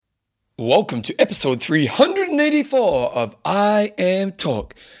Welcome to episode 384 of I Am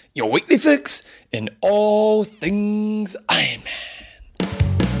Talk, your weekly fix in all things Iron Man.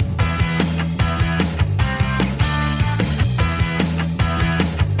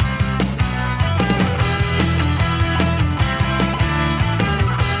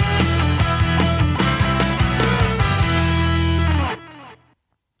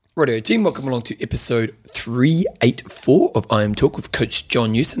 Radio team, welcome along to episode 384 of I Am Talk with Coach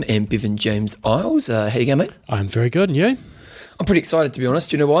John Newsom and Bevan James Isles. How you going, mate? I'm very good, and you? I'm pretty excited, to be honest.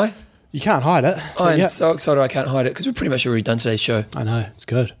 Do you know why? You can't hide it. I am so excited I can't hide it because we're pretty much already done today's show. I know, it's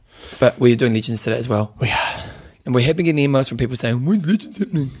good. But we're doing Legends today as well. We are. And we have been getting emails from people saying, when's Legends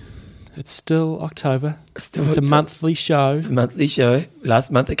happening? It's still October. It's a October. monthly show. It's a monthly show.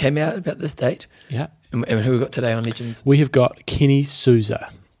 Last month it came out about this date. Yeah. And who we got today on Legends? We have got Kenny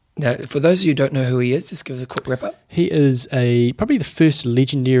Souza. Now, for those of you who don't know who he is, just give us a quick wrap up. He is probably the first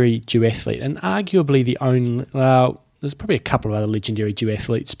legendary duathlete and arguably the only, there's probably a couple of other legendary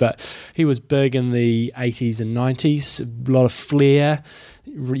duathletes, but he was big in the 80s and 90s, a lot of flair,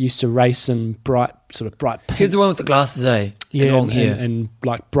 used to race in bright pink. Here's the one with the glasses, eh? Yeah, and long hair. and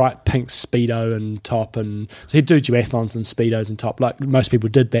like bright pink Speedo and top, and so he'd do duathlons and Speedos and top, like most people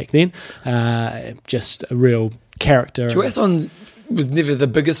did back then. Just a real character. Duathlon was never the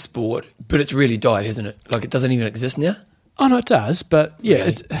biggest sport, but it's really died, hasn't it? Like, it doesn't even exist now? Oh, no, it does, but yeah,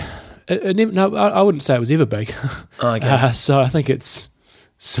 Really? it never, no, I wouldn't say it was ever big. Oh, okay. So I think it's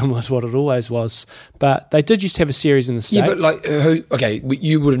similar to what it always was. But they did used to have a series in the States. Yeah, but like,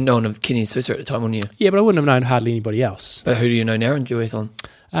 you would have known of Kenny Sousa at the time, wouldn't you? Yeah, but I wouldn't have known hardly anybody else. But who do you know now in duathlon?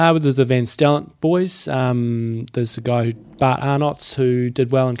 There's the Van Stellent boys. There's a guy, Bart Arnott's, who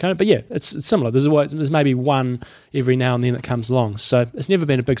did well in Kona. But yeah, it's similar. There's maybe one every now and then that comes along. So it's never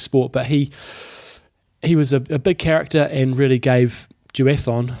been a big sport, but he was a big character and really gave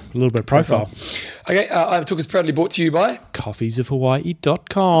duathlon a little bit of profile. Okay, I Am Talk is proudly brought to you by...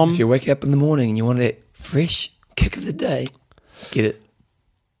 coffeesofhawaii.com. If you wake up in the morning and you want that fresh kick of the day, get it.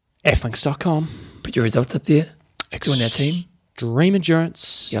 Athlinks.com. Put your results up there. Join our team. Extreme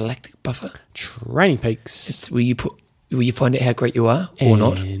Endurance. Your lactic buffer. Training Peaks. It's where you find out how great you are or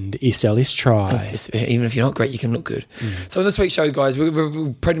not. And SLS Try. It's just, even if you're not great, you can look good. So in this week's show, guys,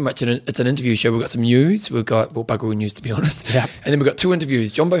 we're pretty much it's an interview show. We've got some news. We've got, bugger all news, to be honest. Yep. And then we've got two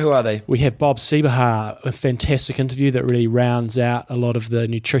interviews. Jumbo, who are they? We have Bob Siebehar, a fantastic interview that really rounds out a lot of the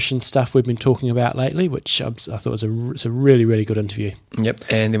nutrition stuff we've been talking about lately, which I thought was a really, really good interview. Yep.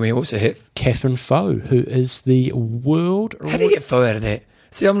 And then we also have... Catherine Foe, who is the world... How do you get Foe out of that?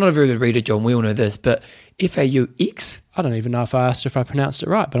 See, I'm not a very good reader, John. We all know this, but F-A-U-X? I don't even know if I asked her if I pronounced it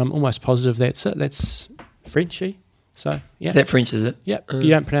right, but I'm almost positive that's it. That's Frenchy. So, yeah. Is that French, is it? Yep. You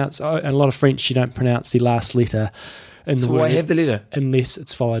don't pronounce... in a lot of French, you don't pronounce the last letter in the So word. why have the letter? Unless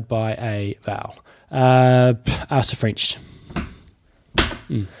it's followed by a vowel. Ask a French.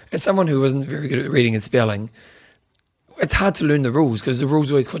 As someone who wasn't very good at reading and spelling, it's hard to learn the rules because the rules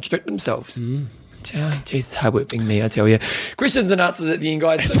always contradict themselves. Jeez, it's hard work being me, I tell you. Questions and answers at the end,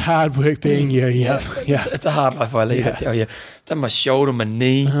 guys. It's hard work being you, yeah. It's a hard life I lead, I tell you. Done my shoulder, my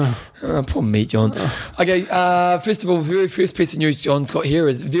knee. Oh, poor me, John. Okay, first of all, very first piece of news John's got here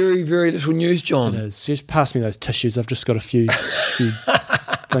is very, very little news, John. It is. Just pass me those tissues. I've just got a few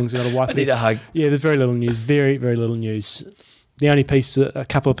things I've got to wipe. I need a hug. Yeah, there's very little news. Very, very little news. The only a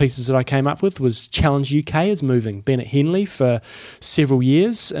couple of pieces that I came up with was Challenge UK is moving. Been at Henley for several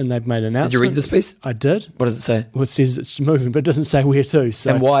years, and they've made an announcement. Did you read this piece? I did. What does it say? Well, it says it's moving, but it doesn't say where to. So.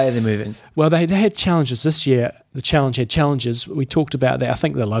 And why are they moving? Well, they had challenges this year. The challenge had challenges. We talked about that. I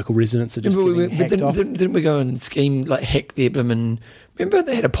think the local residents are just getting hacked off. Didn't we go and scheme, like, hack their blooming... Remember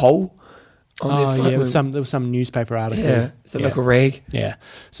they had a poll on their site? Yeah, there was some newspaper article. Yeah, it's a local rag. Yeah.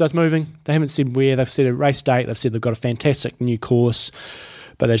 So it's moving. They haven't said where. They've said a race date. They've said they've got a fantastic new course,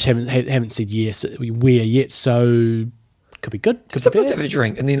 but they just haven't said where yet. So could be good. Because sometimes have a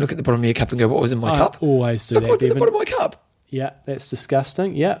drink and then look at the bottom of your cup and go, what was in my cup? I always do Look, that, what's in the Bevan. bottom of my cup? Yeah, that's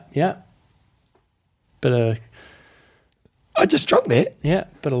disgusting. Yeah. Bit of I just drunk that. bit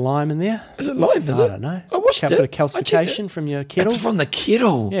of lime in there. Is it lime, is it? I don't know. I watched Bit it. of calcification from your kettle. It's from the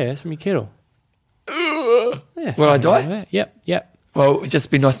kettle. Yeah, it's from your kettle. Yeah, Will I something like die? that. Yep. Well, it's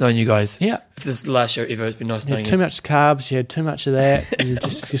just been nice knowing you guys. Yeah. If this is the last show ever, it's been nice You knowing had too you. much carbs, you had too much of that, and you're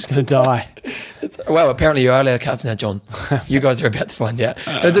just going to die. Well, apparently you are allowed carbs now, John. You guys are about to find out.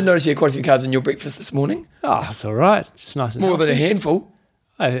 I did notice you had quite a few carbs in your breakfast this morning. Oh, it's all right. It's just nice and More than a healthy. handful.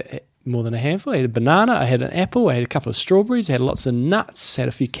 More than a handful. I had a banana, I had an apple, I had a couple of strawberries, I had lots of nuts, had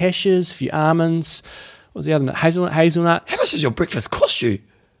a few cashews, a few almonds. What was the other nut? Hazelnuts. How much does your breakfast cost you?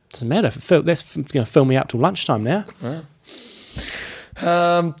 Doesn't matter. That's fill me up till lunchtime now.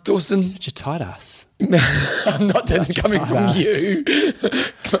 Dawson. Such a tight ass. I'm not coming from you.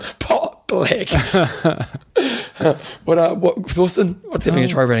 Pot black. What Dawson? What's happening at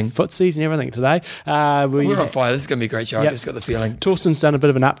try running? Footsies and everything today. We're on fire. This is going to be a great show. I've just got the feeling. Dawson's done a bit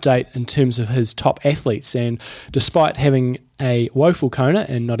of an update in terms of his top athletes, and despite having a woeful Kona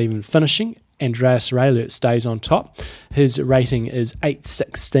and not even finishing, Andreas Raelert stays on top. His rating is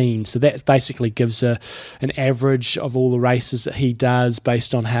 816, so that basically gives an average of all the races that he does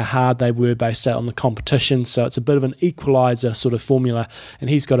based on how hard they were based out on the competition. So it's a bit of an equaliser sort of formula, and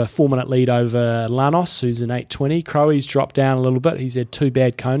he's got a 4-minute lead over Lanos, who's an 820. Crowe's dropped down a little bit. He's had 2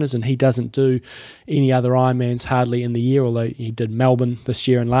 bad Konas, and he doesn't do any other Ironmans hardly in the year, although he did Melbourne this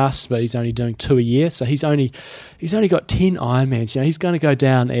year and last, but he's only doing 2 a year. So he's only got 10 Ironmans. You know, he's going to go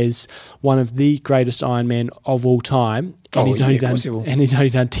down as one of the greatest Ironman of all time, and he's only done 10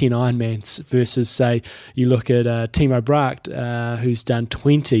 Ironmans versus, say, you look at Timo Bracht, who's done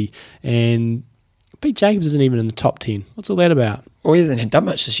 20, and Pete Jacobs isn't even in the top 10. What's all that about? Well, he hasn't done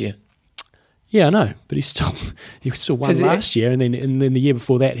much this year. Yeah, I know, but he still won last year, and then the year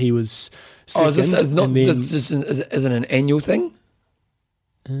before that he was second. Is it an annual thing?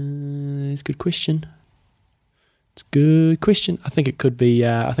 It's a good question. It's a good question. I think it could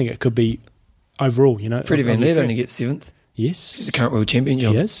be. Overall, you know. Freddie Van Lierde only gets 7th. Yes. He's the current world champion,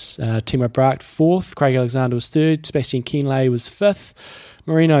 John. Yes. Timo Bracht 4th. Craig Alexander was 3rd. Sebastian Kienle was 5th.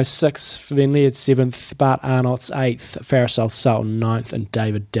 Marino 6th. Van Lierde 7th. Bart Arnott's 8th. Farisal Sultan 9th. And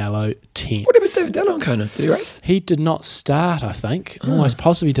David Dallo 10th. What about David Dallo on Kona? Did he race? He did not start, I think. Almost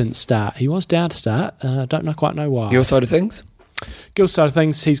positive he didn't start. He was down to start. I don't quite know why. Your side of things? Gill's side of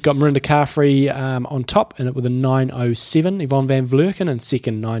things, he's got Marinda Carfrey on top in it with a 9:07. Yvonne van Vleuten in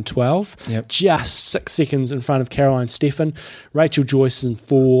second, 9:12. Yep. Just 6 seconds in front of Caroline Steffen. Rachel Joyce in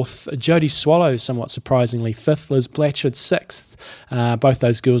 4th. Jodie Swallow, somewhat surprisingly, 5th. Liz Blatchford, 6th. Both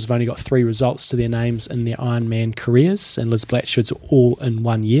those girls have only got 3 results to their names in their Ironman careers, and Liz Blatchford's all in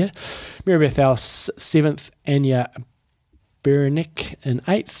 1 year. Marybeth Else, 7th. Anya Berenick in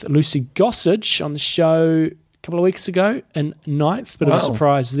 8th. Lucy Gossage on the show couple of weeks ago in 9th, bit of a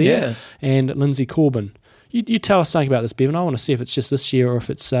surprise there. Yeah. And Lindsay Corbin. You tell us something about this, Bevan. I want to see if it's just this year or if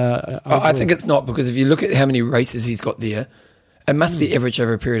it's I think it's not, because if you look at how many races he's got there, it must be average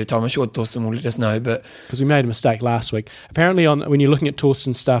over a period of time. I'm sure Dawson will let us know, but because we made a mistake last week. Apparently, when you're looking at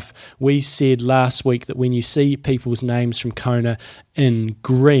Dawson stuff, we said last week that when you see people's names from Kona in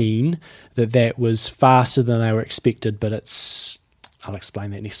green, that was faster than they were expected, but I'll explain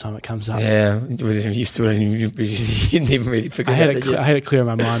that next time it comes up. Yeah, you still didn't even really figure it out. I had it clear in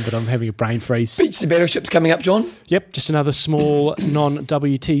my mind, but I'm having a brain freeze. Beach to Battleship's coming up, John. Yep, just another small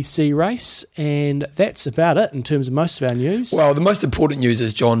non-WTC race, and that's about it in terms of most of our news. Well, the most important news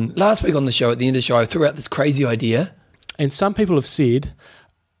is, John, last week on the show, at the end of the show, I threw out this crazy idea. And some people have said,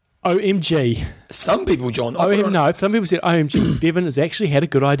 OMG. Some people, John. Some people said, OMG, Bevan has actually had a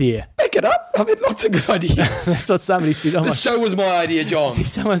good idea. Back it up. I've had lots of good ideas. That's what somebody said. The show was my idea, John. See,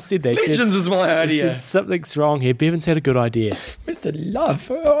 someone said that. Legends was my idea. Said, something's wrong here. Bevan's had a good idea. Where's the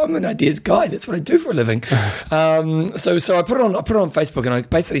love? Oh, I'm an ideas guy. That's what I do for a living. So I put it on Facebook, and I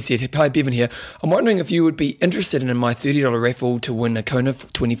basically said, "Hi, Bevan here. I'm wondering if you would be interested in my $30 raffle to win a Kona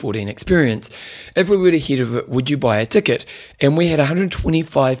 2014 experience. If we were ahead of it, would you buy a ticket?" And we had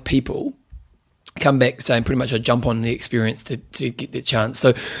 125 people come back saying pretty much I jump on the experience to get the chance.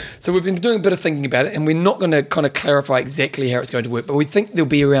 So we've been doing a bit of thinking about it, and we're not going to kind of clarify exactly how it's going to work, but we think there'll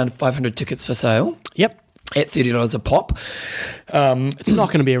be around 500 tickets for sale. Yep. At $30 a pop. It's not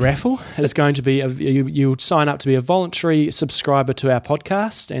going to be a raffle. It's going to be you would sign up to be a voluntary subscriber to our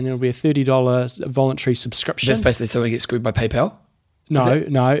podcast, and it'll be a $30 voluntary subscription. That's basically so we get screwed by PayPal?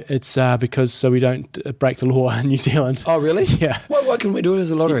 No, it's because so we don't break the law in New Zealand. Oh, really? Yeah. Why couldn't we do it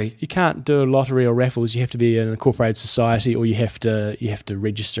as a lottery? You can't do a lottery or raffles. You have to be an incorporated society, or you have to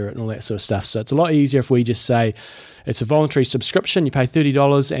register it and all that sort of stuff. So it's a lot easier if we just say it's a voluntary subscription. You pay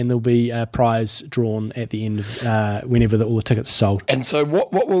 $30, and there'll be a prize drawn at the end of whenever all the tickets are sold. And so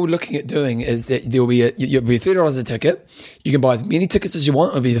what we're looking at doing is that you'll be $30 a ticket. You can buy as many tickets as you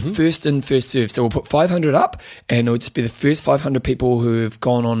want. It'll be the first in, first served. So we'll put 500 up, and it'll just be the first 500 people who have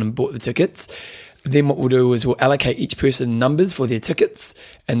gone on and bought the tickets. Then what we'll do is we'll allocate each person numbers for their tickets,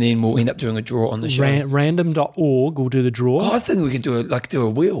 and then we'll end up doing a draw on the show. Random.org will do the draw. Oh, I was thinking we could do a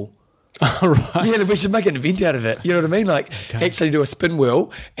wheel. Oh, right. Yeah, we should make an event out of it. You know what I mean? Like, actually do a spin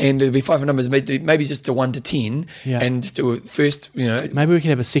wheel, and there'll be 500 numbers, maybe just a 1 to 10, and just do a first, Maybe we can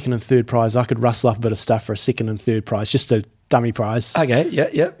have a second and third prize. I could rustle up a bit of stuff for a second and third prize, just a dummy prize. Okay,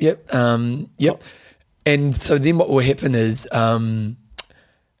 yep. And so then what will happen is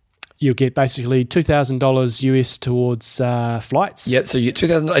You'll get basically $2,000 US towards flights. Yep, so you get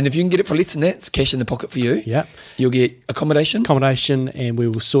 $2,000, and if you can get it for less than that, it's cash in the pocket for you. Yep. You'll get accommodation, And we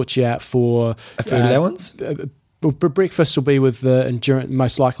will sort you out for a food allowance. Breakfast will be with the Endurance.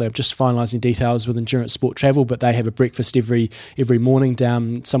 Most likely, I'm just finalising details with Endurance Sport Travel, but they have a breakfast every morning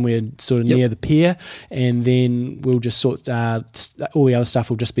down somewhere sort of near the pier, and then we'll just sort all the other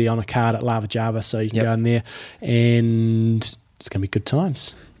stuff will just be on a card at Lava Java, so you can go in there, and it's going to be good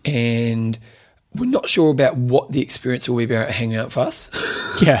times. And we're not sure about what the experience will be about hanging out for us.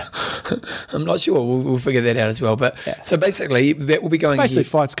 Yeah. I'm not sure. We'll figure that out as well. But so basically, that will be going basically here.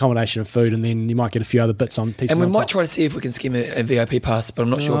 Flights, accommodation, and food, and then you might get a few other bits on pieces. And we on might top. try to see if we can skim a VIP pass, but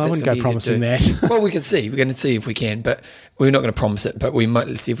I'm not sure if I that's wouldn't going go to be easy to promising do. that. Well, we can see. We're going to see if we can, but we're not going to promise it. But we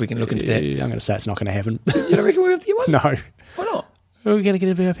might see if we can look into that. I'm going to say it's not going to happen. You don't reckon we have to get one? No. Why not? Where are we going to get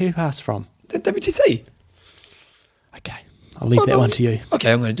a VIP pass from? The WTC. Okay. I'll leave that one to you.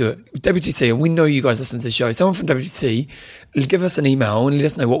 Okay, I'm going to do it. WTC, and we know you guys listen to the show. Someone from WTC, give us an email and let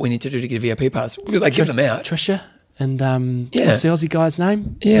us know what we need to do to get a VIP pass. We'll give them out. Trisha and what's the Aussie guy's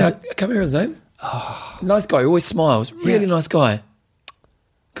name? Yeah, I can't remember his name. Oh. Nice guy, always smiles. Really nice guy.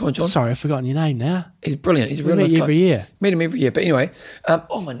 Come on, John. Sorry, I've forgotten your name now. He's brilliant. He's a really nice guy. every year. Meet him every year. But anyway,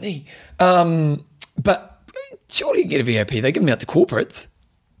 my knee. But surely you get a VIP. They give them out to corporates.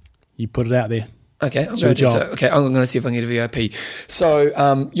 You put it out there. Okay, I'm going to do so. Okay, I'm going to see if I can get a VIP. So,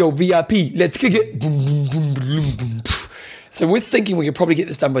 VIP, let's kick it. Boom, boom, boom, boom, boom. So we're thinking we could probably get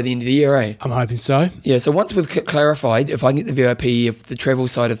this done by the end of the year, eh? I'm hoping so. Yeah, so once we've clarified, if I can get the VIP, if the travel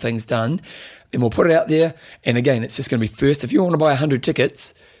side of things done, then we'll put it out there. And again, it's just going to be first. If you want to buy 100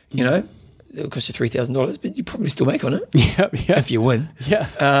 tickets, you know, it'll cost you $3,000, but you probably still make on it. Yeah. If you win. Yeah.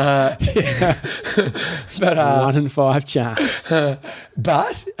 But 1 in 5 chance.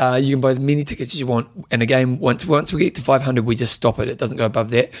 But you can buy as many tickets as you want. And again, once we get to 500, we just stop it. It doesn't go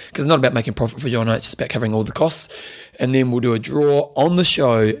above that because it's not about making profit for John. It's just about covering all the costs. And then we'll do a draw on the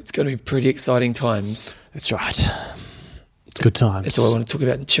show. It's going to be pretty exciting times. That's right. It's good times. That's all I want to talk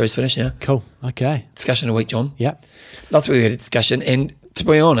about. The show's finished now. Cool. Okay. Discussion of the week, John. Yep. Last week we had a discussion. And to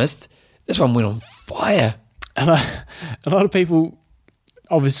be honest, this one went on fire. And a lot of people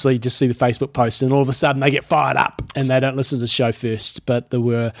obviously just see the Facebook post and all of a sudden they get fired up and they don't listen to the show first. But there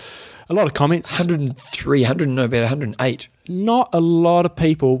were a lot of comments. 103, about 108. Not a lot of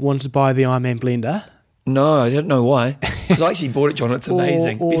people wanted to buy the Ironman blender. No, I don't know why. Because I actually bought it, John. It's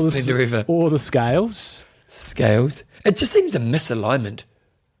amazing. Best blender ever. Or the scales. Scales. It just seems a misalignment.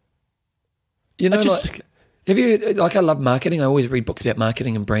 You know, have you, I love marketing. I always read books about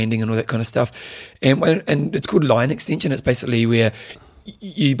marketing and branding and all that kind of stuff. And it's called line extension. It's basically where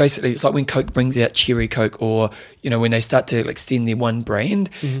it's like when Coke brings out Cherry Coke, or, you know, when they start to extend their one brand,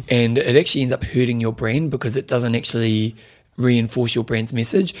 and it actually ends up hurting your brand because it doesn't actually reinforce your brand's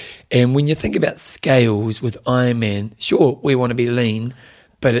message. And when you think about scales with Ironman, sure, we want to be lean,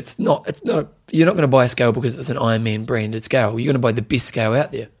 but you're not going to buy a scale because it's an Ironman branded scale. You're going to buy the best scale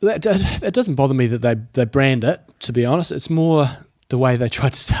out there. It doesn't bother me that they brand it, to be honest. It's more the way they try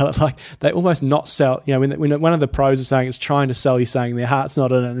to sell it. Like, they almost not sell, you know, when one of the pros is saying it's trying to sell you, saying their heart's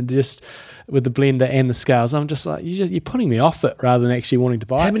not in it, and just with the blender and the scales, I'm just like, you're putting me off it rather than actually wanting to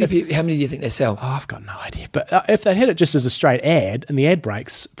buy it. How many do you think they sell? Oh, I've got no idea. But if they had it just as a straight ad and the ad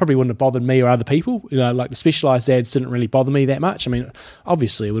breaks, probably wouldn't have bothered me or other people. You know, like the specialised ads didn't really bother me that much. I mean,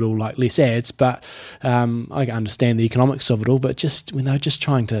 obviously it would all like less ads, but I understand the economics of it all. But just when they were just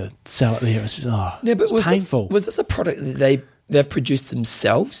trying to sell it there, it's just, it's painful. Was this a product that they've produced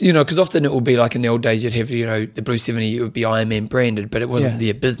themselves? You know, because often it will be like in the old days, you'd have, you know, the Blue 70, it would be Ironman branded, but it wasn't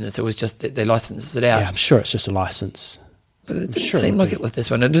their business. It was just that they licensed it out. Yeah, I'm sure it's just a license. But it didn't seem like it with this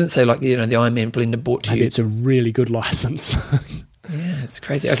one. It didn't say like, you know, the Ironman blender bought to you. It's a really good license. Yeah, it's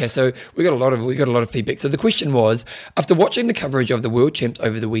crazy. Okay, so we got a lot of feedback. So the question was, after watching the coverage of the World Champs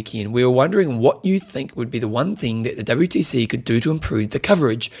over the weekend, we were wondering what you think would be the one thing that the WTC could do to improve the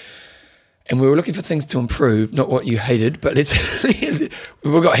coverage. And we were looking for things to improve, not what you hated, but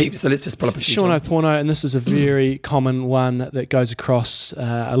we've got heaps, so let's just pull up a few. Sean O'Porno, and this is a very common one that goes across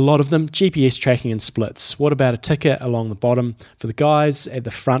a lot of them, GPS tracking and splits. What about a ticker along the bottom? For the guys at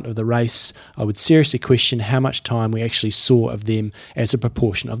the front of the race, I would seriously question how much time we actually saw of them as a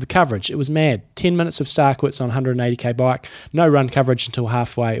proportion of the coverage. It was mad. 10 minutes of Starquits on 180k bike, no run coverage until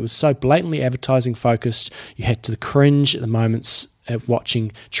halfway. It was so blatantly advertising focused, you had to cringe at the moments of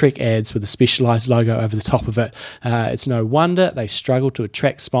watching Trek ads with a Specialized logo over the top of it. It's no wonder they struggle to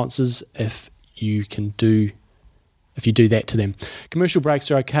attract sponsors if you do that to them. Commercial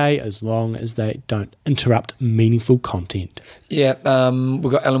breaks are okay as long as they don't interrupt meaningful content. Yeah,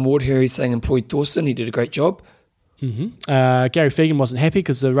 we've got Alan Ward here. He's saying employed Dawson. He did a great job. Gary Fegan wasn't happy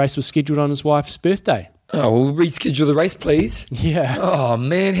because the race was scheduled on his wife's birthday. Oh, we'll reschedule the race, please. Yeah. Oh,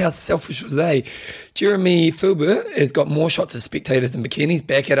 man, how selfish was they? Jeremy Filbert has got more shots of spectators than bikinis.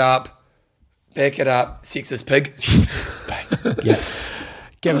 Back it up. Sexist pig. Sexist pig. Yeah.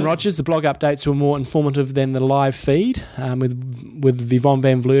 Gavin Rogers, the blog updates were more informative than the live feed, with Yvonne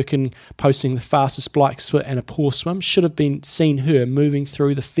van Vlerken posting the fastest bike split and a poor swim. Should have been seen her moving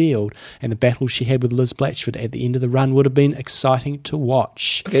through the field, and the battle she had with Liz Blatchford at the end of the run would have been exciting to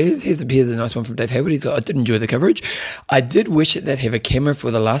watch. Okay, here's a nice one from Dave Hayward. He's got, I did enjoy the coverage. I did wish that they'd have a camera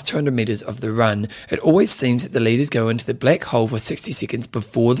for the last 200 metres of the run. It always seems that the leaders go into the black hole for 60 seconds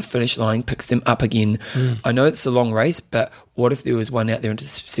before the finish line picks them up again. I know it's a long race, but what if there was one out there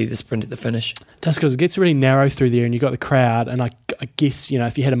to see the sprint at the finish? It does, because it gets really narrow through there and you've got the crowd, and I guess,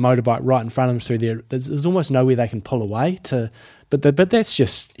 if you had a motorbike right in front of them through there, there's almost nowhere they can pull away to. But that's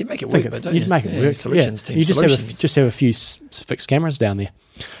just... You make it work, don't you? You make it work. Solutions team. You just have a few fixed cameras down there.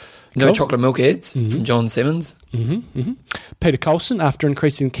 No Cool. chocolate milk ads from John Simmons. Peter Coulson, after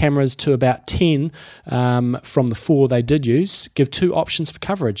increasing cameras to about 10 from the 4 they did use, give 2 options for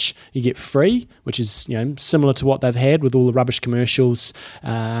coverage. You get free, which is similar to what they've had with all the rubbish commercials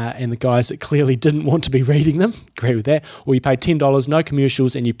and the guys that clearly didn't want to be reading them. Agree with that. Or you pay $10, no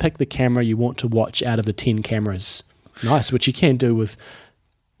commercials, and you pick the camera you want to watch out of the 10 cameras. Nice, which you can do with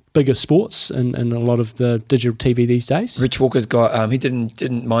bigger sports and a lot of the digital TV these days. Rich Walker's got, he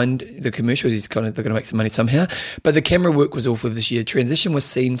didn't mind the commercials. They're going to make some money somehow. But the camera work was awful this year. Transition was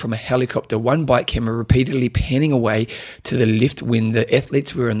seen from a helicopter, one bike camera repeatedly panning away to the left when the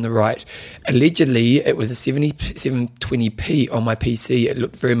athletes were in the right. Allegedly, it was a 720p on my PC. It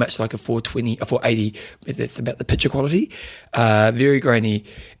looked very much like a 480. That's about the picture quality. Very grainy.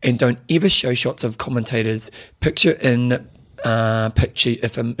 And don't ever show shots of commentators. Picture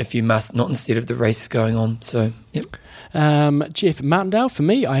if you must, not instead of the race going on. So, yep. Jeff Martindale, for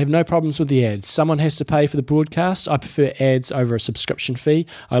me, I have no problems with the ads. Someone has to pay for the broadcast. I prefer ads over a subscription fee.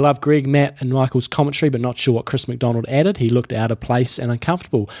 I love Greg, Matt and Michael's commentary, but not sure what Chris McDonald added. He looked out of place and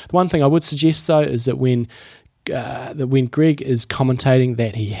uncomfortable. The one thing I would suggest, though, is that when Greg is commentating,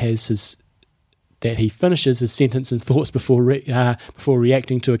 that he finishes his sentence and thoughts before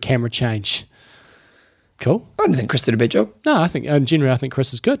reacting to a camera change. Cool. I don't think Chris did a bad job. No, I think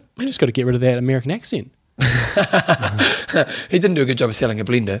Chris is good. You just got to get rid of that American accent. He didn't do a good job of selling a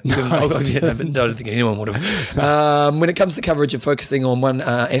blender. I don't think anyone would have. When it comes to coverage of focusing on one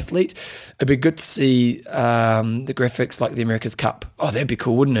athlete, it'd be good to see the graphics like the America's Cup. Oh, that'd be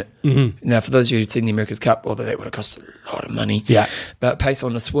cool, wouldn't it? Mm-hmm. Now, for those of you who've seen the America's Cup, although that would have cost a lot of money. Yeah. But pace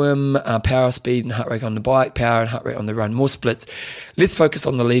on the swim, power, speed and heart rate on the bike, power and heart rate on the run, more splits. Let's focus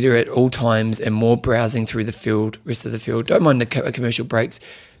on the leader at all times and more browsing through the rest of the field. Don't mind the commercial breaks.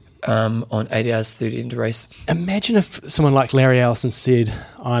 On 8 hours 30 into race. Imagine if someone like Larry Ellison said,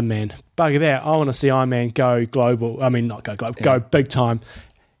 Ironman, bugger that, I want to see Ironman go global. I mean, not go global, go big time.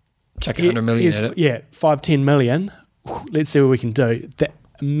 Chuck 100 million at it. Yeah, 5-10 million. Let's see what we can do.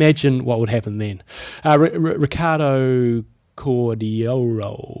 Imagine what would happen then. Ricardo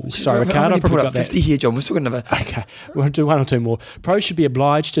Cordiero. Sorry, Ricardo. I put up 50 here, John. We're still got another. Okay, we'll do 1 or 2 more. Pros should be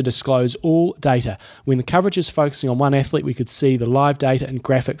obliged to disclose all data. When the coverage is focusing on one athlete, we could see the live data and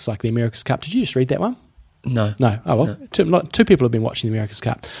graphics like the America's Cup. Did you just read that one? No. Oh, well, no. Two people have been watching the America's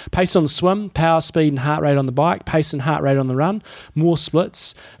Cup. Pace on the swim, power, speed and heart rate on the bike, pace and heart rate on the run, more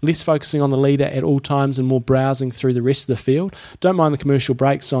splits, less focusing on the leader at all times and more browsing through the rest of the field. Don't mind the commercial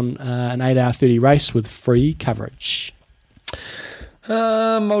breaks on an 8 hour 30 race with free coverage.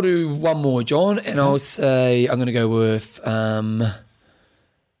 I'll do one more, John, and I'll say I'm going to go with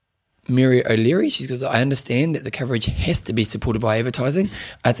Mary O'Leary. She goes, I understand that the coverage has to be supported by advertising.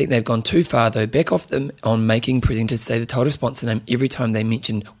 I think they've gone too far, though. Back off them on making presenters say the title sponsor name every time they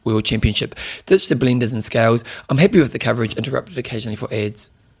mention World Championship. Ditch the blenders and scales. I'm happy with the coverage, interrupted occasionally for ads.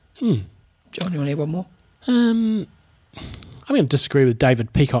 John, you want to add one more? I'm going to disagree with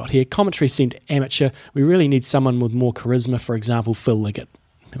David Peacock here. Commentary seemed amateur. We really need someone with more charisma, for example, Phil Liggett.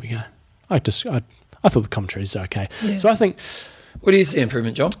 There we go. I thought the commentary is okay. Yeah. So I think... What do you see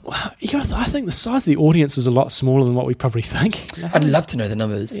improvement, John? I think the size of the audience is a lot smaller than what we probably think. I'd love to know the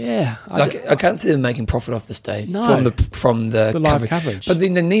numbers. Yeah. I can't see them making profit off this day from the live coverage. But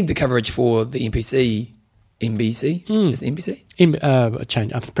then they need the coverage for the NBC. Is it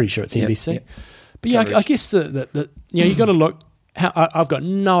NBC? I'm pretty sure it's NBC. Yep. But yeah, I guess that you got to look I've got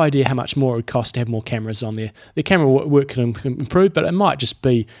no idea how much more it would cost to have more cameras on there. The camera work can improve, but it might just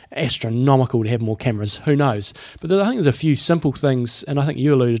be astronomical to have more cameras. Who knows? But I think there's a few simple things, and I think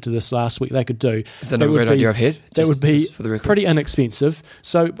you alluded to this last week, they could do. Is that a great idea I've had? That would be pretty inexpensive.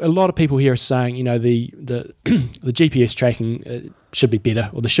 So a lot of people here are saying, the GPS tracking should be better,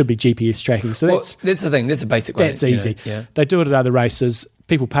 or there should be GPS tracking. So that's the thing. That's a basic one. That's easy. Yeah. They do it at other races.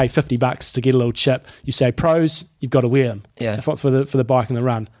 People pay $50 to get a little chip. You say pros, you've got to wear them. Yeah. For the bike and the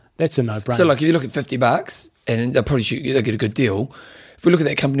run. That's a no-brainer. So, like, if you look at $50, and they'll get a good deal. If we look at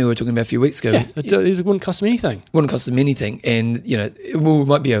that company we were talking about a few weeks ago, it wouldn't cost them anything. Wouldn't cost them anything, and it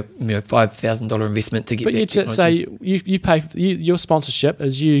might be a $5,000 investment to get. But that you just say you pay your sponsorship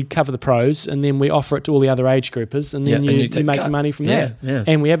is you cover the pros, and then we offer it to all the other age groupers, and then you make your money from there. Yeah.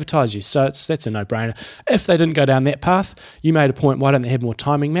 And we advertise you, so that's a no-brainer. If they didn't go down that path, you made a point. Why don't they have more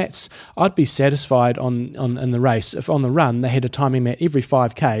timing mats? I'd be satisfied in the race if on the run they had a timing mat every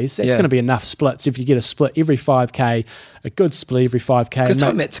 5Ks. That's going to be enough splits. If you get a split every 5K. A good split every 5K. Because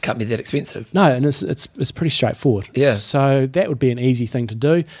time mats can't be that expensive. No, and it's pretty straightforward. Yeah. So that would be an easy thing to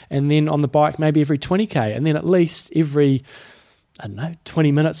do. And then on the bike, maybe every 20K. And then at least every,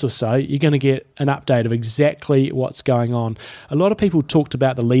 20 minutes or so, you're going to get an update of exactly what's going on. A lot of people talked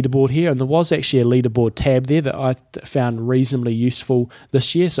about the leaderboard here, and there was actually a leaderboard tab there that I found reasonably useful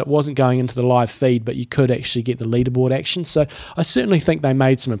this year. So it wasn't going into the live feed, but you could actually get the leaderboard action. So I certainly think they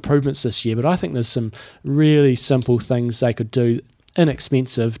made some improvements this year, but I think there's some really simple things they could do,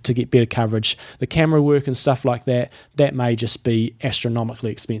 inexpensive, to get better coverage. The camera work and stuff like that may just be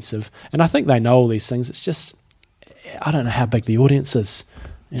astronomically expensive. And I think they know all these things. It's just, I don't know how big the audience is.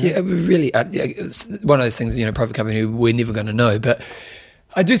 Yeah, really, it's one of those things, private company we're never going to know. But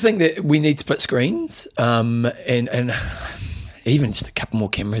I do think that we need split screens and even just a couple more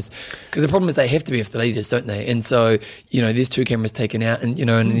cameras, because the problem is they have to be with the leaders, don't they? And so, there's two cameras taken out, and and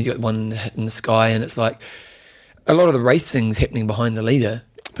then you got one in the sky, and it's like a lot of the racing's happening behind the leader.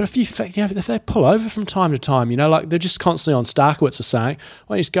 But if they pull over from time to time, like they're just constantly on Starkowitz or saying,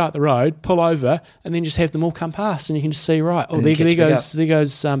 well, you just go up the road, pull over, and then just have them all come past, and you can just see, right, there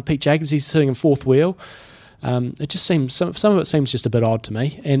goes Pete Jacobs, he's sitting in fourth wheel. It just seems, some of it seems just a bit odd to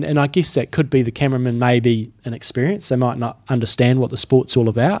me, and I guess that could be the cameraman may be inexperienced. They might not understand what the sport's all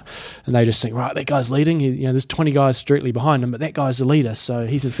about, and they just think, right, that guy's leading. There's 20 guys directly behind him, but that guy's the leader, so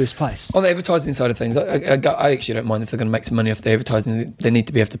he's in first place. On the advertising side of things, I actually don't mind if they're going to make some money off the advertising. They need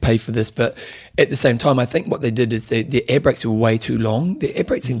to be able to pay for this, but at the same time, I think what they did is the air brakes were way too long. The air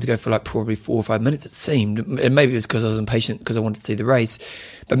brakes seemed to go for like probably 4 or 5 minutes, it seemed, and maybe it was because I was impatient because I wanted to see the race.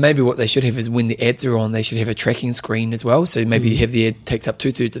 But maybe what they should have is when the ads are on, they should have a tracking screen as well. So maybe you have the ad takes up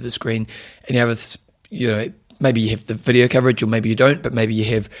 2/3 of the screen, and you have maybe you have the video coverage, or maybe you don't, but maybe you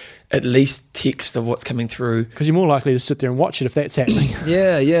have at least text of what's coming through. Because you're more likely to sit there and watch it if that's happening.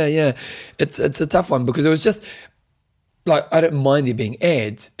 Yeah. It's a tough one, because it was just like, I don't mind there being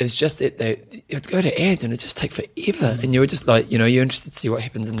ads. It's just that you have to go to ads and it just take forever. And you were just like, you're interested to see what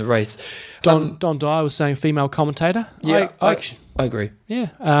happens in the race. Don Dyer was saying female commentator. Yeah, I agree. Yeah.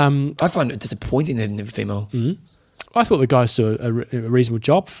 I find it disappointing they didn't have a female. Mm-hmm. I thought the guys do a reasonable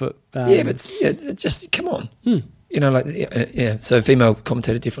job for. It's just come on. So female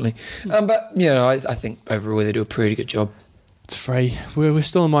commentator definitely. But I think overall they do a pretty good job. It's free. We're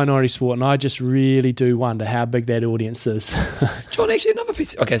still a minority sport, and I just really do wonder how big that audience is. John, actually, another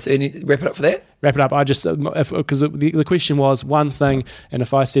piece. Okay, so wrap it up for that. Wrap it up. I just because the question was one thing, and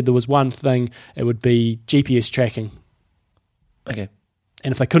if I said there was one thing, it would be GPS tracking. Okay.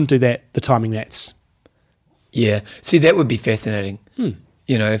 And if they couldn't do that, the timing mats. Yeah. See, that would be fascinating.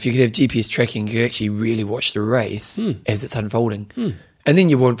 If you could have GPS tracking, you could actually really watch the race as it's unfolding. And then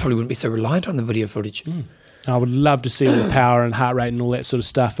you probably wouldn't be so reliant on the video footage. I would love to see all the power and heart rate and all that sort of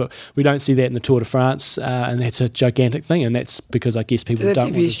stuff, but we don't see that in the Tour de France, and that's a gigantic thing, and that's because I guess people don't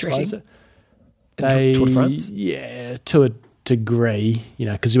want to disclose it. Tour de France? Yeah, to a degree,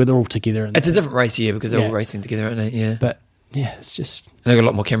 because they're all together. It's a different race here because they're all racing together, aren't they? Yeah. But yeah, it's just... And they've got a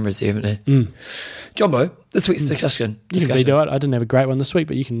lot more cameras there, haven't they? Jumbo, this week's discussion. You can veto it. I didn't have a great one this week,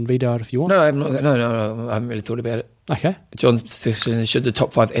 but you can veto it if you want. No, I haven't really thought about it. Okay. John's suggestion: should the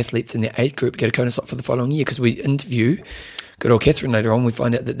top 5 athletes in their age group get a Kona slot for the following year? Because we interview good old Catherine later on, we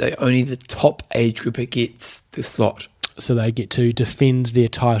find out that only the top age grouper gets the slot. So they get to defend their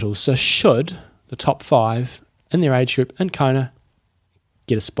titles. So should the top 5 in their age group in Kona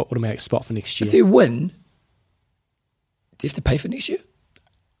get a automatic spot for next year? If they win, do you have to pay for next year?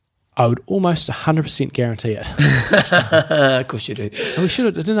 I would almost 100% guarantee it. Of course you do. And I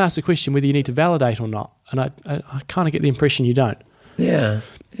didn't ask the question whether you need to validate or not, and I kind of get the impression you don't. Yeah.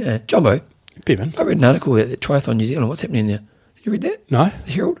 Jumbo, Bevan, I read an article at Triathlon New Zealand. What's happening there? You read that? No?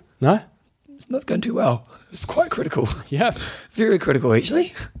 The Herald? No? It's not going too well. It's quite critical. Yeah. Very critical,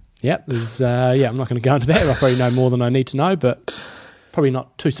 actually. Yeah, I'm not going to go into that. I probably know more than I need to know, but probably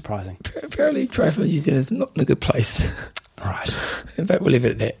not too surprising. Apparently, Triathlon New Zealand is not in a good place. All right. But we'll leave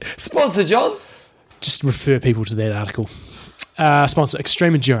it at that. Sponsor, John? Just refer people to that article. Sponsor,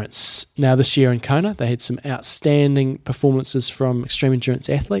 Extreme Endurance. Now, this year in Kona, they had some outstanding performances from Extreme Endurance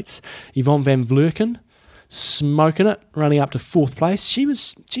athletes. Yvonne van Vleuten, smoking it, running up to 4th place.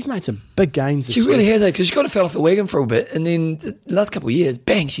 She's made some big gains this year. She really has, because she kind of fell off the wagon for a bit, and then the last couple of years,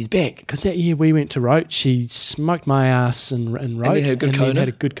 bang, she's back. Because that year we went to Rote, she smoked my ass in Rote. And then had a good Kona. Then had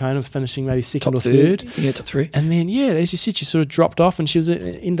a good Kona, finishing maybe second top or third. Yeah, top 3. And then, as you said, she sort of dropped off, and she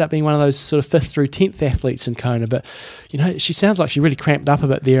ended up being one of those sort of 5th through 10th athletes in Kona. But, she sounds like she really cramped up a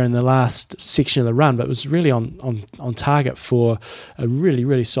bit there in the last section of the run, but was really on target for a really,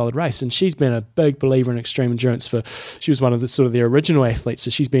 really solid race. And she's been a big believer in extreme endurance she was one of the sort of the original athletes,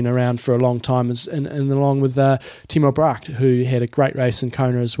 so she's been around for a long time, and along with Timo Bracht, who had a great race in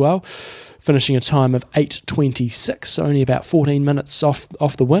Kona as well, finishing a time of 8:26, so only about 14 minutes off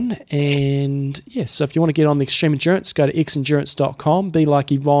the win. And so if you want to get on the extreme endurance, go to xendurance.com, be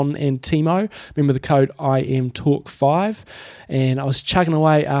like Yvonne and Timo. Remember the code IMTalk5. And I was chugging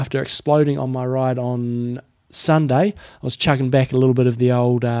away after exploding on my ride on Sunday. I was chugging back a little bit of the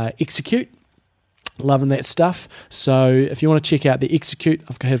old Execute. Loving that stuff. So if you want to check out the Execute,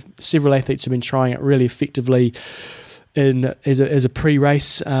 I've had several athletes who've been trying it really effectively as a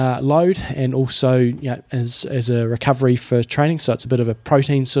pre-race load, and also as a recovery for training. So it's a bit of a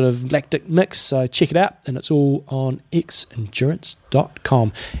protein sort of lactic mix. So check it out, and it's all on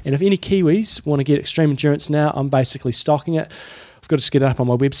xendurance.com. And if any Kiwis want to get Extreme Endurance now, I'm basically stocking it. I've got to get it up on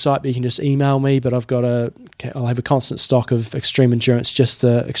my website, but you can just email me. But I'll have a constant stock of Extreme Endurance, just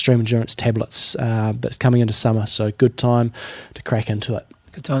the Extreme Endurance tablets. But it's coming into summer, so good time to crack into it.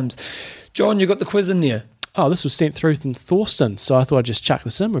 Good times. John, you got the quiz in there. Oh, this was sent through from Thorsten, so I thought I'd just chuck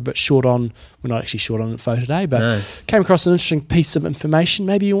this in. We're a bit short on, we're not actually short on info today, but came across an interesting piece of information.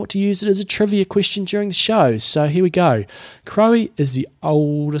 Maybe you want to use it as a trivia question during the show. So here we go. Crowe is the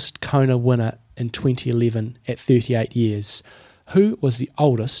oldest Kona winner in 2011 at 38 years. Who was the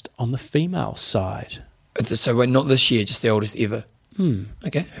oldest on the female side? So wait, not this year, just the oldest ever.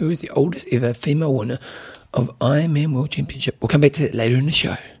 Okay, who is the oldest ever female winner of Ironman World Championship? We'll come back to that later in the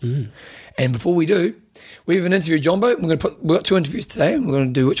show. And before we do, we have an interview, Jumbo. We've got 2 interviews today, and we're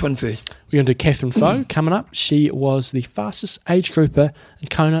going to do which one first? We're going to do Catherine Foe coming up. She was the fastest age grouper in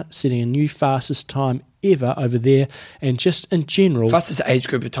Kona, setting a new fastest time ever over there, and just in general. Fastest age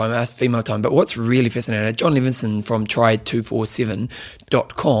group of time, female time. But what's really fascinating, John Levinson from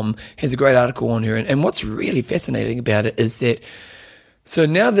try247.com has a great article on her, and what's really fascinating about it is that so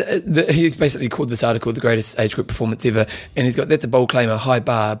now he's basically called this article the greatest age group performance ever, and that's a bold claim, a high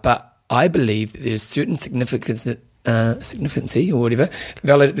bar, but I believe that there's certain significancy or whatever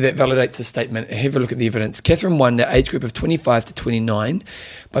that validates the statement. Have a look at the evidence. Catherine won the age group of 25 to 29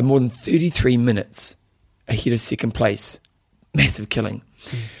 by more than 33 minutes ahead of second place. Massive killing.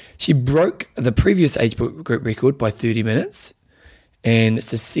 She broke the previous age group record by 30 minutes, and it's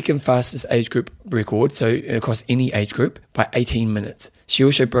the second fastest age group record, so across any age group, by 18 minutes. She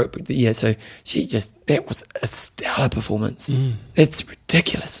also broke so that was a stellar performance. That's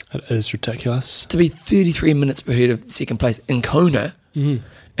ridiculous. It is ridiculous. To be 33 minutes ahead of second place in Kona, and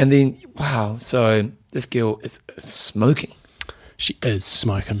then, wow, so this girl is smoking. She is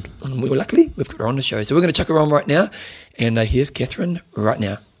smoking. And luckily, we've got her on the show. So we're going to chuck her on right now, and here's Catherine right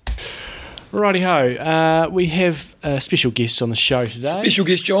now. Righty-ho. We have a special guest on the show today. Special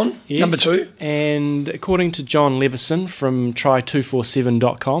guest, John, yes. Number 2. And according to John Levison from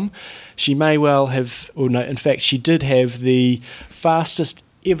try247.com, she may well have, in fact, she did have the fastest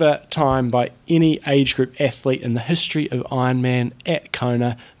ever time by any age group athlete in the history of Ironman at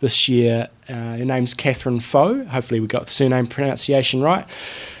Kona this year. Her name's Catherine Foe. Hopefully we got the surname pronunciation right.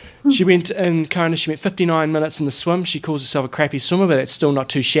 She went in Kona, she went 59 minutes in the swim. She calls herself a crappy swimmer, but that's still not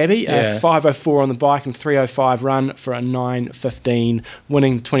too shabby. 5:04 on the bike and 3:05 run for a 9:15,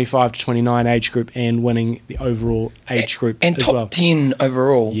 winning the 25 to 29 age group and winning the overall age group and as top well. 10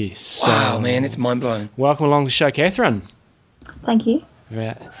 overall. Yes. Wow, man, it's mind-blowing. Welcome along the show, Catherine. Thank you.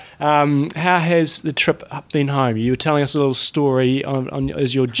 Yeah. How has the trip been home? You were telling us a little story on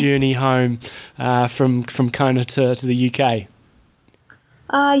as your journey home from Kona to the UK.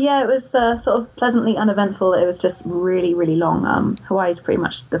 It was sort of pleasantly uneventful. It was just really, really long. Hawaii is pretty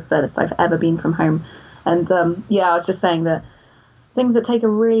much the furthest I've ever been from home. And I was just saying that things that take a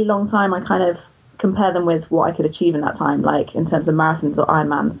really long time, I kind of compare them with what I could achieve in that time, like in terms of marathons or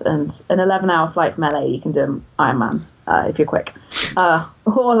Ironmans. And an 11-hour flight from LA, you can do an Ironman. if you're quick.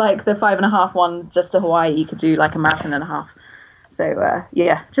 Or like the 5.5 one just to Hawaii, you could do like a marathon and a half. So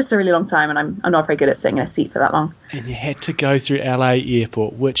yeah, just a really long time, and I'm not very good at sitting in a seat for that long. And you had to go through LA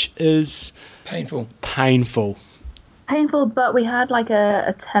Airport, which is Painful. Painful, but we had like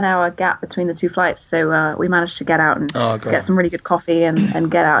a 10-hour gap between the two flights, so we managed to get out and get some really good coffee and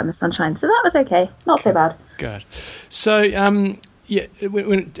get out in the sunshine. So that was okay, not so bad. Good. So yeah,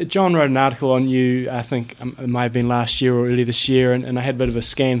 when John wrote an article on you, I think it may have been last year or early this year, and I had a bit of a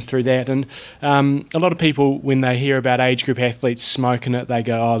scan through that. And a lot of people, when they hear about age group athletes smoking it, they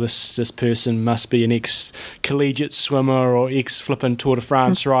go, "Oh, this person must be an ex-collegiate swimmer or ex-flippin' Tour de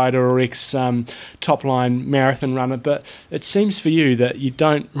France rider or ex-top-line marathon runner." But it seems for you that you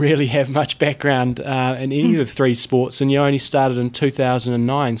don't really have much background in any of the three sports, and you only started in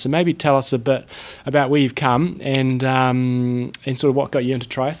 2009. So maybe tell us a bit about where you've come and sort of what got you into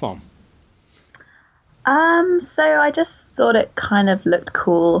triathlon. So I just thought it kind of looked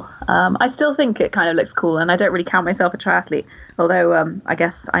cool. I still think it kind of looks cool, and I don't really count myself a triathlete, although I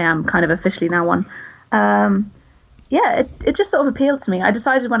guess I am kind of officially now one. Yeah, it just sort of appealed to me. I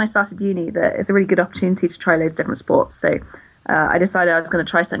decided when I started uni that it's a really good opportunity to try loads of different sports. So I decided I was going to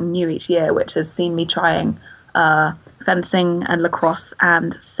try something new each year, which has seen me trying fencing and lacrosse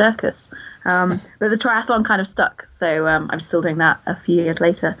and circus. But the triathlon kind of stuck, so I'm still doing that a few years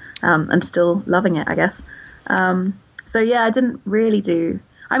later and still loving it, I guess. So yeah, I didn't really do...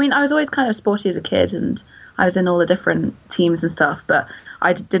 I mean, I was always kind of sporty as a kid, and I was in all the different teams and stuff, but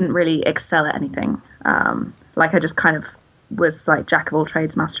I didn't really excel at anything. Like I just kind of was like jack of all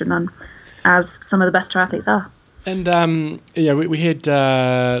trades, master of none, as some of the best triathletes are. And yeah, we had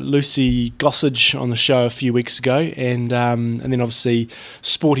Lucy Gossage on the show a few weeks ago, and then obviously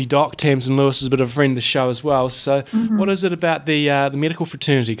Sporty Doc Tamsin Lewis is a bit of a friend of the show as well. So, What is it about the medical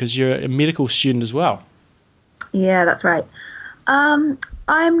fraternity? Because you're a medical student as well. Yeah, that's right. I'm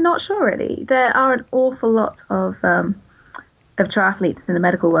not sure really. There are an awful lot of triathletes in the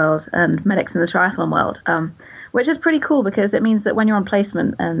medical world and medics in the triathlon world. Which is pretty cool because it means that when you're on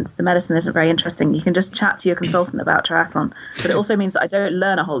placement and the medicine isn't very interesting, you can just chat to your consultant about triathlon. But it also means that I don't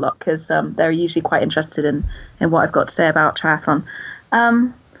learn a whole lot because they're usually quite interested in what I've got to say about triathlon.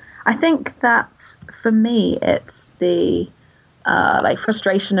 I think that for me, it's the like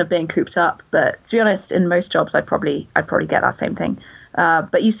frustration of being cooped up. But to be honest, in most jobs, I'd probably get that same thing.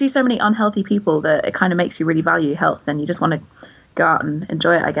 But you see so many unhealthy people that it kind of makes you really value health, and you just want to go out and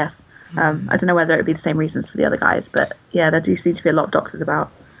enjoy it, I guess. I don't know whether it would be the same reasons for the other guys, but yeah, there do seem to be a lot of doctors about.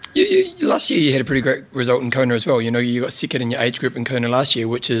 Last year you had a pretty great result in Kona as well. You know, you got second in your age group in Kona last year,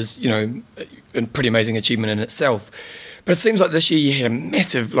 which is, you know, a pretty amazing achievement in itself. But it seems like this year you had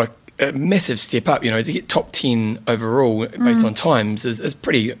a massive step up. You know, to get top 10 overall based on times is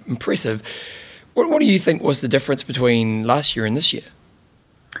pretty impressive. What do you think was the difference between last year and this year?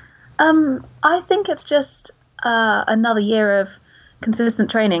 I think it's just another year of consistent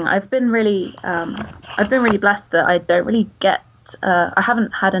training. I've been really blessed that I don't really get. I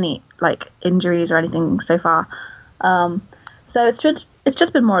haven't had any like injuries or anything so far. So it's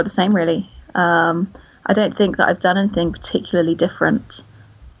just been more of the same, really. I don't think that I've done anything particularly different,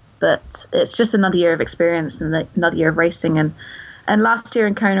 but it's just another year of experience and another year of racing. And last year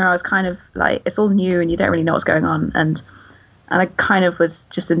in Kona, I was kind of like, it's all new and you don't really know what's going on. And I kind of was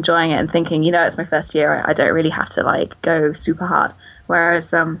just enjoying it and thinking, you know, it's my first year. I don't really have to like go super hard.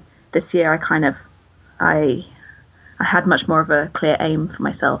 Whereas this year, I had much more of a clear aim for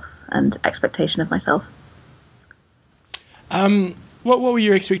myself and expectation of myself. What were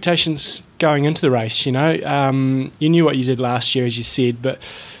your expectations going into the race? You know, you knew what you did last year, as you said, but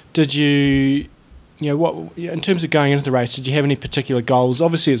did you? You know, what in terms of going into the race, did you have any particular goals?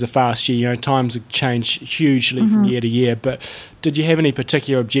 Obviously, it's a fast year. You know, times have changed hugely from year to year. But did you have any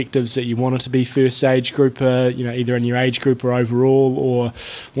particular objectives that you wanted to be first age grouper? You know, either in your age group or overall, or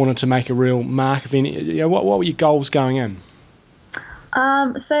wanted to make a real mark of any? You know, what were your goals going in?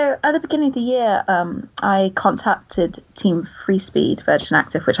 So at the beginning of the year, I contacted Team Free Speed Virgin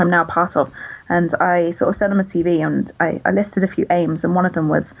Active, which I'm now part of, and I sort of sent them a CV and I listed a few aims, and one of them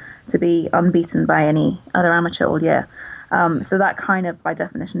was to be unbeaten by any other amateur all year. So that kind of, by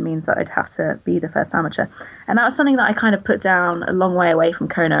definition, means that I'd have to be the first amateur. And that was something that I kind of put down a long way away from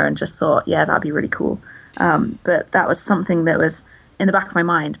Kona and just thought, yeah, that'd be really cool. But that was something that was in the back of my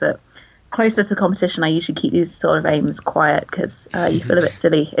mind. But closer to the competition, I usually keep these sort of aims quiet because you feel a bit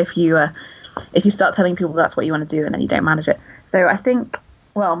silly if you start telling people that's what you want to do and then you don't manage it. So I think,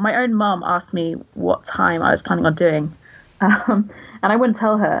 well, my own mum asked me what time I was planning on doing, and I wouldn't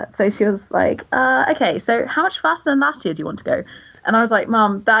tell her. So she was like, okay, so how much faster than last year do you want to go? And I was like,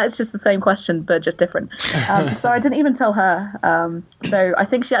 Mum, that is just the same question, but just different. So I didn't even tell her. So I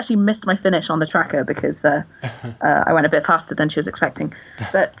think she actually missed my finish on the tracker because I went a bit faster than she was expecting.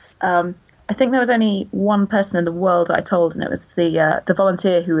 But I think there was only one person in the world that I told, and it was the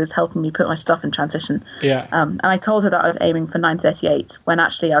volunteer who was helping me put my stuff in transition. Yeah. And I told her that I was aiming for 9:38 when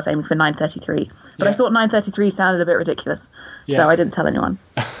actually I was aiming for 9:33. But I thought 9:33 sounded a bit ridiculous, so I didn't tell anyone.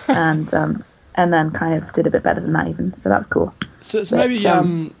 And then kind of did a bit better than that even. So that was cool. So maybe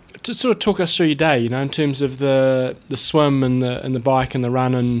to sort of talk us through your day, in terms of the swim and the bike and the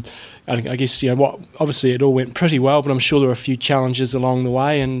run, and I guess obviously it all went pretty well, but I'm sure there were a few challenges along the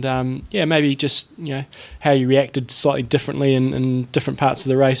way, and maybe just how you reacted slightly differently in different parts of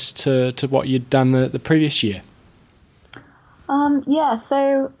the race to what you'd done the previous year.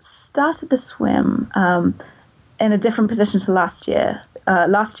 So started the swim in a different position to last year.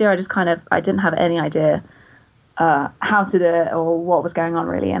 Last year I didn't have any idea how to do it or what was going on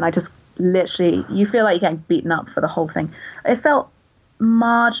really, and I just literally, you feel like you're getting beaten up for the whole thing. It felt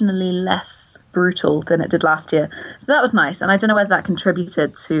marginally less brutal than it did last year, so that was nice, and I don't know whether that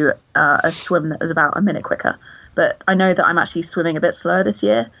contributed to a swim that was about a minute quicker, but I know that I'm actually swimming a bit slower this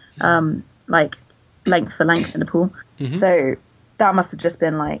year, like length for length in the pool. So that must have just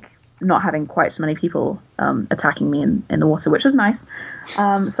been like not having quite so many people attacking me in the water, which was nice.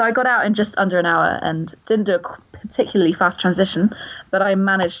 So I got out in just under an hour and didn't do a particularly fast transition, but I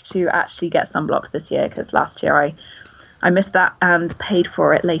managed to actually get sunblocked this year because last year I missed that and paid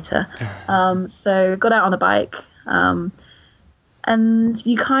for it later. So got out on a bike, and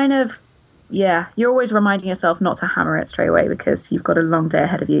you kind of, you're always reminding yourself not to hammer it straight away because you've got a long day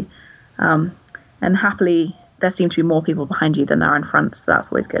ahead of you. And happily, there seem to be more people behind you than there are in front, so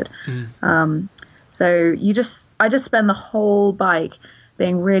that's always good. So I just spend the whole bike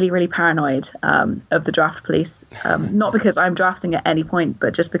being really, really paranoid of the draft police. Not because I'm drafting at any point,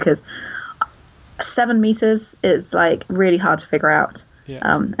 but just because 7 meters is like really hard to figure out.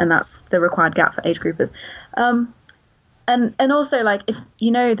 And that's the required gap for age groupers. And also, like, if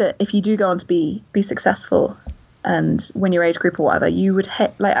you know that if you do go on to be successful and win your age group or whatever, you would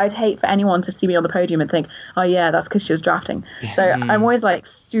I'd hate for anyone to see me on the podium and think, oh yeah, that's because she was drafting. So I'm always like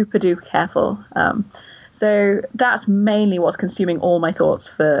super duper careful. So that's mainly what's consuming all my thoughts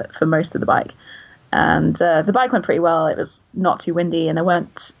for most of the bike. And the bike went pretty well. It was not too windy, and there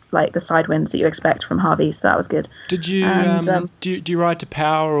weren't like the side winds that you expect from Harvey, so that was good. Did you do you ride to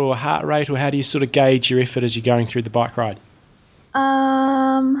power or heart rate, or how do you sort of gauge your effort as you're going through the bike ride?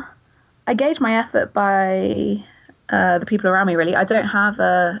 I gauge my effort by the people around me, really. I don't have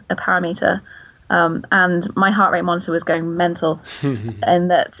a parameter, and my heart rate monitor was going mental,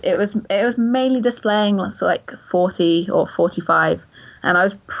 and that it was mainly displaying so like 40 or 45, and I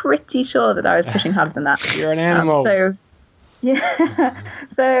was pretty sure that I was pushing harder than that. You're an animal. So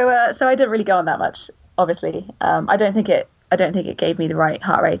I didn't really go on that much. Obviously, I don't think it gave me the right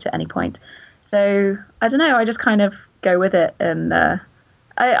heart rate at any point. So I don't know. I just kind of go with it, and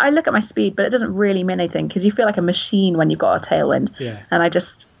I look at my speed, but it doesn't really mean anything because you feel like a machine when you've got a tailwind.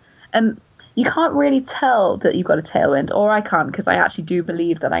 And you can't really tell that you've got a tailwind, or I can't because I actually do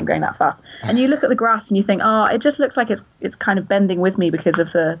believe that I'm going that fast. And you look at the grass and you think, oh, it just looks like it's kind of bending with me because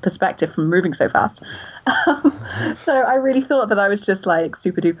of the perspective from moving so fast. So I really thought that I was just like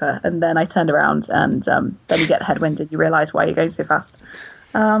super duper, and then I turned around and then you get the headwind and you realise why you're going so fast.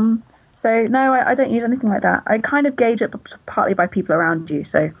 So no, I don't use anything like that. I kind of gauge it partly by people around you.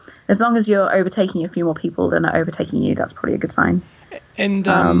 So as long as you're overtaking a few more people than are overtaking you, that's probably a good sign.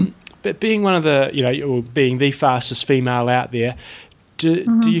 And but being one of the, or being the fastest female out there, do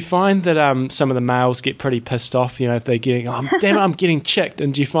you find that some of the males get pretty pissed off? If they're getting, damn it, I'm getting chicked.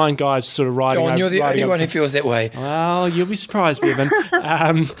 And do you find guys sort of riding? John, you're the only one who feels that way. Well, you'll be surprised, Bevan.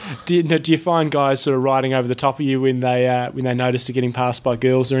 Do you find guys sort of riding over the top of you when they notice they're getting passed by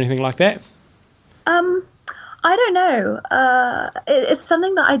girls or anything like that? I don't know. It's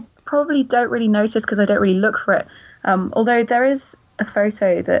something that I probably don't really notice because I don't really look for it. Although there is a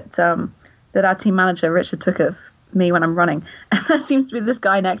photo that our team manager Richard took of me when I'm running, and there seems to be this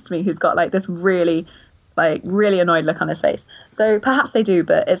guy next to me who's got like this really annoyed look on his face. So perhaps they do,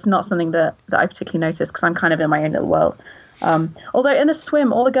 but it's not something that I particularly notice because I'm kind of in my own little world. Although in the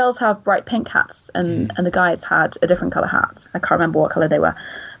swim, all the girls have bright pink hats, and the guys had a different colour hat. I can't remember what colour they were,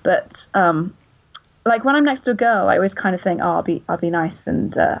 but like when I'm next to a girl, I always kind of think, oh, I'll be nice,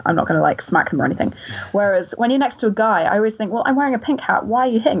 and I'm not going to like smack them or anything. Whereas when you're next to a guy, I always think, well, I'm wearing a pink hat. Why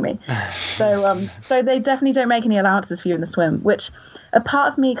are you hitting me? So they definitely don't make any allowances for you in the swim, which a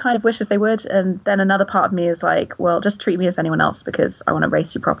part of me kind of wishes they would, and then another part of me is like, well, just treat me as anyone else because I want to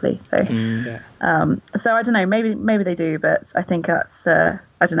race you properly. So, so I don't know. Maybe they do, but I think that's I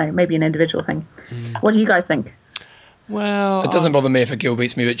don't know. Maybe an individual thing. What do you guys think? Well, it doesn't bother me if a girl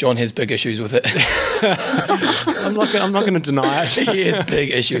beats me, but John has big issues with it. I'm not going to deny it. He has big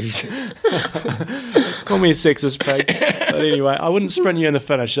issues. Call me a sexist pig. But anyway, I wouldn't sprint you in the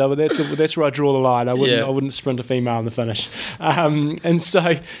finish. So that's where I draw the line. I wouldn't sprint a female in the finish. And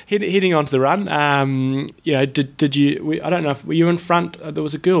so heading on to the run, did you? I don't know if were you in front. There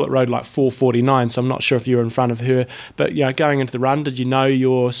was a girl that rode like 4:49, so I'm not sure if you were in front of her. But going into the run, did you know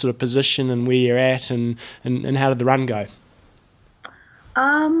your sort of position and where you're at, and how did the run go?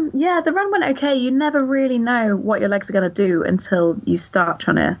 Yeah, the run went okay. You never really know what your legs are going to do until you start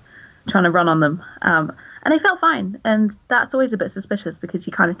trying to run on them. And they felt fine, and that's always a bit suspicious because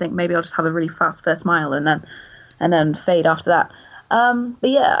you kind of think maybe I'll just have a really fast first mile and then fade after that. But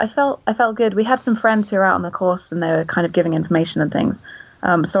yeah, I felt good. We had some friends who were out on the course and they were kind of giving information and things.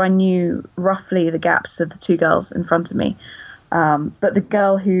 So I knew roughly the gaps of the two girls in front of me. But the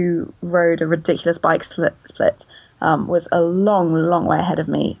girl who rode a ridiculous bike split was a long, long way ahead of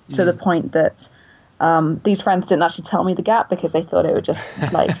me, to the point that these friends didn't actually tell me the gap because they thought it would just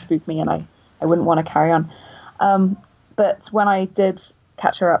like spook me and I wouldn't want to carry on. But when I did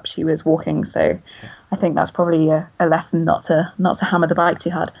catch her up, she was walking, so I think that's probably a lesson not to hammer the bike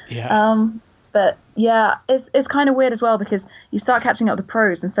too hard. Yeah. But yeah, it's kind of weird as well because you start catching up with the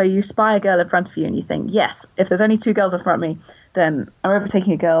pros, and so you spy a girl in front of you and you think, yes, if there's only two girls in front of me, then I'm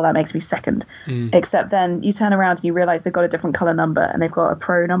overtaking a girl, that makes me second. Except then you turn around and you realise they've got a different colour number and they've got a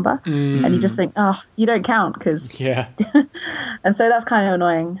pro number, and you just think, oh, you don't count because and so that's kind of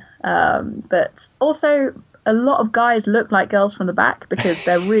annoying. But also a lot of guys look like girls from the back because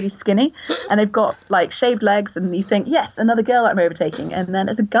they're really skinny and they've got like shaved legs, and you think, yes, another girl I'm overtaking, and then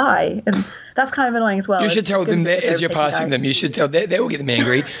it's a guy, and that's kind of annoying as well. You should tell them that as you're passing them. You should tell that will get them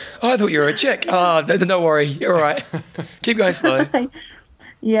angry. Oh, I thought you were a chick. Oh, don't worry, you're all right. Keep going slow.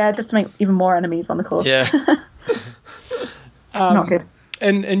 Yeah, just to make even more enemies on the course. Yeah. Not good.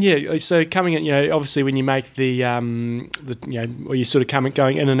 And yeah, so coming in, obviously when you make the or you sort of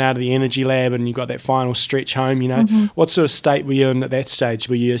going in and out of the energy lab, and you got that final stretch home, what sort of state were you in at that stage?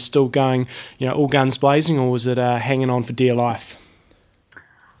 Were you still going, all guns blazing, or was it hanging on for dear life?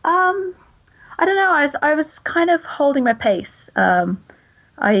 I don't know. I was kind of holding my pace.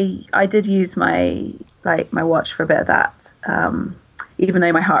 I did use my watch for a bit of that, even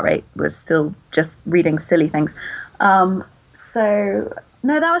though my heart rate was still just reading silly things. So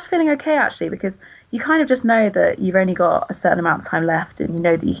no, that was feeling okay actually, because you kind of just know that you've only got a certain amount of time left, and you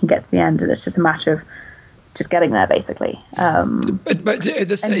know that you can get to the end, and it's just a matter of just getting there basically. But at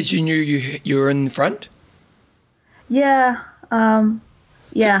this stage, you knew you were in front. Yeah.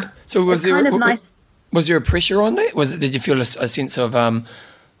 Yeah. So was there kind of nice? Was there a pressure on it? Did you feel a sense of I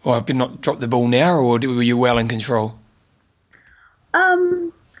better not drop the ball now, or were you well in control?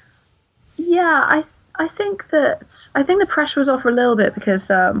 Yeah, I think the pressure was off a little bit because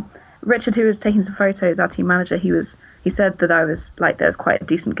Richard, who was taking some photos, our team manager, he said that I was like, there's quite a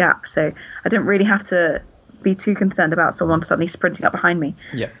decent gap, so I didn't really have to be too concerned about someone suddenly sprinting up behind me.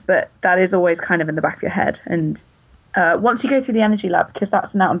 Yeah. But that is always kind of in the back of your head, and once you go through the energy lab, because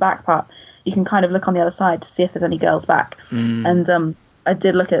that's an out and back part, you can kind of look on the other side to see if there's any girls back. And I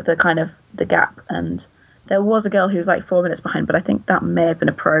did look at the gap, and there was a girl who was like 4 minutes behind, but I think that may have been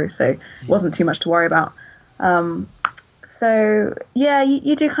a pro, so it wasn't too much to worry about. So yeah,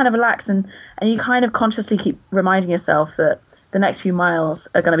 you do kind of relax, and you kind of consciously keep reminding yourself that the next few miles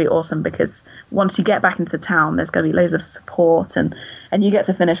are going to be awesome, because once you get back into the town, there's going to be loads of support, and you get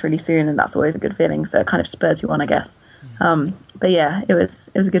to finish really soon, and that's always a good feeling. So it kind of spurs you on, I guess. But yeah, it was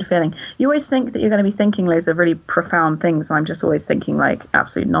a good feeling. You always think that you're going to be thinking loads of really profound things. I'm just always thinking like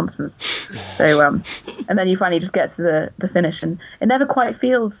absolute nonsense. So and then you finally just get to the finish, and it never quite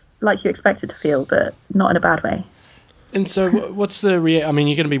feels like you expect it to feel, but not in a bad way. And so, what's the I mean,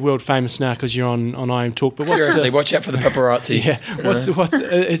 you're going to be world famous now because you're on I Am Talk. But seriously, watch out for the paparazzi. Yeah. What's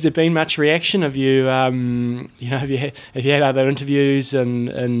has there been much reaction? Have you have you had other interviews and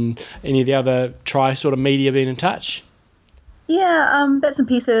any of the other sort of media been in touch? Yeah, bits and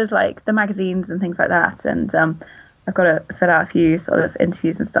pieces like the magazines and things like that, and I've got to fill out a few sort of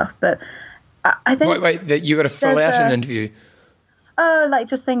interviews and stuff. But I think wait, you got to fill out an interview. Oh, like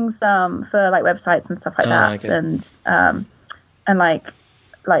just things for like websites and stuff like that, okay. and like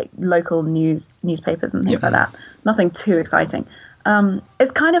like local newspapers and things like that. Nothing too exciting.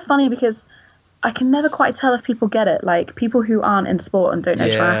 It's kind of funny because I can never quite tell if people get it. Like people who aren't in sport and don't know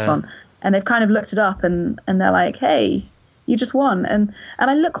triathlon, and they've kind of looked it up and they're like, hey, you just won. And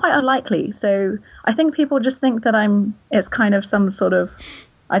I look quite unlikely. So I think people just think that it's kind of some sort of,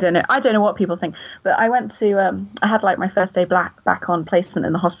 I don't know what people think. But I went to, I had like my first day back on placement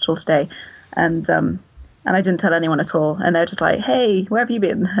in the hospital today. And I didn't tell anyone at all. And they're just like, hey, where have you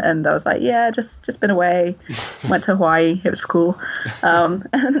been? And I was like, yeah, just been away. Went to Hawaii. It was cool. And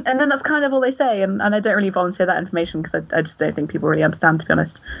then that's kind of all they say. And I don't really volunteer that information because I just don't think people really understand, to be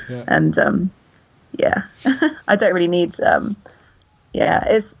honest. Yeah. And I don't really need.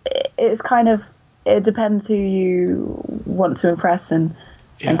 It's kind of, it depends who you want to impress and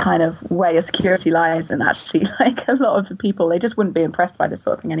kind of where your security lies. And actually, like a lot of the people, they just wouldn't be impressed by this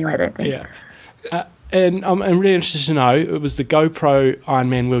sort of thing anyway, I don't think. Yeah. And I'm really interested to know, it was the GoPro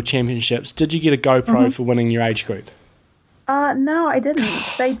Ironman World Championships. Did you get a GoPro for winning your age group? No, I didn't.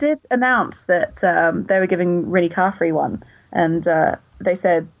 They did announce that they were giving Rinny Carfrey one. And they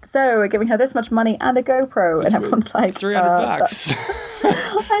said, so we're giving her this much money and a GoPro. And everyone's like, $300.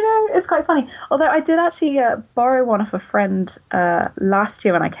 I know, it's quite funny. Although I did actually borrow one off a friend last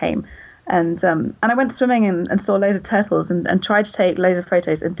year when I came. And I went swimming and saw loads of turtles and tried to take loads of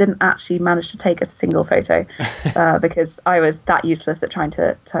photos and didn't actually manage to take a single photo because I was that useless at trying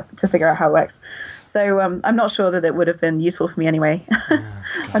to figure out how it works. So I'm not sure that it would have been useful for me anyway.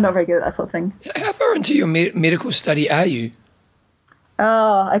 I'm not very good at that sort of thing. How far into your medical study are you?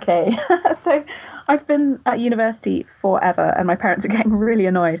 Oh, okay. So I've been at university forever and my parents are getting really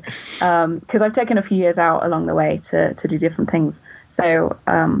annoyed because I've taken a few years out along the way to do different things. So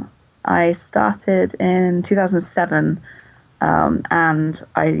I started in 2007 and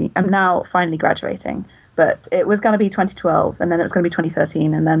I am now finally graduating. But it was going to be 2012 and then it was going to be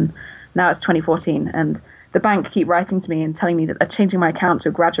 2013 and then now it's 2014. And the bank keep writing to me and telling me that they're changing my account to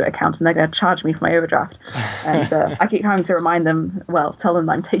a graduate account and they're going to charge me for my overdraft. And I keep having to remind them, tell them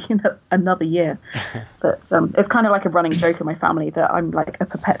that I'm taking another year. But it's kind of like a running joke in my family that I'm like a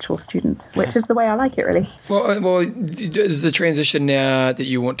perpetual student, which is the way I like it, really. Well, is the transition now that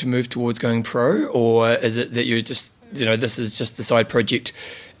you want to move towards going pro, or is it that you're just, this is just the side project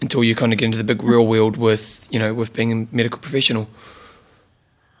until you kind of get into the big real world with being a medical professional?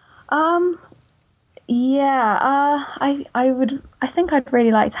 I think I'd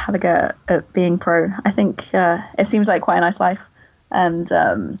really like to have a go at being pro. I think it seems like quite a nice life and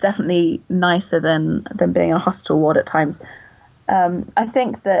definitely nicer than being in a hospital ward at times. I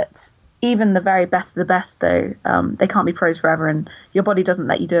think that even the very best of the best, though, they can't be pros forever, and your body doesn't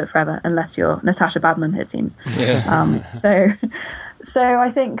let you do it forever unless you're Natasha Badman, it seems. Yeah. So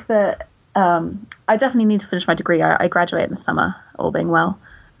I think that I definitely need to finish my degree. I graduate in the summer, all being well.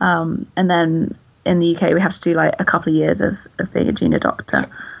 And then in the UK, we have to do like a couple of years of being a junior doctor.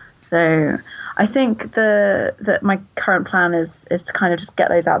 Yeah. So I think that my current plan is to kind of just get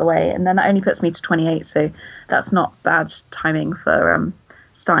those out of the way. And then that only puts me to 28. So that's not bad timing for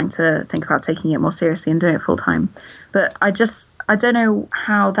starting to think about taking it more seriously and doing it full time. But I don't know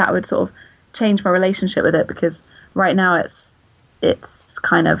how that would sort of change my relationship with it, because right now it's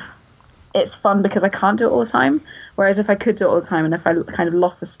fun because I can't do it all the time. Whereas if I could do it all the time and if I kind of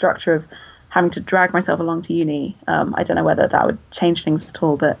lost the structure of having to drag myself along to uni, I don't know whether that would change things at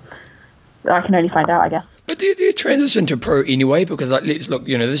all, but I can only find out, I guess. But do you transition to pro anyway? Because let's look,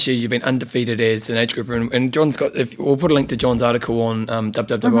 this year you've been undefeated as an age grouper, and John's got, we'll put a link to John's article on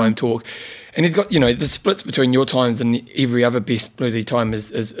WWIM Talk, and he's got, the splits between your times and every other best bloody time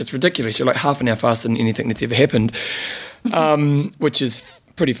is ridiculous. You're like half an hour faster than anything that's ever happened, which is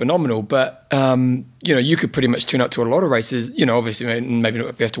pretty phenomenal. But you could pretty much turn up to a lot of races, obviously maybe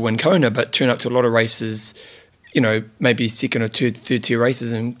not have to win Kona, but turn up to a lot of races, maybe second or third tier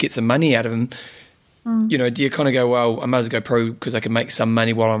races and get some money out of them. Do you kind of go, well, I might as well go pro because I can make some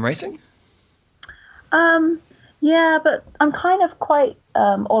money while I'm racing? Yeah, but I'm kind of quite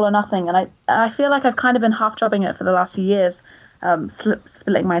all or nothing, and I feel like I've kind of been half jobbing it for the last few years,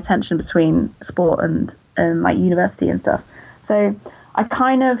 splitting my attention between sport and like university and stuff. So I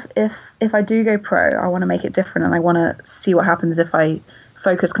kind of, if I do go pro, I want to make it different, and I want to see what happens if I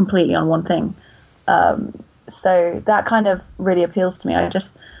focus completely on one thing. So that kind of really appeals to me.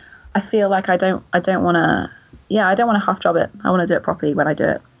 I feel like I don't want to half job it. I want to do it properly when I do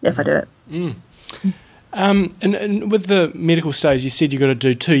it, if I do it. And with the medical stage, you said you've got to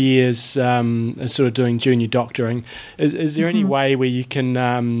do 2 years sort of doing junior doctoring. Is there any way where you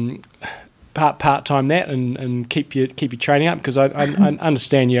can part-time that and keep your training up? Because I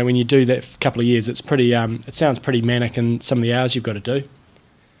understand, when you do that for a couple of years, it's pretty it sounds pretty manic in some of the hours you've got to do.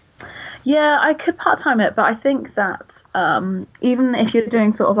 Yeah, I could part-time it, but I think that even if you're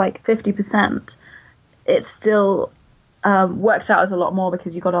doing sort of like 50%, it still works out as a lot more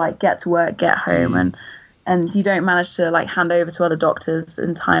because you've got to like get to work, get home, and you don't manage to like hand over to other doctors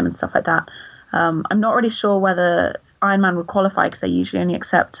in time and stuff like that. I'm not really sure whether Ironman would qualify because they usually only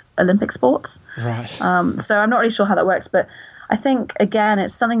accept Olympic sports. Right. So I'm not really sure how that works, but I think, again,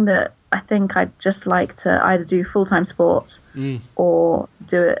 it's something that I think I'd just like to either do full-time sport or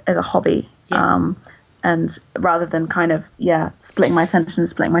do it as a hobby. Yeah. And rather than kind of, splitting my attention,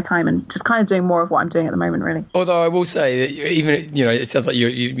 splitting my time, and just kind of doing more of what I'm doing at the moment, really. Although I will say that even, it sounds like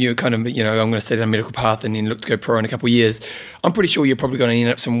you're kind of, I'm going to stay down a medical path and then look to go pro in a couple of years. I'm pretty sure you're probably going to end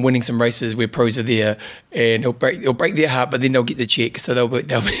up winning some races where pros are there, and it'll break their heart, but then they'll get the check, so they'll be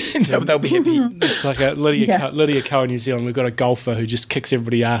happy. It's like Lydia Ko in New Zealand. We've got a golfer who just kicks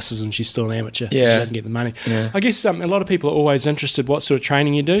everybody's asses, and she's still an amateur, so she doesn't get the money. Yeah. I guess a lot of people are always interested what sort of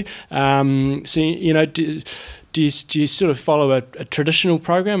training you do. Do you sort of follow a traditional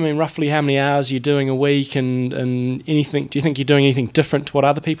program? I mean, roughly how many hours you're doing a week, and anything? Do you think you're doing anything different to what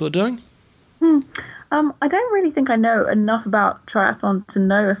other people are doing? I don't really think I know enough about triathlon to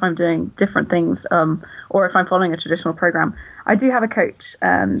know if I'm doing different things or if I'm following a traditional program. I do have a coach,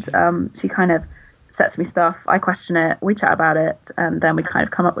 and she kind of sets me stuff. I question it, we chat about it, and then we kind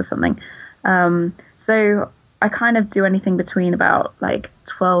of come up with something. So I kind of do anything between about like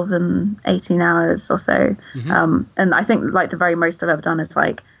 12 and 18 hours or so. And I think like the very most I've ever done is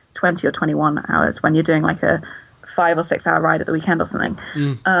like 20 or 21 hours when you're doing like a 5 or 6 hour ride at the weekend or something.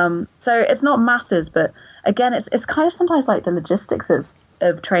 So it's not masses, but again, it's kind of sometimes like the logistics of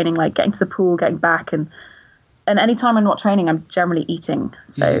training, like getting to the pool, getting back, and any time I'm not training, I'm generally eating.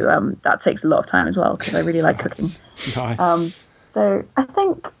 So that takes a lot of time as well because I really like cooking. Nice. So I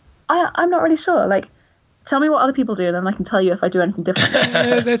think I'm not really sure. Like, tell me what other people do, and then I can tell you if I do anything different.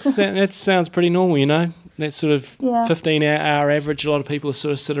 That sounds pretty normal, That sort of 15-hour average. A lot of people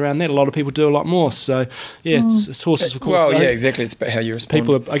sort of sit around that. A lot of people do a lot more. So, it's horses for course. Well, exactly. It's about how you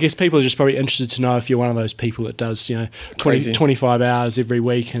respond. I guess people are just probably interested to know if you're one of those people that does, 25 hours every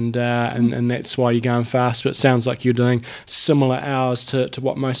week, and that's why you're going fast. But it sounds like you're doing similar hours to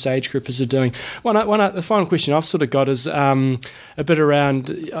what most age groupers are doing. The final question I've sort of got is a bit around.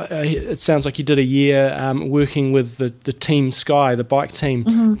 It sounds like you did a year working with the Team Sky, the bike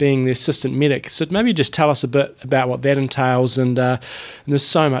team, being the assistant medic. So maybe just tell us a bit about what that entails, and there's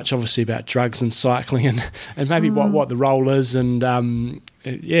so much obviously about drugs and cycling, and maybe what the role is, and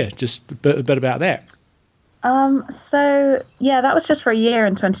just a bit about that. That was just for a year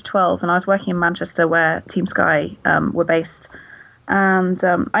in 2012, and I was working in Manchester where Team Sky were based, and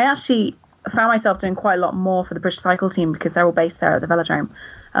I actually found myself doing quite a lot more for the British Cycle team because they're all based there at the velodrome.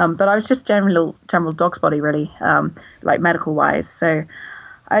 But I was just general dog's body, really, like medical wise. So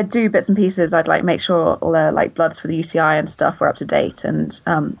I'd do bits and pieces. I'd like make sure all their like bloods for the UCI and stuff were up to date, and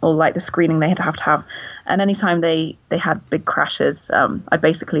all like the screening they had to have. And anytime they had big crashes, I'd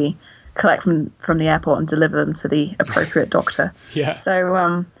basically collect from the airport and deliver them to the appropriate doctor. Yeah.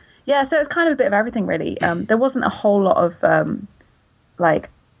 So so it's kind of a bit of everything, really. There wasn't a whole lot of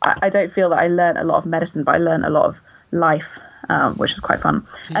I don't feel that I learned a lot of medicine, but I learned a lot of life. Which was quite fun.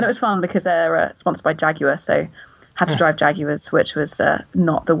 And it was fun because they're sponsored by Jaguar, so had to drive Jaguars, which was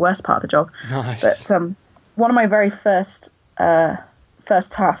not the worst part of the job. Nice. But one of my very first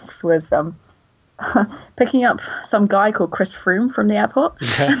tasks was picking up some guy called Chris Froome from the airport.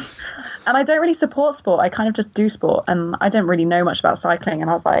 Yeah. And I don't really support sport. I kind of just do sport, and I didn't really know much about cycling. And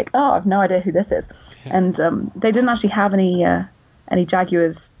I was like, I have no idea who this is. Yeah. And they didn't actually have any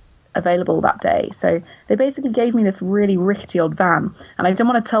Jaguars available that day, so they basically gave me this really rickety old van, and I didn't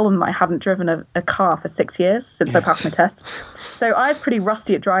want to tell them that I hadn't driven a car for 6 years since I passed my test. So I was pretty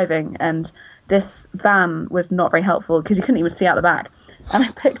rusty at driving, and this van was not very helpful because you couldn't even see out the back. And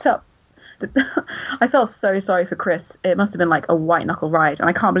I picked up I felt so sorry for Chris. It must have been like a white knuckle ride, and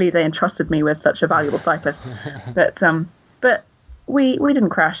I can't believe they entrusted me with such a valuable cyclist. But we didn't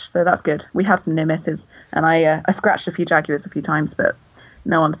crash, so that's good. We had some near misses, and I scratched a few Jaguars a few times, but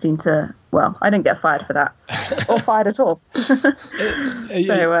no one seemed to. Well, I didn't get fired for that, or fired at all. So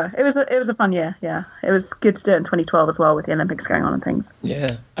it was a fun year. Yeah, it was good to do it in 2012 as well with the Olympics going on and things. Yeah,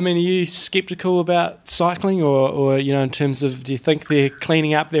 I mean, are you sceptical about cycling, or in terms of, do you think they're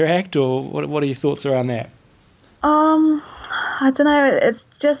cleaning up their act, or what are your thoughts around that? I don't know. It's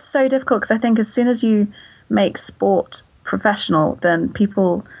just so difficult because I think as soon as you make sport professional, then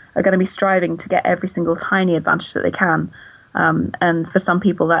people are going to be striving to get every single tiny advantage that they can. And for some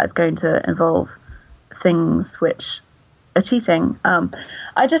people, that is going to involve things which are cheating.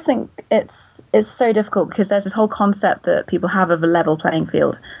 I just think it's so difficult because there's this whole concept that people have of a level playing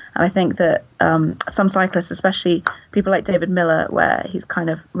field, and I think that some cyclists, especially people like David Miller, where he's kind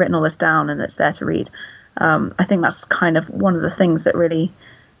of written all this down and it's there to read. I think that's kind of one of the things that really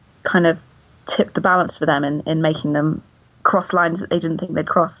kind of tipped the balance for them in making them cross lines that they didn't think they'd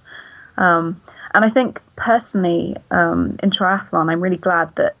cross. And I think personally, in triathlon, I'm really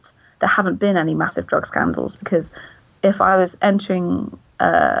glad that there haven't been any massive drug scandals, because if I was entering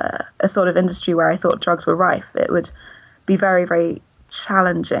a sort of industry where I thought drugs were rife, it would be very, very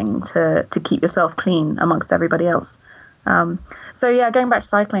challenging to keep yourself clean amongst everybody else. So yeah, going back to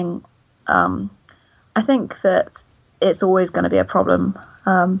cycling, I think that it's always going to be a problem.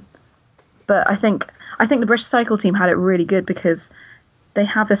 But I think the British cycle team had it really good because they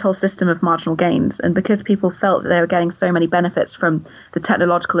have this whole system of marginal gains, and because people felt that they were getting so many benefits from the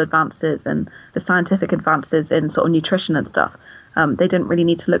technological advances and the scientific advances in sort of nutrition and stuff, they didn't really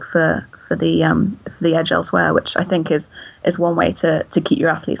need to look for the edge elsewhere, which I think is one way to keep your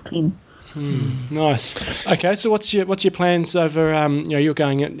athletes clean. Nice. Okay, so what's your plans over?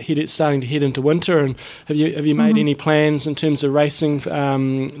 You're starting to head into winter, and have you made any plans in terms of racing,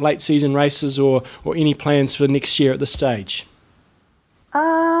 late season races, or any plans for next year at this stage?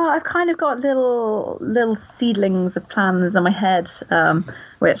 I've kind of got little seedlings of plans in my head,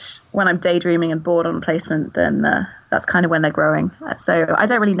 which when I'm daydreaming and bored on placement, then that's kind of when they're growing. So I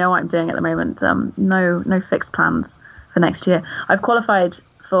don't really know what I'm doing at the moment. No fixed plans for next year. I've qualified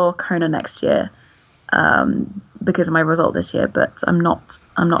for Kona next year because of my result this year, but I'm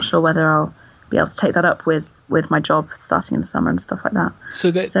not sure whether I'll be able to take that up with my job starting in the summer and stuff like that.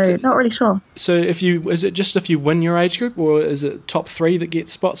 So not really sure. So is it just if you win your age group, or is it top 3 that get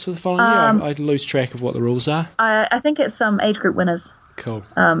spots for the following year? I lose track of what the rules are. I think it's some age group winners. Cool.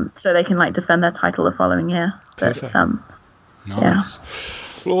 So they can defend their title the following year. Perfect. But, nice. Yeah.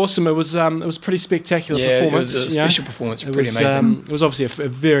 Well, awesome. It was pretty spectacular performance. It was a special performance. Pretty amazing. It was obviously a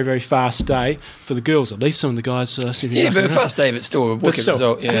very, very fast day for the girls, at least. Some of the guys. But a fast day, but still a wicked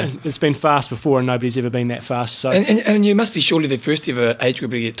result. Yeah, it's been fast before, and nobody's ever been that fast. So, and you must be surely the first ever age group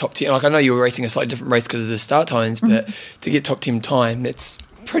to get top 10. I know you were racing a slightly different race because of the start times, but to get top 10 time, it's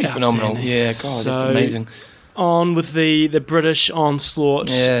pretty phenomenal. Yeah, God, that's amazing. On with the British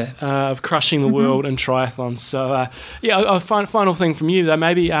onslaught of crushing the world in triathlon. So, a final thing from you, though,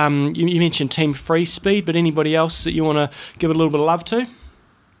 maybe you mentioned Team Free Speed, but anybody else that you want to give a little bit of love to?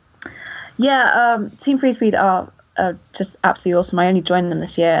 Yeah, Team Free Speed are just absolutely awesome. I only joined them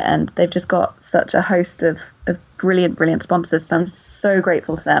this year, and they've just got such a host of brilliant sponsors, so I'm so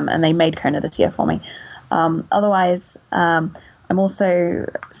grateful to them, and they made Kona this year for me. Otherwise, I'm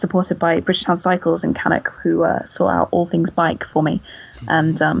also supported by Bridgetown Cycles in Cannock, who sort out all things bike for me.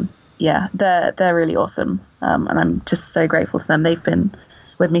 And they're really awesome. And I'm just so grateful to them. They've been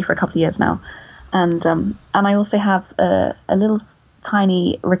with me for a couple of years now. And I also have a little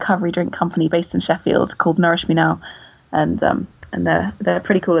tiny recovery drink company based in Sheffield called Nourish Me Now. And they're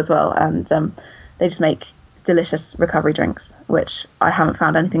pretty cool as well. And they just make delicious recovery drinks, which I haven't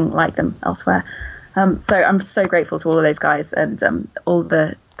found anything like them elsewhere. So I'm so grateful to all of those guys and all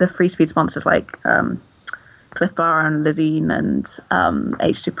the free speed sponsors like Cliff Bar and Lizine and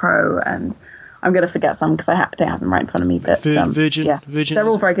H2 Pro, and I'm going to forget some because I don't have them right in front of me. But Virgin, they're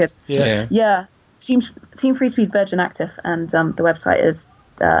all very good. Yeah. Team Free Speed Virgin Active, and the website is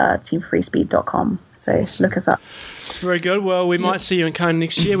teamfreespeed.com. So look us up. Very good. Well, we might see you in Kona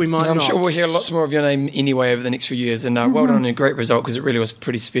next year. We might I'm not. sure we'll hear lots more of your name anyway over the next few years. And well done on a great result, because it really was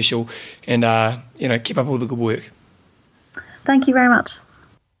pretty special. And, keep up all the good work. Thank you very much.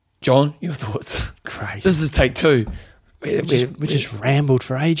 John, your thoughts? Great. This is take 2. We just rambled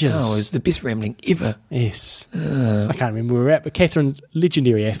for ages. Oh, it was the best rambling ever. Yes. I can't remember where we were at, but Catherine's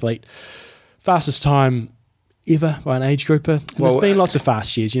legendary athlete. Fastest time ever by an age grouper. And there's been lots of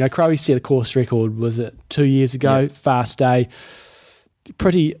fast years. Crowe set a course record, was it 2 years ago? Yeah. Fast day.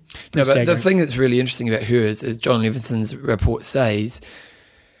 Pretty but the thing that's really interesting about her is, as John Levinson's report says,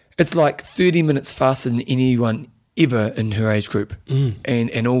 it's like 30 minutes faster than anyone ever in her age group.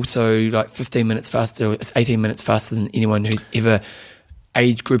 And also like 15 minutes faster, it's 18 minutes faster than anyone who's ever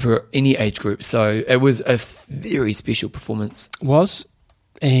age group or any age group. So it was a very special performance.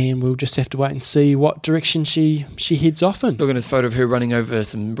 And we'll just have to wait and see what direction she heads off in. Look at this photo of her running over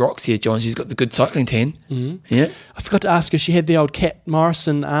some rocks here, John. She's got the good cycling tan. Yeah. I forgot to ask her, she had the old Kat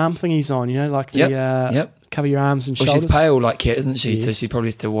Morrison arm thingies on, cover your arms and shoulders. Well, she's pale like Kat, isn't she? Yes. So she probably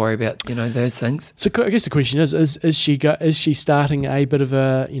has to worry about, those things. So I guess the question is she starting a bit of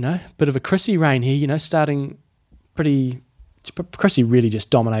a Chrissy reign here, starting pretty Chrissy really just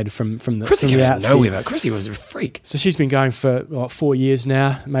dominated from the Chrissy from came the out of outset. nowhere, but Chrissy was a freak. So she's been going for 4 years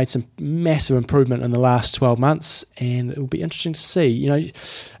now, made some massive improvement in the last 12 months, and it will be interesting to see.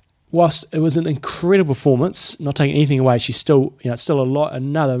 Whilst it was an incredible performance, not taking anything away, she's still, it's still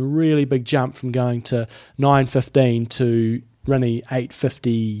another really big jump from going to 9:15 to running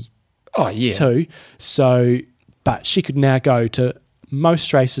 8:52. Oh, yeah. So, but she could now go to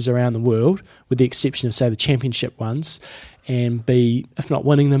most races around the world, with the exception of, say, the championship ones, and be, if not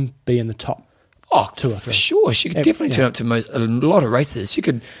winning them, be in the top. Oh, 2 or 3. for sure. She could definitely turn up to a lot of races. She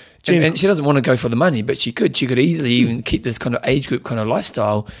could, and she doesn't want to go for the money, but she could easily even keep this kind of age group kind of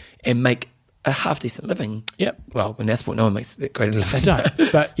lifestyle and make a half decent living. Yep. Well, in our sport, no one makes that great a living. They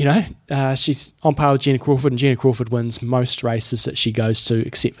don't. But, she's on par with Gina Crawford, and Gina Crawford wins most races that she goes to,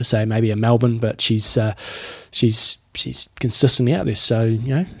 except for, say, maybe a Melbourne, but she's consistently out there. So,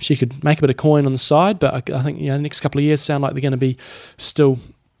 she could make a bit of coin on the side, but I think, the next couple of years sound like they're going to be still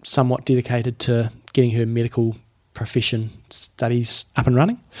somewhat dedicated to getting her medical profession studies up and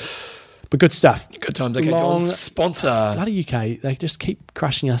running. But good stuff. Good times. Okay, John, sponsor. Bloody UK, they just keep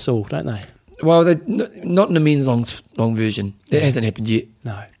crushing us all, don't they? Well, they're not in the men's long version. That hasn't happened yet.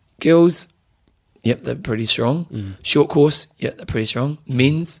 No. Girls, yep, they're pretty strong. Short course, yep, they're pretty strong.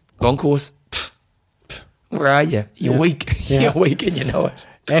 Men's, long course, where are you? You're weak. Yeah. You're weak and you know it.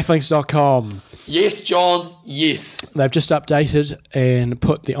 Athlinks.com. Yes, John, yes. They've just updated and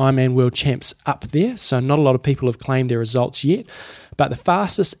put the Ironman World Champs up there, so not a lot of people have claimed their results yet. But the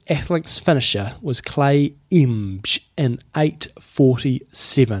fastest Athlinks finisher was Clay Emge in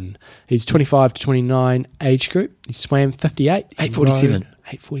 8:47. He's 25 to 29 age group. He swam 58. 8:47.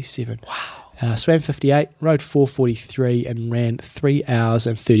 8:47. Wow. Swam 58, rode 4:43, and ran 3 hours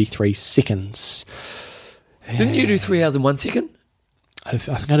and 33 seconds. Didn't you do 3 hours and 1 second? I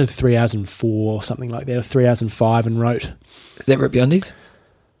think I did 3 hours and 4 or something like that, or 3 hours and 5, and wrote. Did that rip your undies?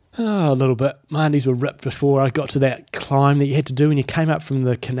 Oh, a little bit. My undies were ripped before I got to that climb that you had to do when you came up from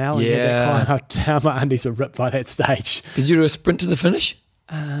the canal and you had that climb down. My undies were ripped by that stage. Did you do a sprint to the finish?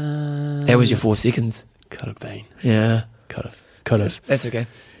 That was your 4 seconds. Could have been. Yeah. Could have. That's okay.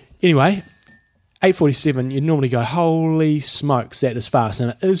 Anyway, 8:47, you'd normally go, holy smokes, that is fast.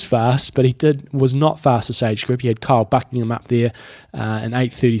 And it is fast, but was not fastest age group. You had Kyle Buckingham up there in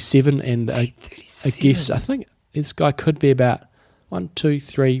 8:37. And I guess, I think this guy could be about 1, 2,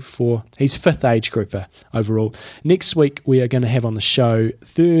 3, 4. He's 5th age grouper overall. Next week, we are going to have on the show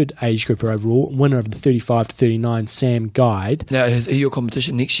 3rd age grouper overall, winner of the 35 to 39, Sam Guide. Now, is he your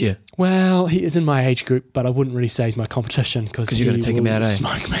competition next year? Well, he is in my age group, but I wouldn't really say he's my competition because you're going to take him out, eh?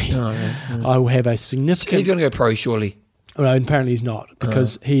 Smoke me. Oh, yeah. I will have a significant... He's going to go pro, surely. Well, apparently he's not,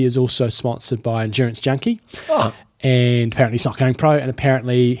 because he is also sponsored by Endurance Junkie. Oh. And apparently he's not going pro, and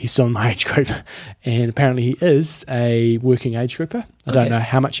apparently he's still in my age group. And apparently he is a working age grouper. I don't know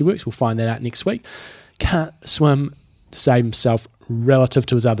how much he works. We'll find that out next week. Can't swim to save himself relative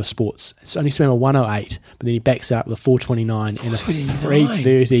to his other sports. It's only swam a 1:08, but then he backs out with a 4:29 and a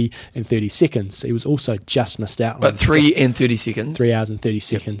 3:30 and 30 seconds. He was also just missed out. But 3 and 30 seconds. 3 hours and 30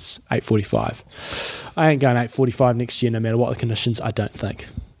 seconds, 8:45. I ain't going 8:45 next year, no matter what the conditions, I don't think.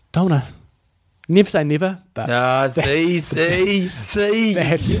 Don't know. Never say never, but See.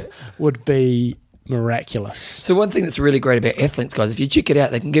 that would be miraculous. So one thing that's really great about athletes, guys, if you check it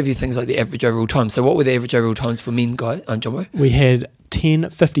out, they can give you things like the average overall time. So what were the average overall times for men, guys, Jumbo? We had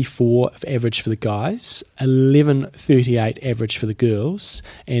 10:54 of average for the guys, 11:38 average for the girls,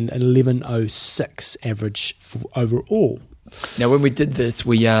 and 11:06 average for overall. Now, when we did this,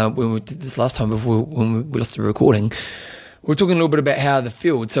 last time before when we listened to the recording, we're talking a little bit about how the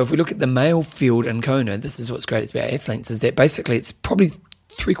field. So if we look at the male field in Kona, this is what's great about athletes, is that basically it's probably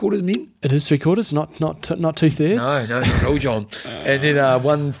 3/4 men. It is 3/4, not 2/3. No, not at all, John. And then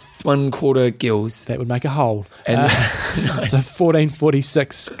 1/4 girls. That would make a whole. And So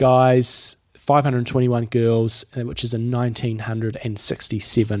 1446 guys, 521 girls, which is a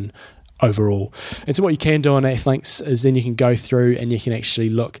 1967 overall. And so what you can do on Athlinks is then you can go through and you can actually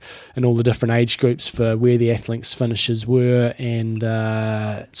look in all the different age groups for where the Athlinks finishes were, and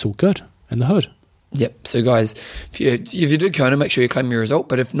it's all good in the hood. Yep. So guys, if you did Kona, make sure you claim your result.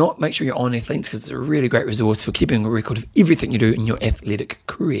 But if not, make sure you're on Athlinks because it's a really great resource for keeping a record of everything you do in your athletic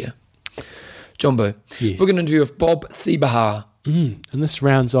career. Jumbo, Yes. we're going to interview with Bob Seebahar. And this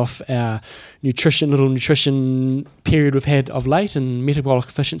rounds off our little nutrition period we've had of late and metabolic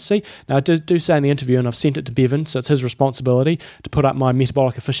efficiency. Now, I do say in the interview, and I've sent it to Bevan, so it's his responsibility to put up my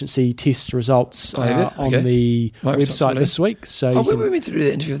metabolic efficiency test results on the website this week. So when were we meant to do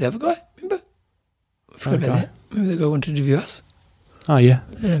that interview with the other guy? Remember? I forgot about that. Remember the guy wanted to interview us? Oh, yeah.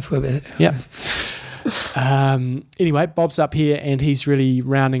 Yeah, I forgot about that. Yeah. Anyway, Bob's up here and he's really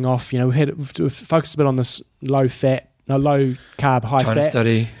rounding off. We've focused a bit on this low carb, high China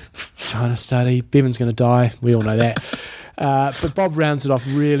fat. China study. Bevan's going to die. We all know that. But Bob rounds it off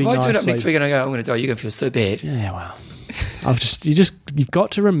really nicely. If I turn up next week and I go, I'm going to die, you're going to feel so bad. Yeah, well, you've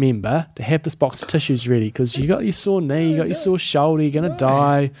got to remember to have this box of tissues ready because you got your sore knee, you got your sore shoulder, you're going to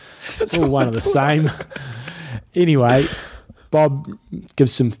die. It's all one of the same. Anyway, Bob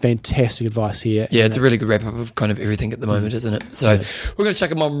gives some fantastic advice here. Yeah, it's a really good wrap up of kind of everything at the moment, isn't it? So we're going to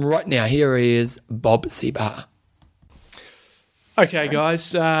chuck him on right now. Here is Bob Seebacher. Okay,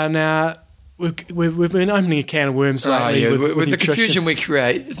 guys. Now we've been opening a can of worms lately. With the confusion we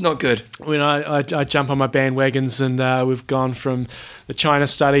create, it's not good. When I jump on my bandwagons and we've gone from the China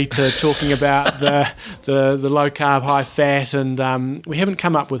study to talking about the low carb, high fat, and we haven't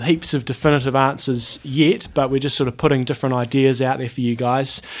come up with heaps of definitive answers yet, but we're just sort of putting different ideas out there for you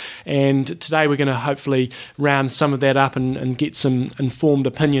guys. And today we're going to hopefully round some of that up and get some informed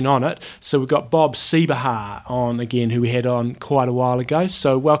opinion on it. So we've got Bob Seebacher on again, who we had on quite a while ago.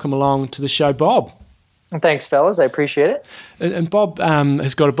 So welcome along to the show, Bob. Thanks, fellas. I appreciate it. And Bob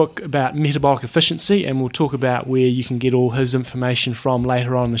has got a book about metabolic efficiency, and we'll talk about where you can get all his information from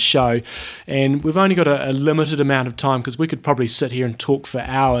later on in the show. And we've only got a limited amount of time because we could probably sit here and talk for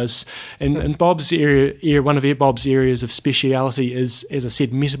hours. And Bob's area, one of Bob's areas of speciality is, as I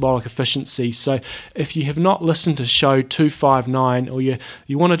said, metabolic efficiency. So if you have not listened to show 259, or you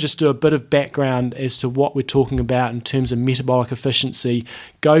want to just do a bit of background as to what we're talking about in terms of metabolic efficiency,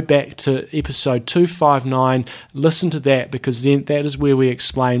 go back to episode 259, listen to that, because then that is where we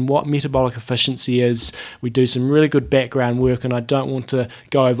explain what metabolic efficiency is. We do some really good background work, and I don't want to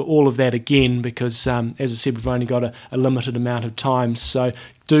go over all of that again because, as I said, we've only got a limited amount of time. So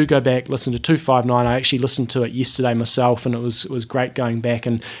do go back, listen to 259. I actually listened to it yesterday myself, and it was great going back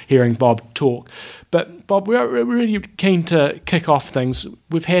and hearing Bob talk. But Bob, we're really keen to kick off things.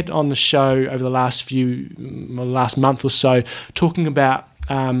 We've had on the show over the last month or so talking about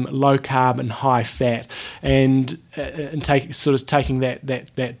low carb and high fat, and taking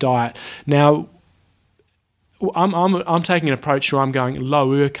that diet. Now, I'm taking an approach where I'm going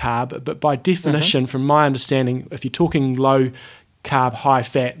lower carb, but by definition, from my understanding, if you're talking low carb, high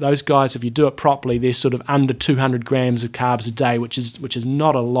fat, those guys, if you do it properly, they're sort of under 200 grams of carbs a day, which is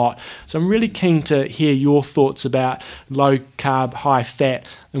not a lot. So I'm really keen to hear your thoughts about low carb, high fat,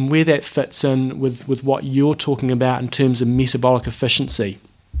 and where that fits in with what you're talking about in terms of metabolic efficiency.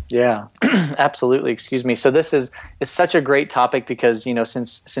 Yeah, absolutely. Excuse me. So it's such a great topic because,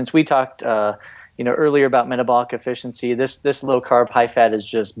 since we talked earlier about metabolic efficiency, this low carb, high fat has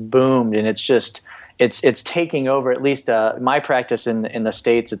just boomed, and it's taking over, at least my practice in the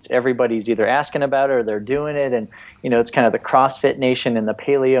States. It's everybody's either asking about it or they're doing it. And, it's kind of the CrossFit nation and the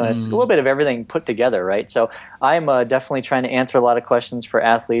paleo, and it's a little bit of everything put together, right? So I'm definitely trying to answer a lot of questions for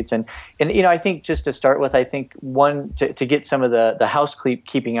athletes. And I think just to start with, I think one, to get some of the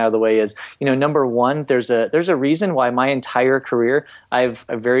housekeeping out of the way is, number one, there's a reason why my entire career I've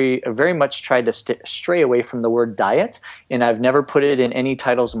very much tried to stray away from the word diet, and I've never put it in any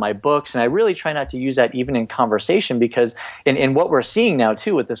titles of my books, and I really try not to use that even in conversation, because in what we're seeing now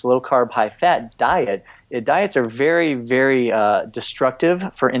too with this low carb, high fat diet, diets are very, very destructive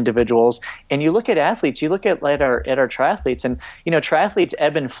for individuals. And you look at athletes, you look at our triathletes, and triathletes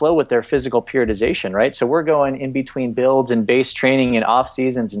ebb and flow with their physical periodization, right? So we're going in between builds and base training and off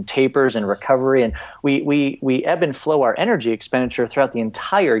seasons and tapers and recovery, and we ebb and flow our energy expenditure throughout the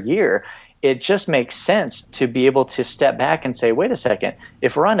entire year. It just makes sense to be able to step back and say, wait a second,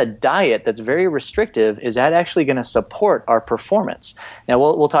 if we're on a diet that's very restrictive, is that actually going to support our performance? Now,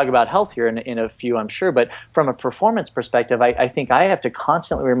 we'll talk about health here in a few, I'm sure, but from a performance perspective, I think I have to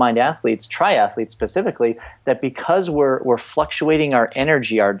constantly remind athletes, triathletes specifically, that because we're fluctuating our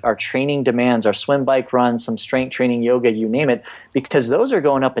energy, our training demands, our swim, bike, run, some strength training, yoga, you name it, because those are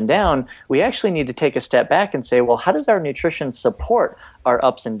going up and down, we actually need to take a step back and say, well, how does our nutrition support our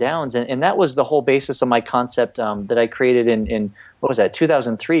ups and downs? And that was the whole basis of my concept that I created in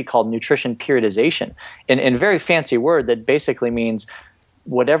 2003, called nutrition periodization. And a very fancy word that basically means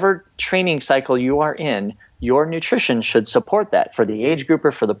whatever training cycle you are in, your nutrition should support that, for the age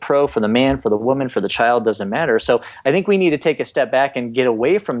grouper, for the pro, for the man, for the woman, for the child, doesn't matter. So I think we need to take a step back and get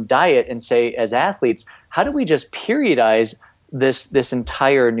away from diet and say, as athletes, how do we just periodize this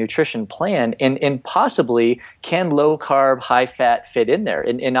entire nutrition plan, and possibly can low carb, high fat fit in there?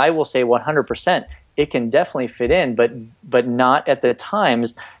 And I will say 100%, it can definitely fit in, but not at the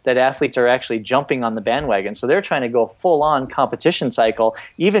times that athletes are actually jumping on the bandwagon. So they're trying to go full on competition cycle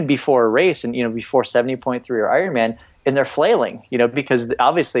even before a race, and before 70.3 or Ironman, and they're flailing, because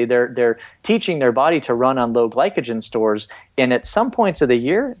obviously they're teaching their body to run on low glycogen stores. And at some points of the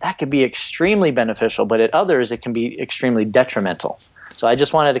year, that could be extremely beneficial, but at others, it can be extremely detrimental. So I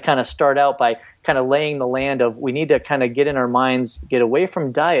just wanted to kind of start out by kind of laying the land of, we need to kind of get in our minds, get away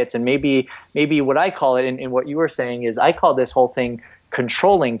from diets, and maybe what I call it, and what you were saying is, I call this whole thing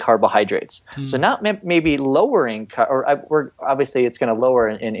controlling carbohydrates. So not maybe lowering, we're obviously it's going to lower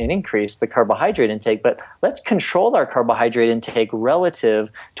and increase the carbohydrate intake, but let's control our carbohydrate intake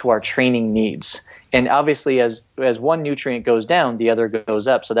relative to our training needs. And obviously, as one nutrient goes down, the other goes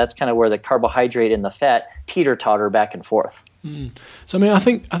up. So that's kind of where the carbohydrate and the fat teeter-totter back and forth. So I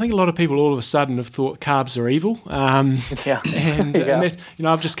think a lot of people all of a sudden have thought carbs are evil. And that,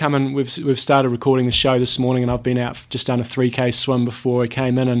 I've just come in. We've started recording the show this morning, and I've been out just done a 3K swim before I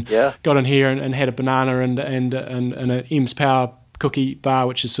came in, and got in here and had a banana and an M's Power cookie bar,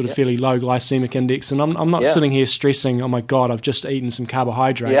 which is sort of fairly low glycemic index, and I'm not sitting here stressing, oh my God, I've just eaten some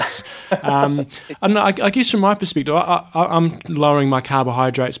carbohydrates. And I guess from my perspective, I'm lowering my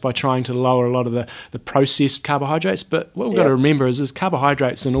carbohydrates by trying to lower a lot of the processed carbohydrates. But what we've got to remember is there's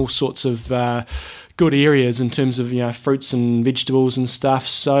carbohydrates in all sorts of good areas in terms of fruits and vegetables and stuff.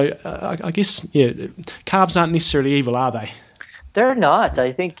 So I guess carbs aren't necessarily evil, are they? They're not.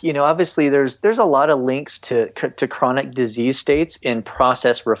 I think, obviously there's a lot of links to chronic disease states in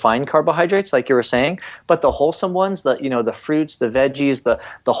processed refined carbohydrates, like you were saying, but the wholesome ones, the fruits, the veggies,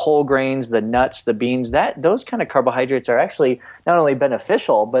 the whole grains, the nuts, the beans, those kind of carbohydrates are actually not only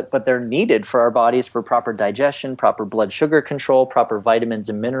beneficial, but they're needed for our bodies for proper digestion, proper blood sugar control, proper vitamins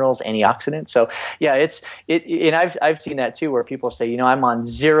and minerals, antioxidants. So and I've seen that too, where people say, I'm on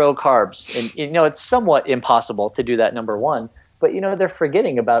zero carbs, and it's somewhat impossible to do that, number one. But they're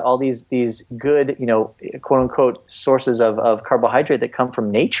forgetting about all these good, quote unquote, sources of carbohydrate that come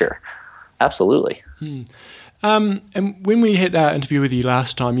from nature. Absolutely. And when we had our interview with you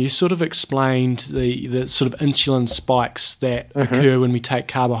last time, you sort of explained the sort of insulin spikes that occur when we take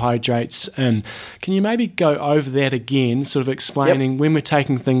carbohydrates in. Can you maybe go over that again, sort of explaining when we're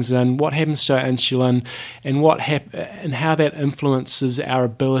taking things in, what happens to our insulin, and and how that influences our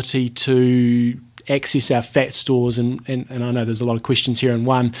ability to access our fat stores, and I know there's a lot of questions here in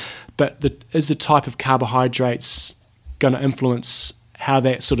one, but is the type of carbohydrates going to influence how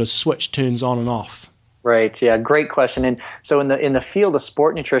that sort of switch turns on and off? Right. Yeah. Great question. And so in the field of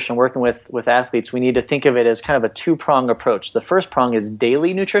sport nutrition, working with athletes, we need to think of it as kind of a two-prong approach. The first prong is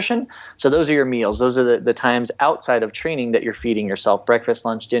daily nutrition. So those are your meals. Those are the times outside of training that you're feeding yourself: breakfast,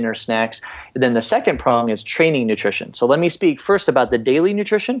 lunch, dinner, snacks. And then the second prong is training nutrition. So let me speak first about the daily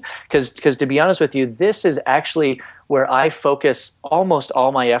nutrition, because to be honest with you, this is actually where I focus almost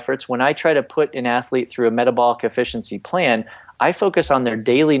all my efforts. When I try to put an athlete through a metabolic efficiency plan, I focus on their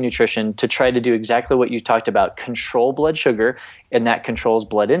daily nutrition to try to do exactly what you talked about: control blood sugar, and that controls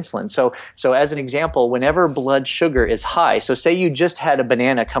blood insulin. So as an example, whenever blood sugar is high, so say you just had a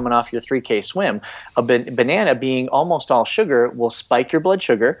banana coming off your 3K swim, a banana being almost all sugar will spike your blood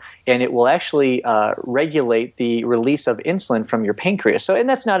sugar, and it will actually regulate the release of insulin from your pancreas. And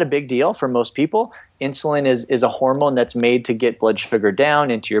that's not a big deal for most people. Insulin is a hormone that's made to get blood sugar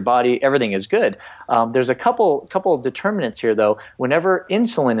down into your body. Everything is good. There's a couple of determinants here, though. Whenever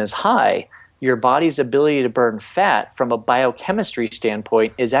insulin is high, your body's ability to burn fat from a biochemistry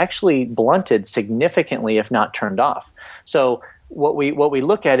standpoint is actually blunted significantly, if not turned off. So what we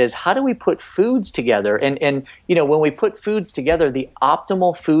look at is, how do we put foods together? And when we put foods together, the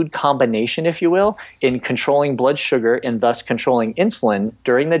optimal food combination, if you will, in controlling blood sugar and thus controlling insulin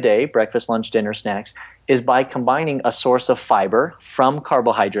during the day, breakfast, lunch, dinner, snacks, is by combining a source of fiber from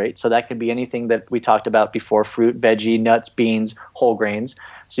carbohydrate. So that could be anything that we talked about before: fruit, veggie, nuts, beans, whole grains.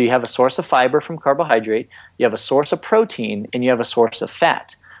 So you have a source of fiber from carbohydrate, you have a source of protein, and you have a source of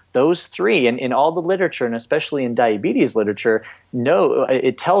fat. Those three, and in all the literature, and especially in diabetes literature,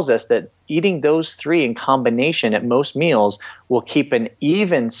 it tells us that eating those three in combination at most meals will keep an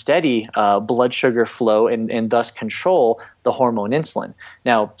even, steady blood sugar flow and thus control the hormone insulin.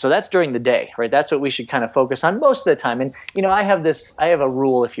 Now, so that's during the day, right? That's what we should kind of focus on most of the time. And I have a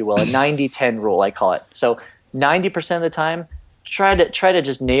rule, if you will, a 90-10 rule, I call it. So 90% of the time, try to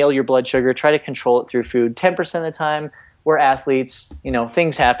just nail your blood sugar, try to control it through food. 10% of the time, we're athletes,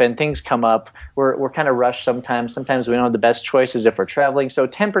 things happen, things come up. We're kind of rushed sometimes. Sometimes we don't have the best choices if we're traveling. So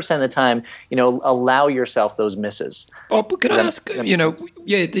 10% of the time, allow yourself those misses. Oh, but can I ask,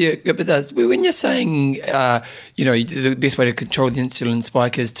 it does. When you're saying, the best way to control the insulin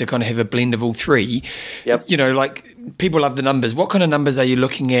spike is to kind of have a blend of all three, like people love the numbers. What kind of numbers are you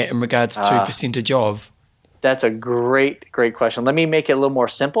looking at in regards to percentage of? That's a great question. Let me make it a little more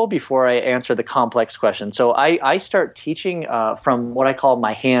simple before I answer the complex question. So I start teaching from what I call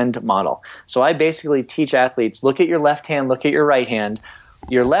my hand model. So I basically teach athletes, look at your left hand, look at your right hand.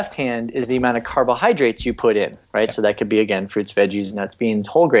 Your left hand is the amount of carbohydrates you put in, right? Okay. So that could be, again, fruits, veggies, nuts, beans,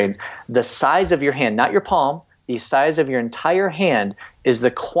 whole grains. The size of your hand, not your palm, the size of your entire hand is the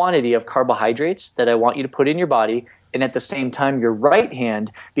quantity of carbohydrates that I want you to put in your body. And at the same time, your right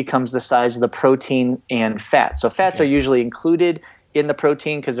hand becomes the size of the protein and fat. So fats are usually included in the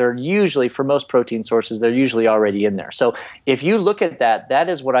protein because they're usually, for most protein sources, they're usually already in there. So if you look at that, that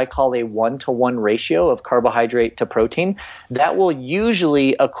is what I call a 1-to-1 ratio of carbohydrate to protein. That will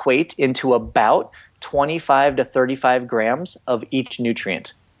usually equate into about 25 to 35 grams of each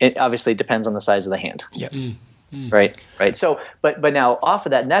nutrient. It obviously depends on the size of the hand. Yep. Right. So, but now off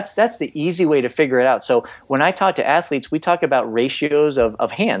of that, and that's the easy way to figure it out. So when I talk to athletes, we talk about ratios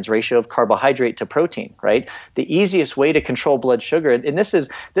of hands, ratio of carbohydrate to protein, right? The easiest way to control blood sugar, and this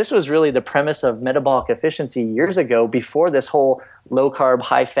was really the premise of metabolic efficiency years ago, before this whole low carb,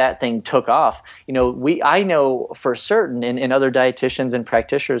 high fat thing took off. I know for certain, and other dietitians and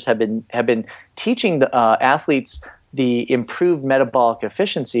practitioners have been teaching the athletes the improved metabolic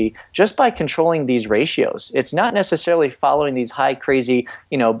efficiency just by controlling these ratios. It's not necessarily following these high crazy,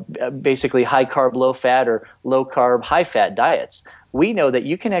 basically high carb, low fat, or low carb, high fat diets. We know that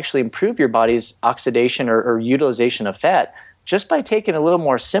you can actually improve your body's oxidation or utilization of fat just by taking a little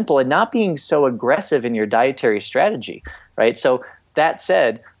more simple and not being so aggressive in your dietary strategy, right? So that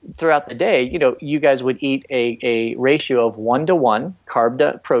said, throughout the day, you guys would eat a ratio of 1-to-1 carb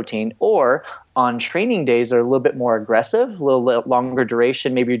to protein, or on training days that are a little bit more aggressive, a little longer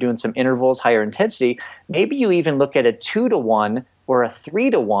duration, maybe you're doing some intervals, higher intensity, maybe you even look at a 2-to-1 or a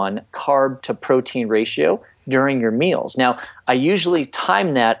 3-to-1 carb to protein ratio during your meals. Now, I usually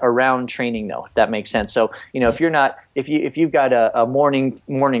time that around training, though, if that makes sense. So, if you've got a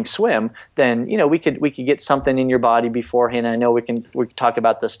morning swim, then we could get something in your body beforehand. I know we can talk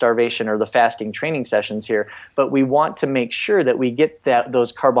about the starvation or the fasting training sessions here, but we want to make sure that we get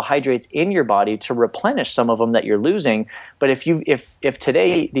those carbohydrates in your body to replenish some of them that you're losing. But if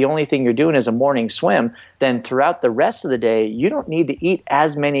today the only thing you're doing is a morning swim, then throughout the rest of the day you don't need to eat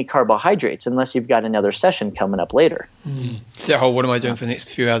as many carbohydrates unless you've got another session coming up later. So what am I doing for the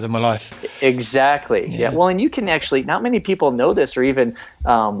next few hours of my life? Exactly. Yeah. Well, and you can actually, not many people know this or even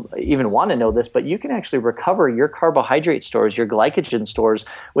want to know this, but you can actually recover your carbohydrate stores, your glycogen stores,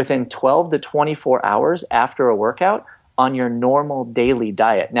 within 12 to 24 hours after a workout on your normal daily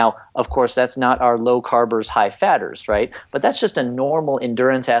diet. Now, of course, that's not our low carbers, high fatters, right? But that's just a normal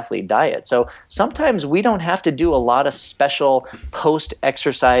endurance athlete diet. So sometimes we don't have to do a lot of special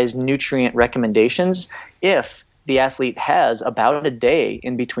post-exercise nutrient recommendations if the athlete has about a day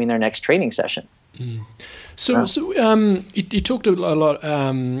in between their next training session. So you talked a lot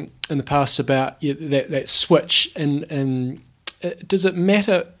in the past about that switch, and does it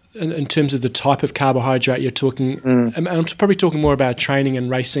matter in terms of the type of carbohydrate you're talking? I'm probably talking more about training and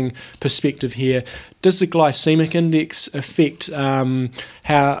racing perspective here. Does the glycemic index affect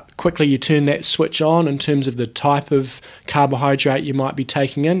how quickly you turn that switch on in terms of the type of carbohydrate you might be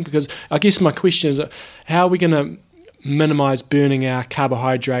taking in? Because I guess my question is, how are we going to minimize burning our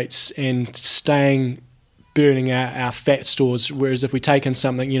carbohydrates and burning our fat stores? Whereas if we take in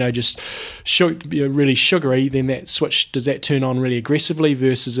something, just really sugary, then that switch, does that turn on really aggressively?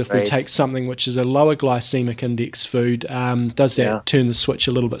 Versus if we take something which is a lower glycemic index food, does that turn the switch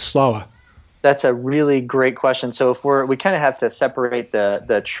a little bit slower? That's a really great question. So if we kind of have to separate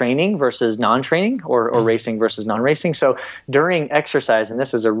the training versus non-training, or racing versus non-racing. So during exercise, and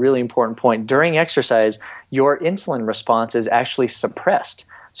this is a really important point, during exercise, your insulin response is actually suppressed.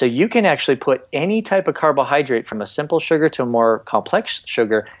 So you can actually put any type of carbohydrate, from a simple sugar to a more complex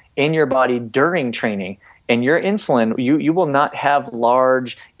sugar, in your body during training. And your insulin, you will not have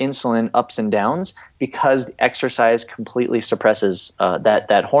large insulin ups and downs because exercise completely suppresses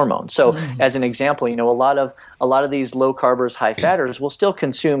that hormone. So as an example, a lot of these low carbers, high fatters will still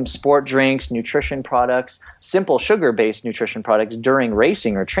consume sport drinks, nutrition products, simple sugar-based nutrition products during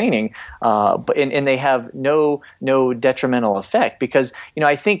racing or training, but they have no detrimental effect, because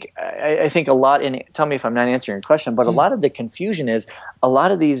I think a lot, and tell me if I'm not answering your question, but a lot of the confusion is a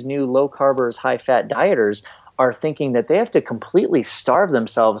lot of these new low carbers, high fat dieters are thinking that they have to completely starve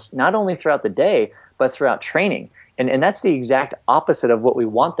themselves, not only throughout the day but throughout training. And that's the exact opposite of what we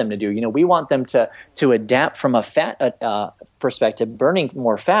want them to do. We want them to adapt from a fat perspective, burning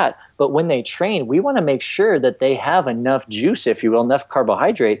more fat. But when they train, we want to make sure that they have enough juice, if you will, enough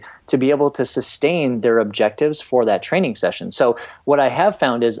carbohydrate to be able to sustain their objectives for that training session. So what I have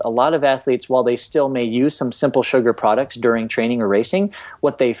found is a lot of athletes, while they still may use some simple sugar products during training or racing,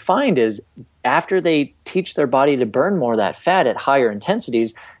 what they find is after they teach their body to burn more of that fat at higher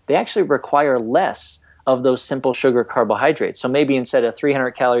intensities, they actually require less of those simple sugar carbohydrates. So maybe instead of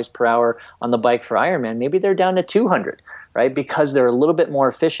 300 calories per hour on the bike for Ironman, maybe they're down to 200, right? Because they're a little bit more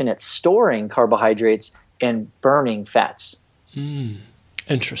efficient at storing carbohydrates and burning fats.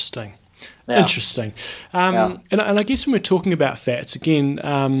 Interesting. Yeah. Interesting. And I guess when we're talking about fats, again,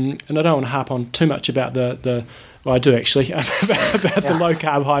 and I don't want to harp on too much about well, I do actually, about the low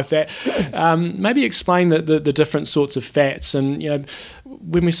carb, high fat. Maybe explain the different sorts of fats. And,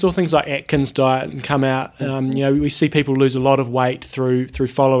 when we saw things like Atkins diet come out, we see people lose a lot of weight through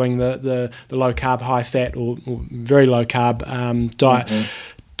following the low carb, high fat or very low carb diet. Mm-hmm.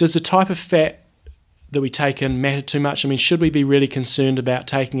 Does the type of fat that we take in matter too much? I mean, should we be really concerned about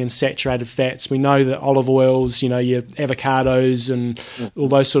taking in saturated fats? We know that olive oils, your avocados and all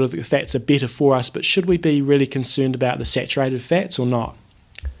those sort of fats are better for us, but should we be really concerned about the saturated fats or not?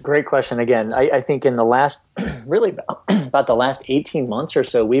 Great question. Again, I think in the last, really about the last 18 months or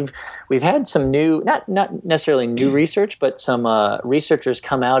so, we've had some new, not necessarily new research, but some researchers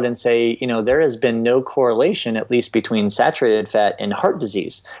come out and say, there has been no correlation, at least between saturated fat and heart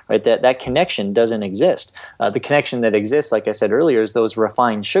disease, right? That connection doesn't exist. The connection that exists, like I said earlier, is those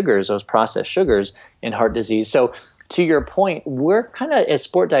refined sugars, those processed sugars in heart disease. So to your point, we're kind of, as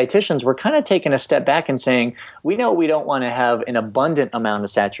sport dietitians, we're kind of taking a step back and saying, we know we don't want to have an abundant amount of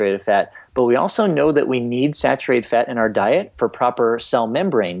saturated fat, but we also know that we need saturated fat in our diet for proper cell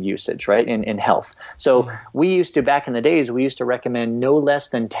membrane usage, right, in health. So back in the days, we used to recommend no less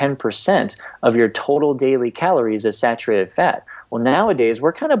than 10% of your total daily calories as saturated fat. Well, nowadays,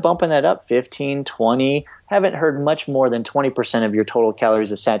 we're kind of bumping that up 15, 20, haven't heard much more than 20% of your total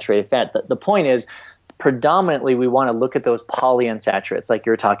calories as saturated fat. The point is, predominantly, we want to look at those polyunsaturates, like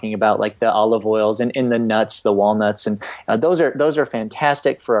you're talking about, like the olive oils and in the nuts, the walnuts, and those are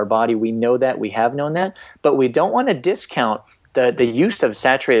fantastic for our body. We know that, we have known that, but we don't want to discount the use of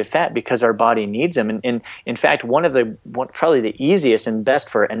saturated fat because our body needs them. And in fact, probably the easiest and best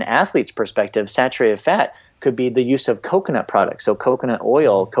for an athlete's perspective, saturated fat could be the use of coconut products, so coconut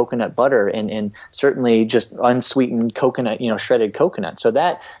oil, coconut butter, and certainly just unsweetened coconut, shredded coconut. So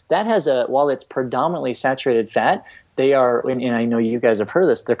that has while it's predominantly saturated fat, they are, and I know you guys have heard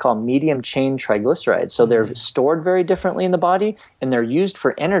this, they're called medium chain triglycerides. So they're stored very differently in the body, and they're used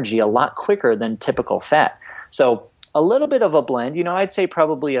for energy a lot quicker than typical fat. So a little bit of a blend, I'd say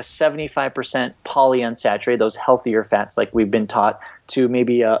probably a 75% polyunsaturated, those healthier fats like we've been taught, to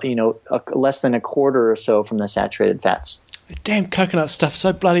maybe less than a quarter or so from the saturated fats. Damn coconut stuff,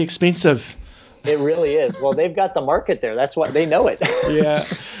 so bloody expensive. It really is. Well, they've got the market there. That's why they know it. Yeah.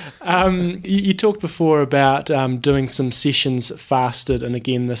 You talked before about doing some sessions fasted, and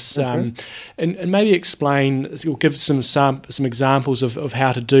again, this and maybe explain or give some examples of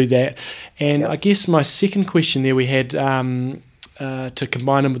how to do that. And I guess my second question there we had to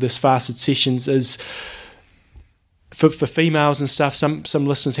combine them with this fasted sessions is, for females and stuff, some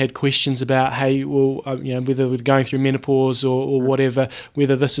listeners had questions about, hey, well, whether we're going through menopause or whatever,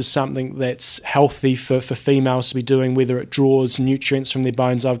 whether this is something that's healthy for females to be doing, whether it draws nutrients from their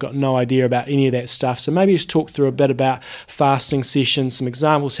bones. I've got no idea about any of that stuff. So maybe just talk through a bit about fasting sessions, some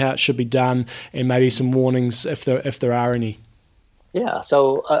examples how it should be done, and maybe some warnings if there are any. Yeah.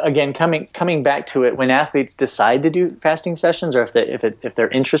 So again, coming back to it, when athletes decide to do fasting sessions, or if they're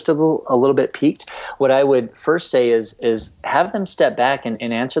interested a little bit piqued, what I would first say is have them step back and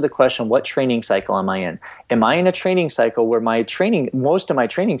answer the question: what training cycle am I in? Am I in a training cycle where most of my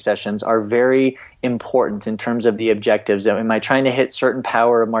training sessions are very important in terms of the objectives? Am I trying to hit certain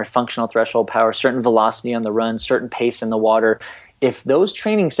power, my functional threshold power, certain velocity on the run, certain pace in the water? If those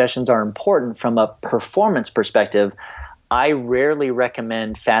training sessions are important from a performance perspective, I rarely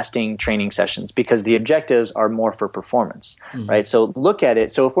recommend fasting training sessions because the objectives are more for performance, right? So look at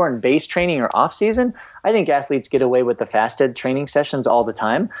it. So if we're in base training or off season, I think athletes get away with the fasted training sessions all the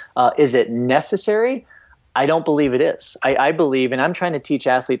time. Is it necessary? I don't believe it is. I believe, and I'm trying to teach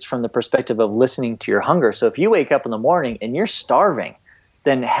athletes from the perspective of listening to your hunger. So if you wake up in the morning and you're starving,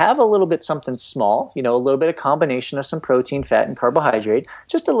 then have a little bit something small, a little bit of combination of some protein, fat, and carbohydrate,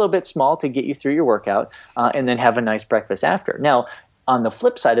 just a little bit small to get you through your workout, and then have a nice breakfast after. Now, on the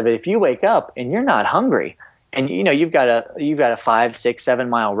flip side of it, if you wake up and you're not hungry, and you've got a 5, 6, 7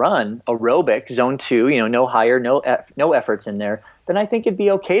 mile run, aerobic, zone 2, no higher, no efforts in there, then I think it'd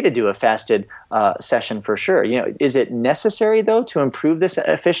be okay to do a fasted session for sure. Is it necessary though to improve this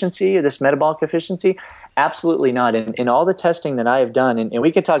efficiency, this metabolic efficiency? Absolutely not. In all the testing that I have done, and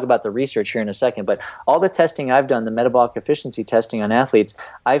we could talk about the research here in a second, but all the testing I've done, the metabolic efficiency testing on athletes,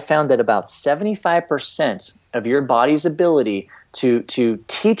 I've found that about 75% of your body's ability to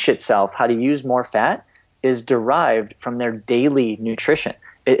teach itself how to use more fat is derived from their daily nutrition.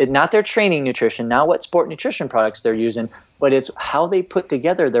 Not their training nutrition, not what sport nutrition products they're using, but it's how they put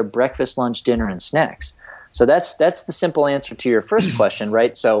together their breakfast, lunch, dinner, and snacks. So that's the simple answer to your first question,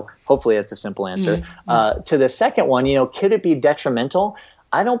 right? So hopefully it's a simple answer. To the second one, could it be detrimental?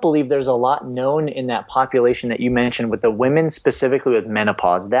 I don't believe there's a lot known in that population that you mentioned with the women specifically with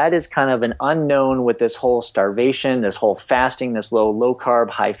menopause. That is kind of an unknown with this whole starvation, this whole fasting, this low carb,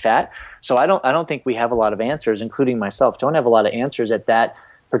 high fat. So I don't think we have a lot of answers, including myself. Don't have a lot of answers at that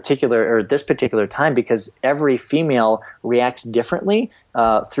this particular time, because every female reacts differently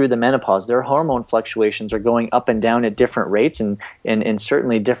through the menopause. Their hormone fluctuations are going up and down at different rates and in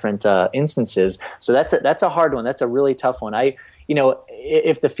certainly different instances. So that's a hard one. That's a really tough one.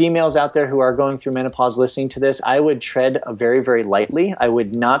 If the females out there who are going through menopause listening to this, I would tread very, very lightly. I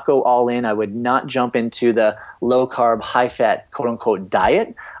would not go all in. I would not jump into the low carb, high fat, quote unquote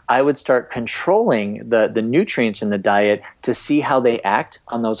diet. I would start controlling the nutrients in the diet to see how they act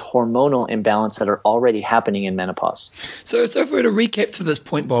on those hormonal imbalances that are already happening in menopause. So if we were to recap to this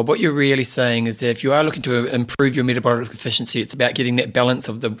point, Bob, what you're really saying is that if you are looking to improve your metabolic efficiency, it's about getting that balance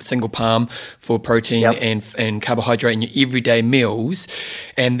of the single palm for protein and carbohydrate in your everyday meals,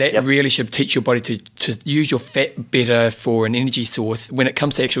 and that really should teach your body to use your fat better for an energy source. When it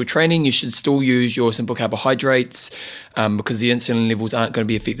comes to actual training, you should still use your simple carbohydrates because the insulin levels aren't going to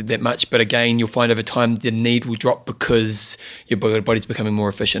be affected that much. But again, you'll find over time the need will drop because your body's becoming more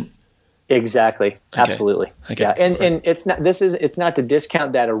efficient. Exactly. Okay. Absolutely. Okay. Yeah. And it's not to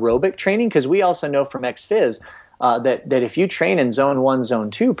discount that aerobic training, because we also know from XPhys that if you train in zone 1,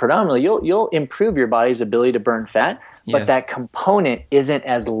 zone 2 predominantly, you'll improve your body's ability to burn fat, but that component isn't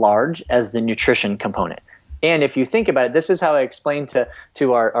as large as the nutrition component. And if you think about it, this is how I explain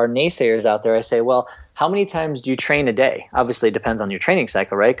to our naysayers out there. I say, well, how many times do you train a day? Obviously, it depends on your training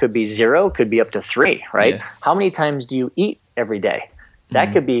cycle, right? Could be 0, could be up to 3, right? Yeah. How many times do you eat every day?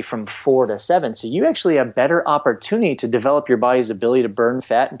 That could be from 4 to 7. So you actually have better opportunity to develop your body's ability to burn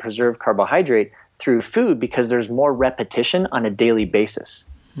fat and preserve carbohydrate through food because there's more repetition on a daily basis.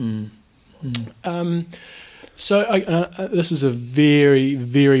 So this is a very,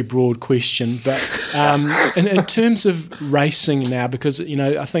 very broad question, but in terms of racing now, because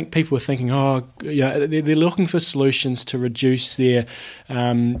I think people are thinking, they're looking for solutions to reduce their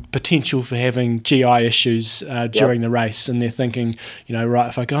potential for having GI issues during the race, and they're thinking, right,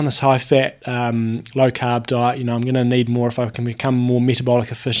 if I go on this high fat, low carb diet, I'm going to need more. If I can become more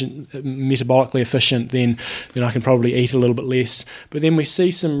metabolically efficient, then I can probably eat a little bit less. But then we see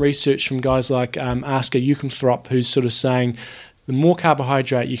some research from guys like Askar Eukenthrup, who's sort of saying the more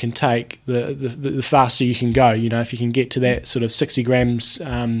carbohydrate you can take, the faster you can go. If you can get to that sort of 60 grams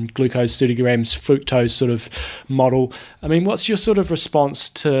glucose, 30 grams fructose sort of model. I mean, what's your sort of response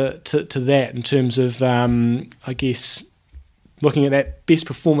to that in terms of, I guess, looking at that best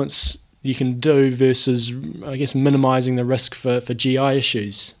performance you can do versus, I guess, minimizing the risk for GI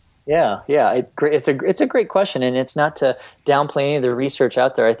issues? Yeah. It's a great question, and it's not to downplay any of the research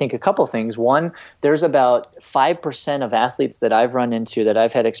out there. I think a couple things. One, there's about 5% of athletes that I've run into that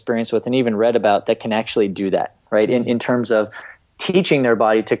I've had experience with and even read about that can actually do that, right? In terms of teaching their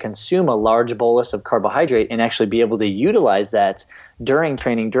body to consume a large bolus of carbohydrate and actually be able to utilize that during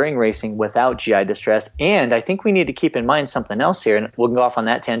training, during racing without GI distress. And I think we need to keep in mind something else here, and we'll go off on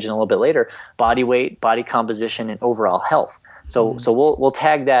that tangent a little bit later: body weight, body composition, and overall health. So we'll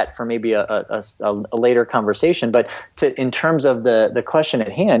tag that for maybe a later conversation. But in terms of the question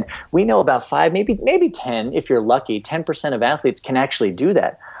at hand, we know about 5, maybe 10, if you're lucky, 10% of athletes can actually do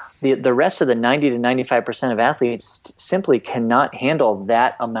that. The rest of the 90 to 95% of athletes simply cannot handle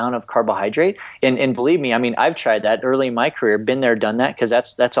that amount of carbohydrate. And believe me, I mean, I've tried that early in my career, been there, done that, because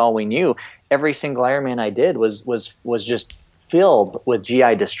that's all we knew. Every single Ironman I did was just filled with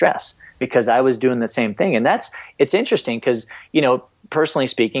GI distress, because I was doing the same thing. And it's interesting because, personally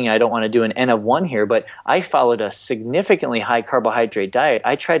speaking, I don't want to do an N of 1 here, but I followed a significantly high carbohydrate diet.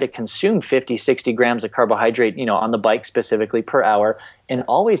 I tried to consume 50, 60 grams of carbohydrate, on the bike specifically per hour, and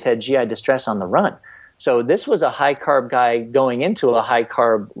always had GI distress on the run. So this was a high carb guy going into a high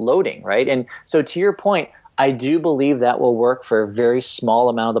carb loading, right? And so to your point, I do believe that will work for a very small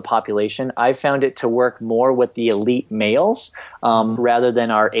amount of the population. I found it to work more with the elite males rather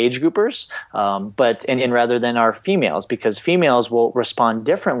than our age groupers, and rather than our females, because females will respond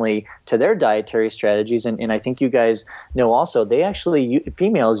differently to their dietary strategies. And I think you guys know also,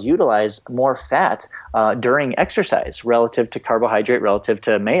 females utilize more fat during exercise relative to carbohydrate, relative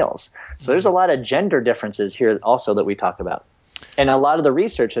to males. So there's a lot of gender differences here also that we talk about. And a lot of the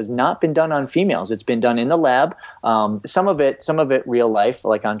research has not been done on females. It's been done in the lab. Some of it real life,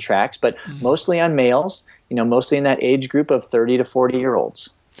 like on tracks, but mostly on males. Mostly in that age group of 30 to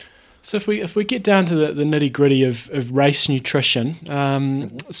 40-year-olds. So if we get down to the nitty gritty of race nutrition,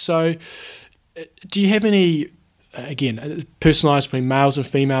 so do you have any? Again, personalised between males and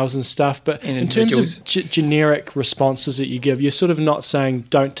females and stuff, but in terms of generic responses that you give, you're sort of not saying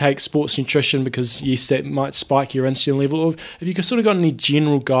don't take sports nutrition because yes, that might spike your insulin level. Or have you sort of got any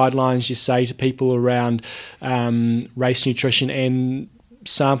general guidelines you say to people around race nutrition and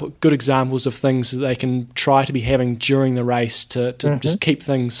good examples of things that they can try to be having during the race to just keep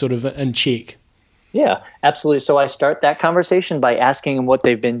things sort of in check? Yeah, absolutely. So I start that conversation by asking them what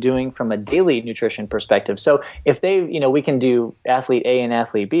they've been doing from a daily nutrition perspective. So if we can do athlete A and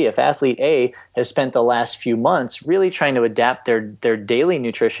athlete B. If athlete A has spent the last few months really trying to adapt their daily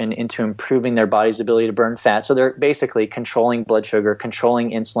nutrition into improving their body's ability to burn fat, so they're basically controlling blood sugar,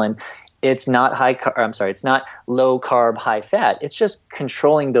 controlling insulin. It's not it's not low carb, high fat. It's just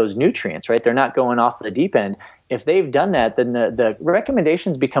controlling those nutrients, right? They're not going off the deep end. If they've done that, then the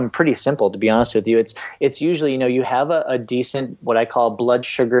recommendations become pretty simple, to be honest with you. It's usually, you have a decent, what I call blood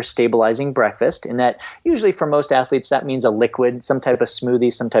sugar stabilizing breakfast, and that usually for most athletes, that means a liquid, some type of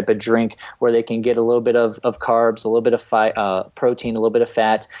smoothie, some type of drink where they can get a little bit of carbs, a little bit of protein, a little bit of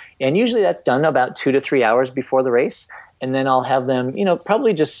fat. And usually that's done about 2 to 3 hours before the race. And then I'll have them,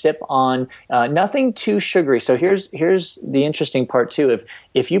 probably just sip on nothing too sugary. So here's the interesting part too.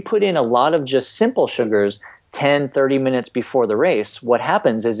 If you put in a lot of just simple sugars 10, 30 minutes before the race, what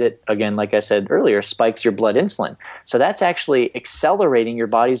happens is it, again, like I said earlier, spikes your blood insulin. So that's actually accelerating your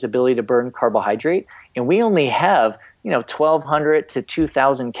body's ability to burn carbohydrate. And we only have 1,200 to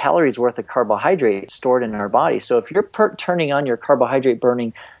 2,000 calories worth of carbohydrate stored in our body. So if you're turning on your carbohydrate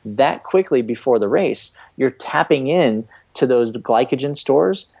burning that quickly before the race, you're tapping in to those glycogen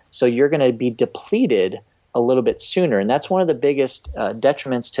stores. So you're going to be depleted a little bit sooner. And that's one of the biggest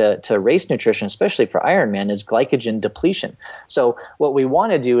detriments to race nutrition, especially for Ironman, is glycogen depletion. So what we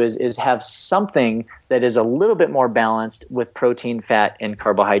want to do is have something that is a little bit more balanced with protein, fat, and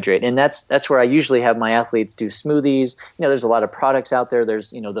carbohydrate. And that's where I usually have my athletes do smoothies. There's a lot of products out there.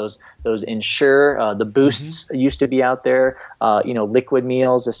 There's, those Ensure, the Boosts used to be out there, liquid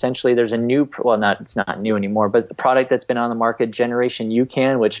meals. Essentially, there's a new, it's not new anymore, but the product that's been on the market, Generation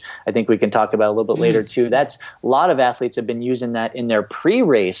UCAN, which I think we can talk about a little bit later too. A lot of athletes have been using that in their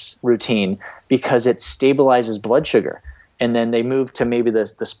pre-race routine because it stabilizes blood sugar. And then they move to maybe the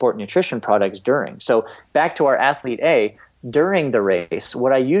sport nutrition products during. So back to our athlete A, during the race,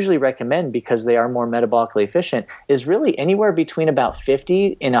 what I usually recommend, because they are more metabolically efficient, is really anywhere between about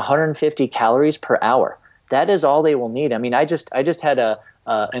 50 and 150 calories per hour. That is all they will need. I mean, I just had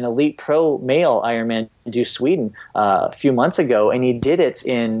an elite pro male Ironman do Sweden a few months ago, and he did it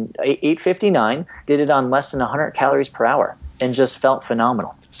in 8:59, did it on less than 100 calories per hour, and just felt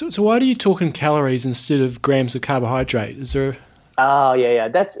phenomenal. So why do you talk in calories instead of grams of carbohydrate? Is there? Oh yeah,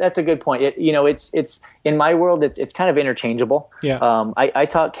 that's a good point. It's in my world, it's kind of interchangeable. Yeah. I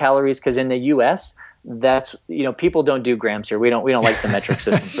talk calories because in the U.S. that's people don't do grams here. We don't like the metric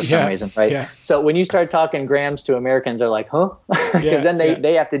system for some reason, right? Yeah. So when you start talking grams to Americans, they're like, huh? Because then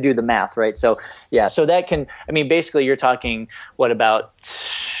they have to do the math, right? So so that can, basically you're talking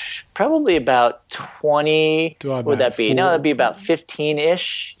probably about 20. What would that be? 4? No, that'd be about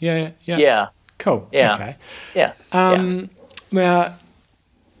 15-ish. Yeah. Cool. Yeah. Okay. Yeah. Now,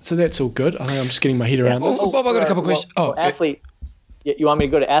 so that's all good. I think I'm just getting my head around this. Bob, I got a couple questions. Athlete. You want me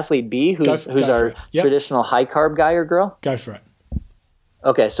to go to athlete B, who's our traditional high carb guy or girl? Go for it.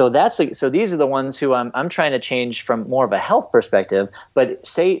 Okay, so these are the ones who I'm trying to change from more of a health perspective. But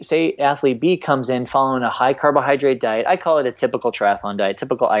say athlete B comes in following a high carbohydrate diet. I call it a typical triathlon diet,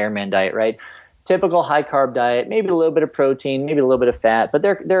 typical Ironman diet, right? Typical high carb diet, maybe a little bit of protein, maybe a little bit of fat, but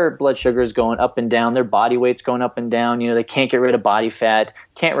their blood sugar is going up and down, their body weight's going up and down. They can't get rid of body fat,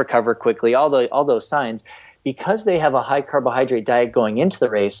 can't recover quickly, all those signs. Because they have a high carbohydrate diet going into the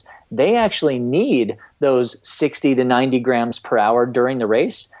race, they actually need those 60 to 90 grams per hour during the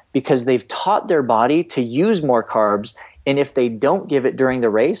race because they've taught their body to use more carbs. And if they don't give it during the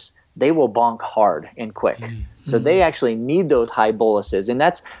race, they will bonk hard and quick. So they actually need those high boluses. And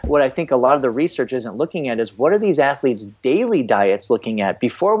that's what I think a lot of the research isn't looking at, is what are these athletes' daily diets looking at?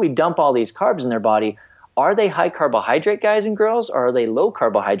 Before we dump all these carbs in their body, are they high carbohydrate guys and girls, or are they low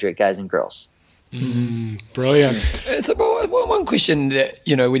carbohydrate guys and girls? Brilliant. So one question that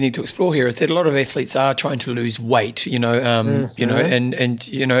we need to explore here is that a lot of athletes are trying to lose weight. And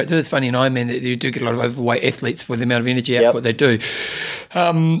it is funny in Ironman that you do get a lot of overweight athletes for the amount of energy output they do.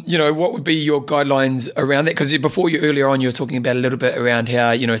 What would be your guidelines around that? Because before earlier on, you were talking about a little bit around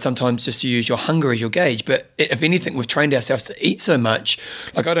how sometimes just to use your hunger as your gauge. But if anything, we've trained ourselves to eat so much.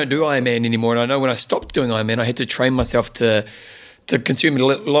 Like I don't do Ironman anymore, and I know when I stopped doing Ironman, I had to train myself to consume a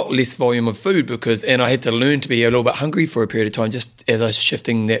lot less volume of food and I had to learn to be a little bit hungry for a period of time just as I was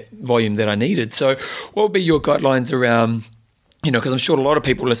shifting that volume that I needed. So what would be your guidelines around, because I'm sure a lot of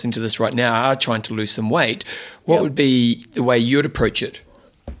people listening to this right now are trying to lose some weight. What would be the way you'd approach it?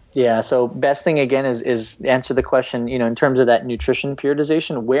 Yeah, so best thing again is answer the question, in terms of that nutrition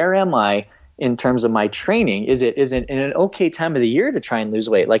periodization, where am I in terms of my training? Is it in an okay time of the year to try and lose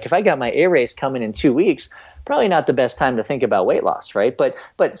weight? Like if I got my A race coming in 2 weeks, probably not the best time to think about weight loss, right? But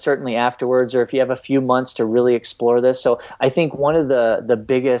certainly afterwards, or if you have a few months to really explore this. So I think one of the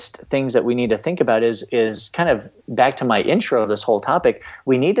biggest things that we need to think about is kind of back to my intro of this whole topic.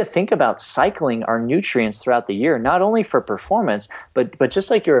 We need to think about cycling our nutrients throughout the year, not only for performance, but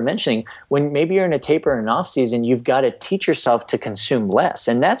just like you were mentioning, when maybe you're in a taper and an off season, you've got to teach yourself to consume less.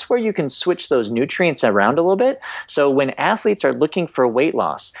 And that's where you can switch those nutrients around a little bit. So when athletes are looking for weight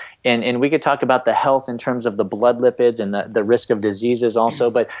loss, and we could talk about the health in terms of the blood lipids and the risk of diseases also.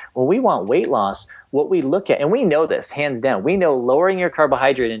 But when we want weight loss, what we look at, and we know this hands down, we know lowering your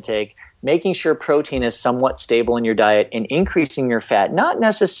carbohydrate intake, making sure protein is somewhat stable in your diet, and increasing your fat, not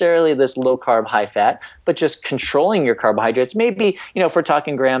necessarily this low carb, high fat, but just controlling your carbohydrates. Maybe, if we're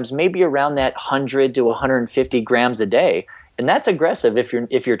talking grams, maybe around that 100 to 150 grams a day. And that's aggressive if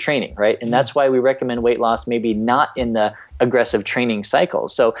you're training, right? And that's why we recommend weight loss maybe not in the aggressive training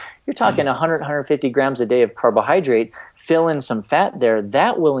cycles. So you're talking 100, 150 grams a day of carbohydrate, fill in some fat there,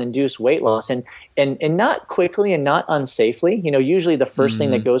 that will induce weight loss. And not quickly and not unsafely. Usually the first thing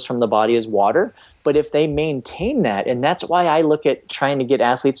that goes from the body is water. But if they maintain that, and that's why I look at trying to get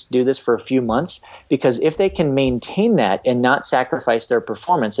athletes to do this for a few months, because if they can maintain that and not sacrifice their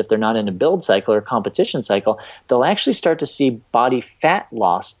performance, if they're not in a build cycle or competition cycle, they'll actually start to see body fat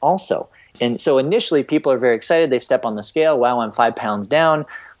loss also. And so initially people are very excited. They step on the scale. Wow, I'm 5 pounds down.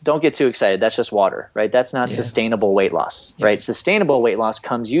 Don't get too excited. That's just water, right? That's not sustainable weight loss, right? Sustainable weight loss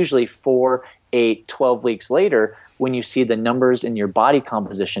comes usually 4, 8, 12 weeks later when you see the numbers in your body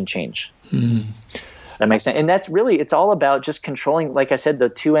composition change. That makes sense. And that's really, it's all about just controlling, like I said, the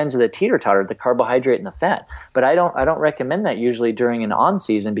two ends of the teeter-totter, the carbohydrate and the fat. But I don't recommend that usually during an on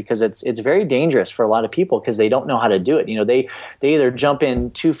season, because it's very dangerous for a lot of people because they don't know how to do it. They either jump in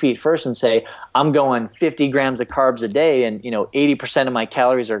 2 feet first and say, I'm going 50 grams of carbs a day and 80% of my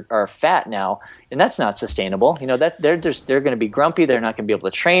calories are fat now. And that's not sustainable. That they're going to be grumpy. They're not going to be able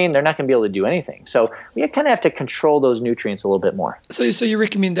to train. They're not going to be able to do anything. So we kind of have to control those nutrients a little bit more. So your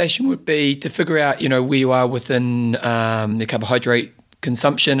recommendation would be to figure out, where you are within the carbohydrate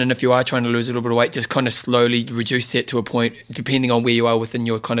consumption, and if you are trying to lose a little bit of weight, just kind of slowly reduce that to a point, depending on where you are within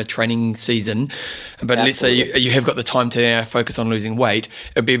your kind of training season. But Let's say you have got the time to now focus on losing weight.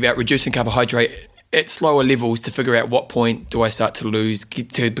 It'd be about reducing carbohydrate at slower levels to figure out what point do I start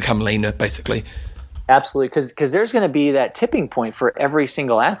to become leaner, basically. Absolutely, because there's going to be that tipping point for every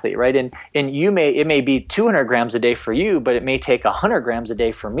single athlete, right? And it may be 200 grams a day for you, but it may take 100 grams a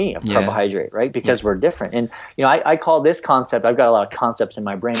day for me of carbohydrate, right? Because we're different. And I call this concept, I've got a lot of concepts in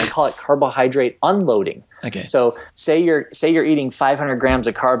my brain. I call it carbohydrate unloading. Okay. So say you're eating 500 grams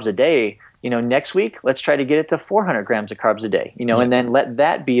of carbs a day. Next week, let's try to get it to 400 grams of carbs a day, and then let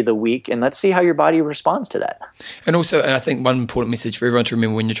that be the week, and let's see how your body responds to that. And also, I think one important message for everyone to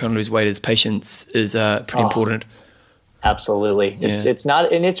remember when you're trying to lose weight is patience is pretty important. Absolutely. It's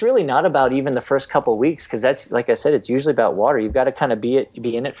not, and it's really not about even the first couple of weeks, because that's, like I said, it's usually about water. You've got to kind of be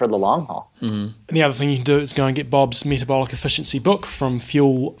in it for the long haul. And the other thing you can do is go and get Bob's metabolic efficiency book from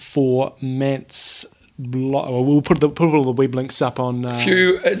Fuel for Mance. We'll put all the web links up on.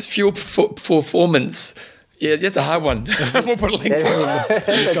 It's Fuel for Performance. Yeah, that's a hard one. We'll put a link to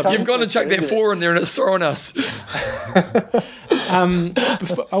it. You've got to chuck that 4 in there, and it's throwing us. I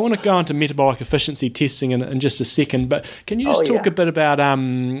want to go into metabolic efficiency testing in just a second, but can you just talk a bit about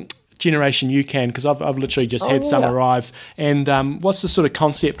Generation UCAN, because I've literally just had some arrive, and what's the sort of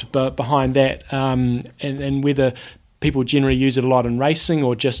concept behind that, and whether people generally use it a lot in racing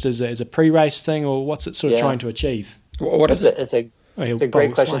or just as a pre-race thing, or what's it sort of trying to achieve? What is it? It's a It's a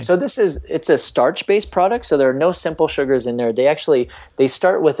great question. So it's a starch-based product, so there are no simple sugars in there. They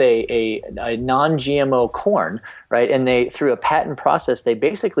start with a non-GMO corn, right? And they, through a patent process, they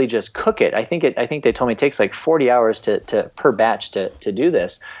basically just cook it. I think they told me it takes like 40 hours per batch to do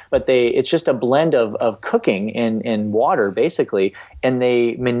this. But it's just a blend of cooking in water basically, and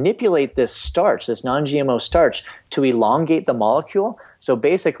they manipulate this starch, this non-GMO starch, to elongate the molecule. So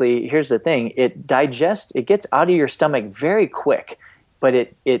basically, here's the thing: it gets out of your stomach very quick, but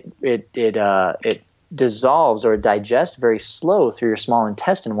it dissolves or digests very slow through your small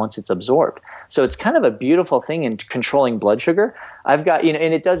intestine once it's absorbed. So it's kind of a beautiful thing in controlling blood sugar. I've got,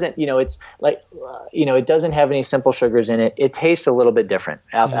 and it doesn't, it's like, it doesn't have any simple sugars in it. It tastes a little bit different.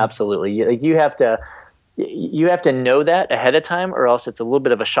 Absolutely. You have to know that ahead of time, or else it's a little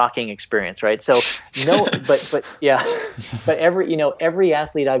bit of a shocking experience, right? So but every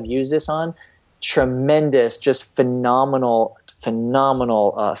athlete I've used this on, tremendous, just phenomenal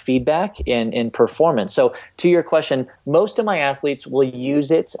feedback in performance. So to your question, most of my athletes will use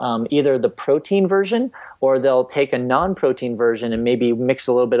it, either the protein version, or they'll take a non-protein version and maybe mix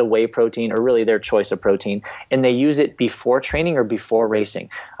a little bit of whey protein, or really their choice of protein, and they use it before training or before racing.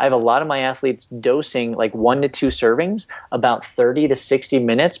 I have a lot of my athletes dosing like 1 to 2 servings about 30 to 60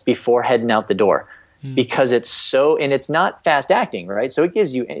 minutes before heading out the door. Because it's not fast acting, right? So it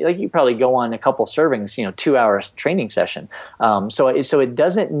gives you, like, you probably go on a couple servings, 2 hours training session. So it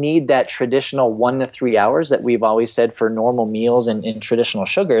doesn't need that traditional 1 to 3 hours that we've always said for normal meals and traditional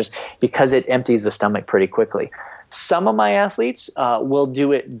sugars, because it empties the stomach pretty quickly. Some of my athletes will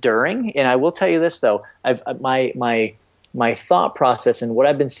do it during, and I will tell you this though, my thought process and what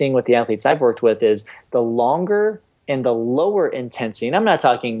I've been seeing with the athletes I've worked with is the longer and the lower intensity, and I'm not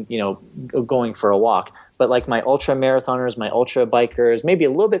talking, going for a walk, but like my ultra marathoners, my ultra bikers, maybe a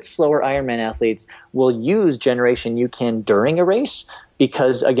little bit slower Ironman athletes will use Generation UCAN during a race,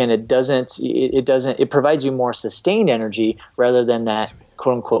 because again, it provides you more sustained energy rather than that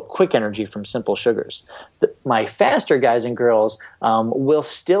quote unquote quick energy from simple sugars. My faster guys and girls will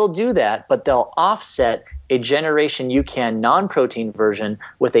still do that, but they'll offset a Generation UCAN non-protein version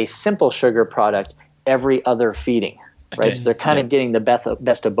with a simple sugar product every other feeding, right? Okay. So they're kind of getting the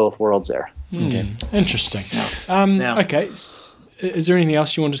best of both worlds there. Okay. Interesting. Okay. Is there anything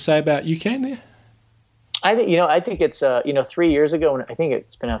else you want to say about UCAN there? I think it's 3 years ago, and I think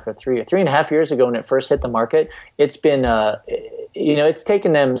it's been out for 3.5 years ago when it first hit the market. It's been it's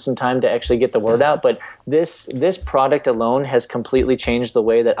taken them some time to actually get the word out, but this product alone has completely changed the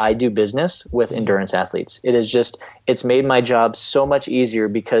way that I do business with endurance athletes. It's made my job so much easier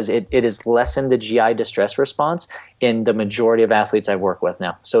because it has lessened the GI distress response in the majority of athletes I work with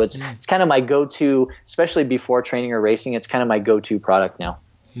now. So it's kind of my go-to, especially before training or racing. It's kind of my go-to product now.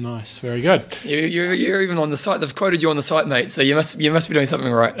 Nice, very good. You're even on the site. They've quoted you on the site, mate. So you must be doing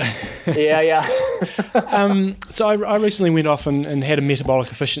something right. Yeah. So I recently went off and had a metabolic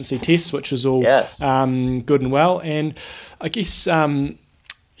efficiency test, which was all good and well. And I guess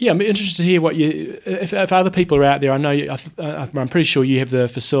I'm interested to hear what if other people are out there. I know I'm pretty sure you have the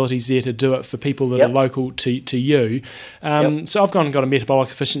facilities there to do it for people that are local to you. So I've gone and got a metabolic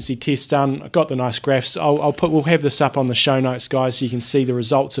efficiency test done. I've got the nice graphs. We'll have this up on the show notes, guys, so you can see the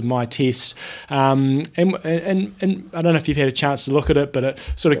results of my tests. And I don't know if you've had a chance to look at it, but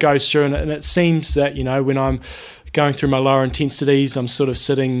it sort of goes through, and it seems that when I'm going through my lower intensities, I'm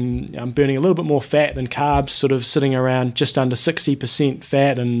burning a little bit more fat than carbs, sort of sitting around just under 60%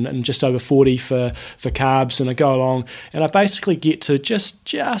 fat and just over 40 for carbs. And I go along and I basically get to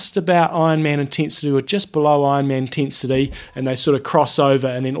just about Ironman intensity or just below Ironman intensity, and they sort of cross over,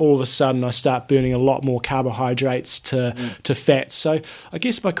 and then all of a sudden I start burning a lot more carbohydrates to fat. So I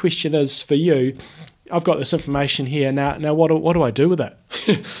guess my question is for you, I've got this information here now. What do I do with it?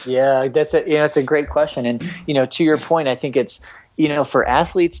 Yeah, that's a great question. And to your point, I think it's for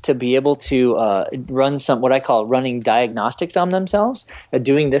athletes to be able to run what I call running diagnostics on themselves,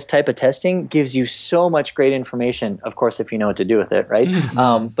 doing this type of testing gives you so much great information. Of course, if you know what to do with it, right?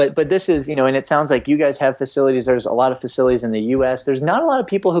 But this is and it sounds like you guys have facilities. There's a lot of facilities in the U.S. There's not a lot of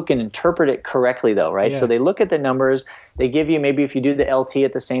people who can interpret it correctly, though, right? Yeah. So they look at the numbers. They give you, maybe if you do the LT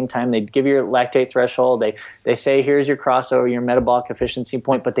at the same time, they give you your lactate threshold. They say, here's your crossover, your metabolic efficiency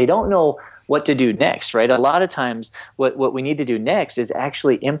point, but they don't know what to do next, right? A lot of times what we need to do next is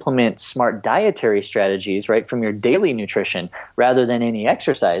actually implement smart dietary strategies, right, from your daily nutrition rather than any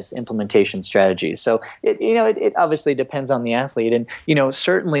exercise implementation strategies. So it obviously depends on the athlete. And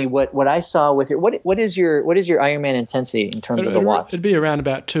certainly what I saw with what is your Ironman intensity in terms of the watts? It'd be around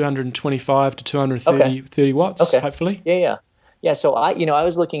about 225 to 230 watts, hopefully. Yeah. Yeah, so I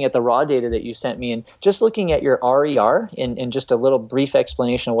was looking at the raw data that you sent me, and just looking at your RER, and just a little brief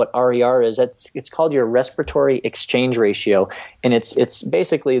explanation of what RER is. It's called your respiratory exchange ratio, and it's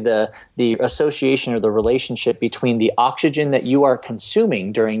basically the association or the relationship between the oxygen that you are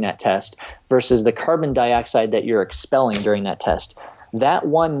consuming during that test versus the carbon dioxide that you're expelling during that test. That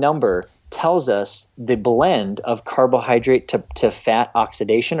one number tells us the blend of carbohydrate to fat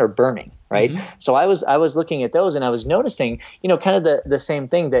oxidation or burning, right? Mm-hmm. So I was looking at those, and I was noticing, kind of the same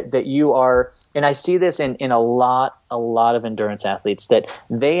thing that you are, and I see this in a lot of endurance athletes, that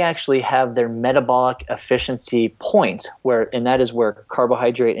they actually have their metabolic efficiency point and that is where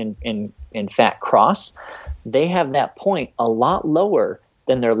carbohydrate and fat cross. They have that point a lot lower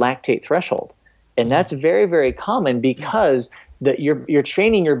than their lactate threshold. And that's very, very common because that you're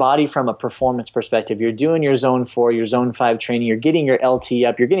training your body from a performance perspective. You're doing your zone 4, your zone 5 training. You're getting your LT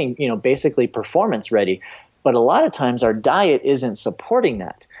up. You're getting, basically performance ready. But a lot of times our diet isn't supporting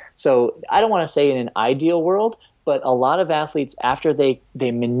that. So I don't want to say in an ideal world, but a lot of athletes, after they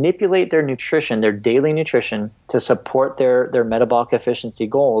manipulate their nutrition, their daily nutrition, to support their metabolic efficiency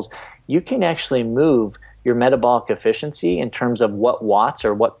goals, you can actually move your metabolic efficiency in terms of what watts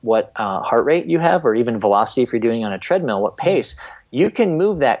or what heart rate you have, or even velocity if you're doing on a treadmill, what pace, you can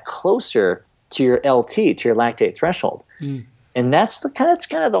move that closer to your LT, to your lactate threshold. Mm. And that's kind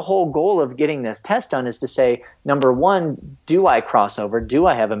of the whole goal of getting this test done, is to say, number one, do I cross over? Do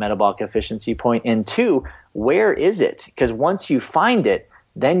I have a metabolic efficiency point? And two, where is it? Because once you find it,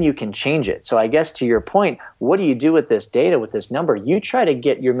 then you can change it. So I guess to your point, what do you do with this data, with this number? You try to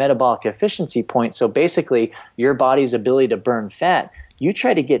get your metabolic efficiency point, so basically your body's ability to burn fat, you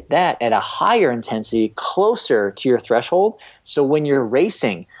try to get that at a higher intensity, closer to your threshold, so when you're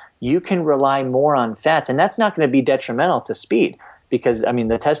racing, you can rely more on fats. And that's not going to be detrimental to speed, because,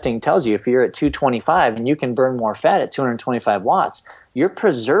 the testing tells you if you're at 225 and you can burn more fat at 225 watts, you're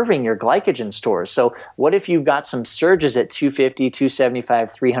preserving your glycogen stores. So what if you've got some surges at 250,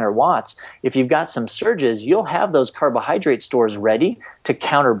 275, 300 watts? If you've got some surges, you'll have those carbohydrate stores ready to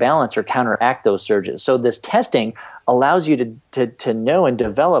counterbalance or counteract those surges. So this testing allows you to know and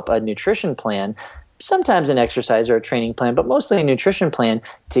develop a nutrition plan, sometimes an exercise or a training plan, but mostly a nutrition plan,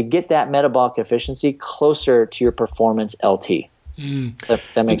 to get that metabolic efficiency closer to your performance LT.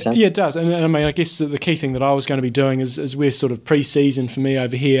 Does that make sense? Yeah, it does. And I guess the key thing that I was going to be doing is we're sort of pre-season for me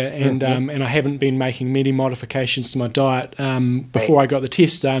over here, and and I haven't been making many modifications to my diet before I got the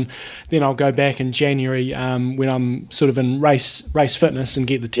test done. Then I'll go back in January when I'm sort of in race fitness and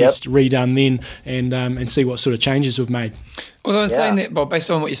get the test redone then, and see what sort of changes we've made. Although in saying that, Bob,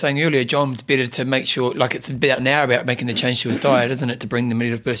 based on what you're saying earlier, John, it's better to make sure, like it's about making the change to his diet, isn't it, to bring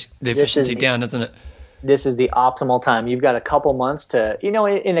the efficiency down, isn't it? This is the optimal time. You've got a couple months to,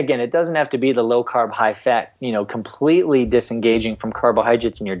 and again, it doesn't have to be the low carb, high fat, completely disengaging from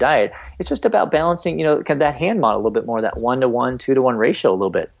carbohydrates in your diet. It's just about balancing, kind of that hand model a little bit more, that 1-to-1, 2-to-1 ratio a little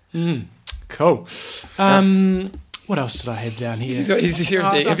bit. Cool. What else did I have down here?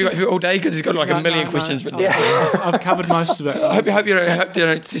 Seriously, have you got all day? Because he's got a million questions written down. I've covered most of it. I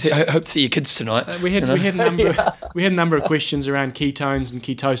hope to see your kids tonight. We had a number of questions around ketones and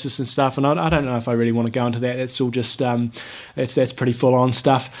ketosis and stuff, and I don't know if I really want to go into that. That's all just that's pretty full on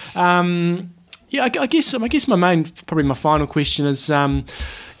stuff. I guess my final question is,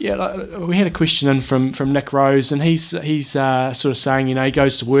 we had a question in from Nick Rose, and he's sort of saying, he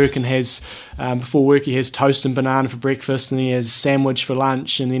goes to work and has, before work he has toast and banana for breakfast, and he has sandwich for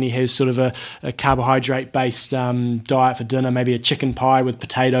lunch, and then he has sort of a carbohydrate-based diet for dinner, maybe a chicken pie with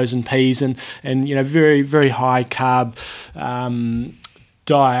potatoes and peas, and very, very high carb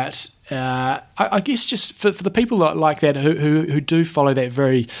diet. I guess just for the people like that who do follow that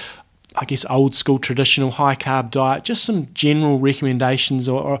very, I guess, old school traditional high carb diet, just some general recommendations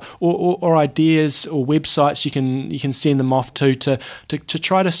or ideas or websites you can send them off to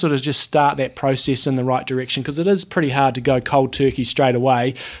try to sort of just start that process in the right direction, because it is pretty hard to go cold turkey straight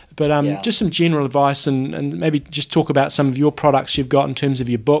away. But just some general advice, and maybe just talk about some of your products you've got in terms of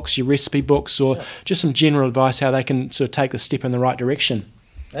your books, your recipe books, or just some general advice how they can sort of take the step in the right direction.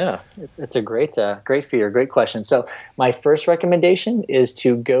 Yeah, it's a great feeder, great question. So my first recommendation is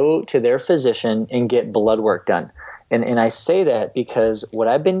to go to their physician and get blood work done. And I say that because what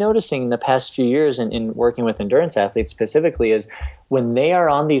I've been noticing in the past few years in working with endurance athletes specifically is when they are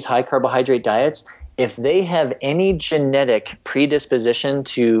on these high carbohydrate diets, if they have any genetic predisposition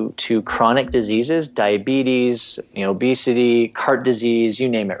to chronic diseases, diabetes, obesity, heart disease, you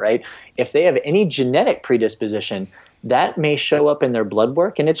name it, right? If they have any genetic predisposition, that may show up in their blood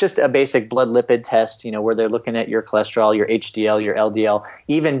work, and it's just a basic blood lipid test, where they're looking at your cholesterol, your HDL, your LDL.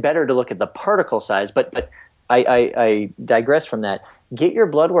 Even better to look at the particle size, but I digress from that. Get your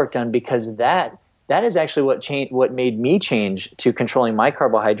blood work done, because that is actually what made me change to controlling my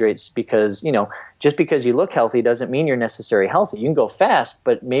carbohydrates, because, just because you look healthy doesn't mean you're necessarily healthy. You can go fast,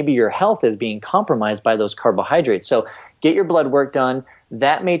 but maybe your health is being compromised by those carbohydrates. So get your blood work done.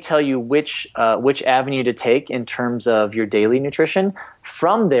 That may tell you which avenue to take in terms of your daily nutrition.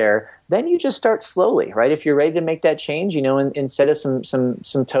 From there, then you just start slowly, right? If you're ready to make that change, instead of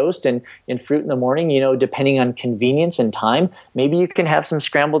some toast and fruit in the morning, depending on convenience and time, maybe you can have some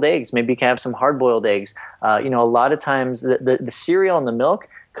scrambled eggs. Maybe you can have some hard-boiled eggs. A lot of times the cereal and the milk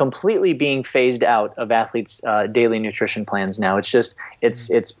completely being phased out of athletes' daily nutrition plans now. It's just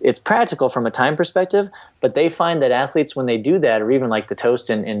it's practical from a time perspective, but they find that athletes, when they do that, or even like the toast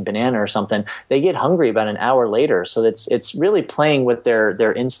and banana or something, they get hungry about an hour later. So it's really playing with their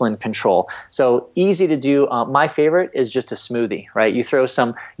insulin control. So easy to do. My favorite is just a smoothie, right? You throw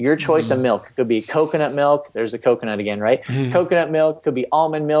your choice of milk. It could be coconut milk. There's the coconut again, right? Coconut milk, could be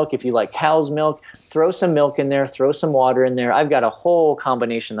almond milk. If you like cow's milk, throw some milk in there, throw some water in there. I've got a whole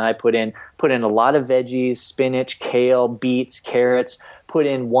combination that I put in a lot of veggies, spinach, kale, beets, carrots, put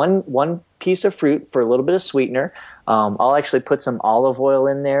in one piece of fruit for a little bit of sweetener. I'll actually put some olive oil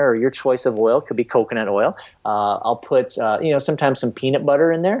in there, or your choice of oil, could be coconut oil. I'll put sometimes some peanut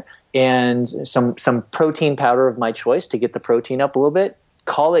butter in there, and some protein powder of my choice to get the protein up a little bit.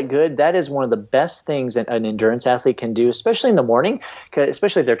 Call it good. That is one of the best things an endurance athlete can do, especially in the morning,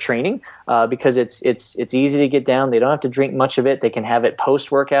 especially if they're training, because it's easy to get down. They don't have to drink much of it. They can have it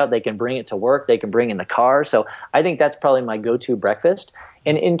post-workout. They can bring it to work. They can bring it in the car. So I think that's probably my go-to breakfast.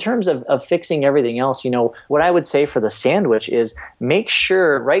 And in terms of fixing everything else, what I would say for the sandwich is make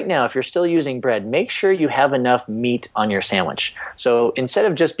sure right now, if you're still using bread, make sure you have enough meat on your sandwich. So instead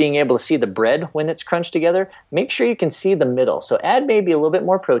of just being able to see the bread when it's crunched together, make sure you can see the middle. So add maybe a little bit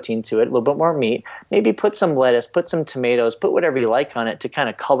more protein to it, a little bit more meat, maybe put some lettuce, put some tomatoes, put whatever you like on it to kind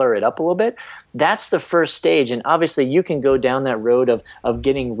of color it up a little bit. That's the first stage, and obviously you can go down that road of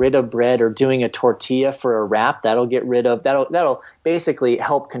getting rid of bread or doing a tortilla for a wrap. That'll basically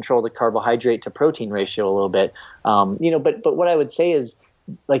help control the carbohydrate to protein ratio a little bit. But what I would say is,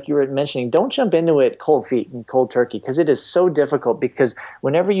 like you were mentioning, don't jump into it cold feet and cold turkey, because it is so difficult. Because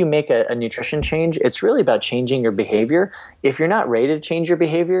whenever you make a nutrition change, it's really about changing your behavior. If you're not ready to change your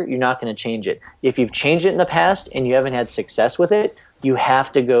behavior, you're not going to change it. If you've changed it in the past and you haven't had success with it, you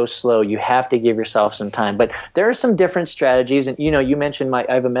have to go slow. You have to give yourself some time. But there are some different strategies. And, you mentioned I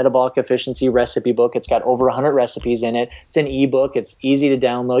have a metabolic efficiency recipe book. It's got over 100 recipes in it. It's an ebook. It's easy to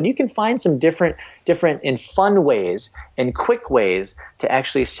download. You can find some different and fun ways and quick ways to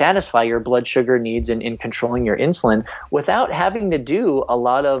actually satisfy your blood sugar needs in controlling your insulin without having to do a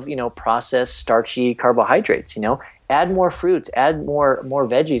lot of, processed starchy carbohydrates, Add more fruits, add more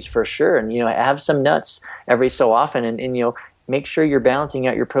veggies for sure. And, have some nuts every so often. And make sure you're balancing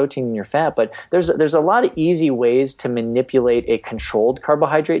out your protein and your fat. But there's a lot of easy ways to manipulate a controlled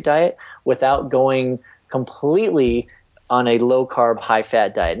carbohydrate diet without going completely on a low-carb,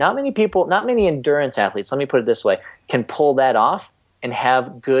 high-fat diet. Not many endurance athletes, let me put it this way, can pull that off and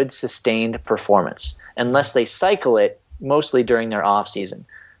have good sustained performance unless they cycle it mostly during their off season.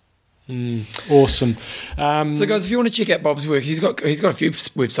 Awesome. So guys, if you want to check out Bob's work, he's got a few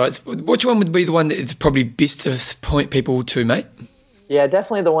websites. Which one would be the one that is probably best to point people to, mate? Yeah,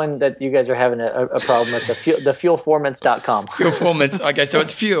 definitely the one that you guys are having a problem with, the fuelformance.com. Fuelformance. Okay, so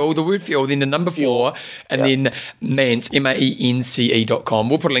it's fuel, the word fuel, then the number 4, and then Mance, MAENCE.com.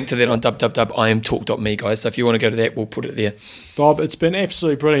 We'll put a link to that on www.imtalk.me, guys. So if you want to go to that, we'll put it there. Bob, it's been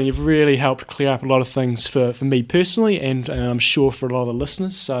absolutely brilliant. You've really helped clear up a lot of things for me personally, and I'm sure for a lot of the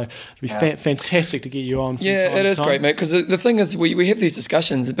listeners. So it'd be fantastic to get you on. Yeah, it is great, mate, because the thing is we have these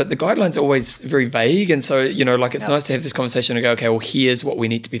discussions, but the guidelines are always very vague. And so, it's nice to have this conversation and go, okay, well, here's what we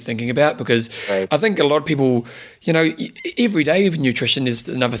need to be thinking about, because I think a lot of people, every day of nutrition is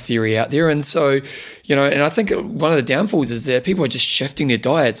another theory out there. And so, and I think one of the downfalls is that people are just shifting their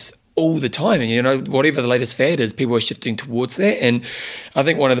diets all the time, and whatever the latest fad is, people are shifting towards that. And I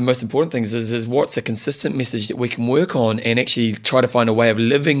think one of the most important things is what's a consistent message that we can work on and actually try to find a way of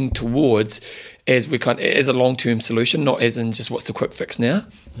living towards as a long-term solution, not as in just what's the quick fix now.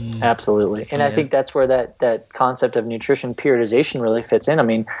 Absolutely. And I think that's where that concept of nutrition periodization really fits in. I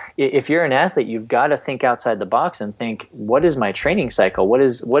mean, if you're an athlete, you've got to think outside the box and think, what is my training cycle? What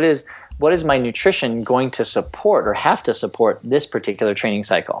is my nutrition going to support or have to support this particular training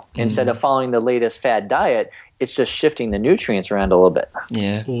cycle? Instead of following the latest fad diet, it's just shifting the nutrients around a little bit.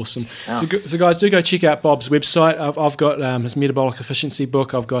 Yeah. Awesome. Yeah. So guys, do go check out Bob's website. I've got his metabolic efficiency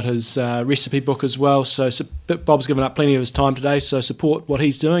book. I've got his recipe book as well. So Bob's given up plenty of his time today, so support what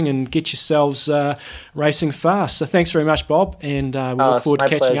he's doing and get yourselves racing fast. So thanks very much, Bob, and we look forward to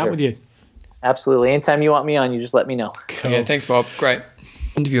catching up with you. Absolutely. Anytime you want me on, you just let me know. Cool. Yeah, thanks, Bob. Great.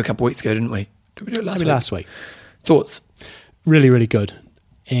 Interview a couple of weeks ago, didn't we? Did we do it last week? Thoughts? Really, really good.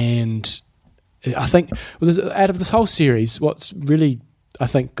 And I think out of this whole series, what's really, I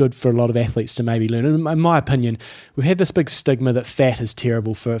think, good for a lot of athletes to maybe learn, in my opinion, we've had this big stigma that fat is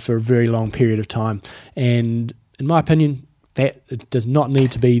terrible for a very long period of time. And in my opinion, fat does not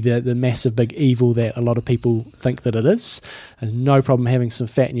need to be the massive big evil that a lot of people think that it is. There's no problem having some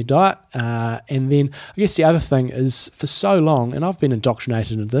fat in your diet. And then I guess the other thing is, for so long, and I've been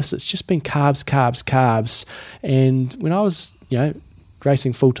indoctrinated into this, it's just been carbs, carbs, carbs. And when I was,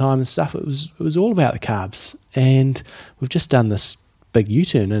 racing full time and stuff, it was all about the carbs. And we've just done this big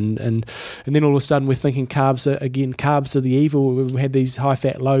U-turn, and then all of a sudden we're thinking carbs are the evil. We've had these high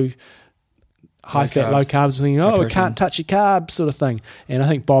fat, low carbs, thinking, we can't touch your carbs, sort of thing. And I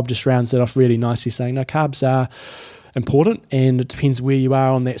think Bob just rounds it off really nicely, saying, no, carbs are important, and it depends where you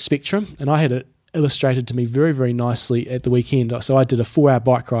are on that spectrum. And I had it illustrated to me very, very nicely at the weekend. So I did a 4-hour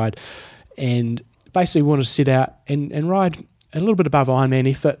bike ride, and basically wanted to set out and ride a little bit above Ironman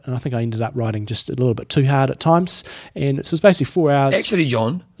effort, and I think I ended up riding just a little bit too hard at times. And so it's basically 4 hours. Actually,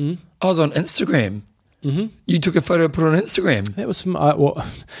 John, I was on Instagram. Mm-hmm. You took a photo and put it on Instagram. That was from,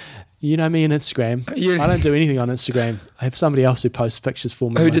 you know me on Instagram. I don't do anything on Instagram. I have somebody else who posts pictures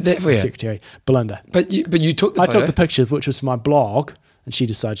for me. Who did that for you? Secretary, Belinda. But you took the photo? I took the picture, which was for my blog, and she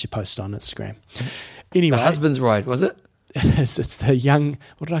decided she posted on Instagram. Anyway. The husband's ride, was it? It's the young,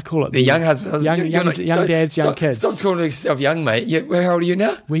 what did I call it? The young husband. Young dads, young kids. Stop calling yourself young, mate. How old are you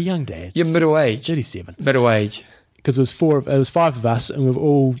now? We're young dads. You're middle age. 37. Middle age. Because it was 5 of us, and we're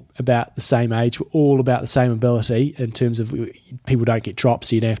all about the same age. We're all about the same ability in terms of people don't get dropped,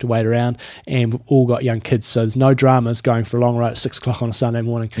 so you don't have to wait around. And we've all got young kids, so there's no dramas going for a long ride at 6 o'clock on a Sunday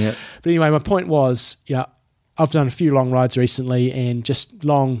morning. Yep. But anyway, my point was, I've done a few long rides recently, and just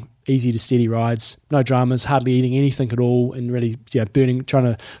long, easy to steady rides, no dramas, hardly eating anything at all, and really trying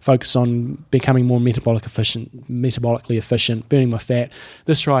to focus on becoming more metabolically efficient, burning my fat.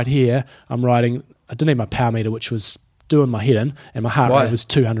 This ride here, I'm riding, I didn't have my power meter, which was doing my head in, and my heart rate was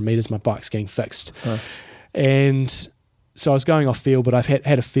 200 metres, my bike's getting fixed. Oh. And so I was going off field, but I've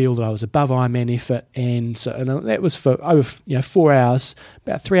had a feel that I was above Ironman effort, and that was for over 4 hours,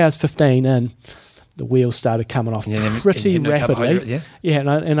 about 3 hours 15 in. The wheels started coming off pretty rapidly.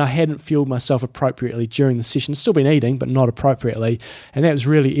 And I hadn't fueled myself appropriately during the session. Still been eating, but not appropriately. And that was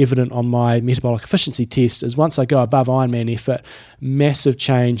really evident on my metabolic efficiency test, is once I go above Ironman effort, massive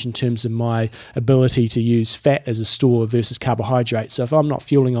change in terms of my ability to use fat as a store versus carbohydrate. So if I'm not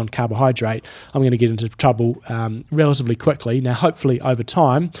fueling on carbohydrate, I'm going to get into trouble relatively quickly. Now, hopefully over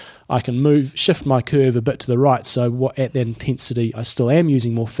time, I can shift my curve a bit to the right, so at that intensity I still am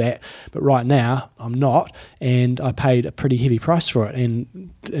using more fat, but right now I'm not, and I paid a pretty heavy price for it,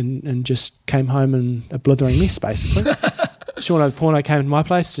 and just came home in a blithering mess, basically. Sean O'Porno came to my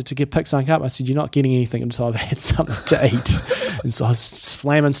place to pick something up. I said, you're not getting anything until I've had something to eat. And so I was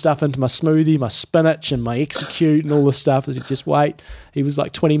slamming stuff into my smoothie, my spinach and my Execute and all this stuff. I said, just wait. He was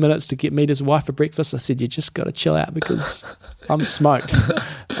like 20 minutes to meet his wife for breakfast. I said, you just got to chill out because I'm smoked.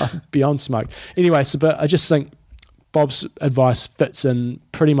 I'm beyond smoked. Anyway, but I just think Bob's advice fits in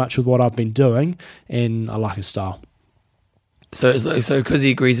pretty much with what I've been doing, and I like his style. So because he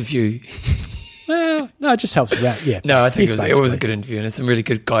agrees with you... Well, no, it just helps with that. Yeah. No, I think it was a good interview, and there's some really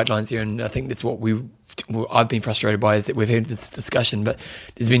good guidelines here. And I think that's what I've been frustrated by, is that we've had this discussion, but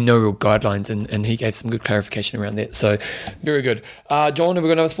there's been no real guidelines, and he gave some good clarification around that. So very good. John, have we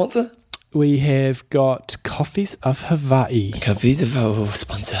got another sponsor? We have got Coffees of Hawaii. Coffees of Hawaii,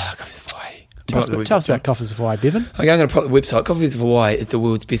 sponsor. Coffees of Hawaii. Tell us about Coffees of Hawaii, Bevan. Okay, I'm going to put the website. Coffees of Hawaii is the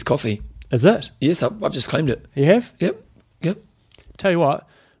world's best coffee. Is it? Yes, I've just claimed it. You have? Yep. Tell you what.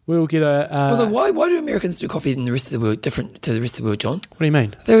 We'll get a... Well, why do Americans do coffee in the rest of the world different to the rest of the world, John? What do you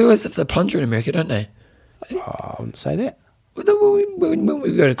mean? They always have the plunger in America, don't they? I wouldn't say that. When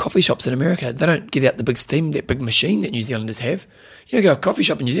we go to coffee shops in America, they don't get out the big steam, that big machine that New Zealanders have. You go to a coffee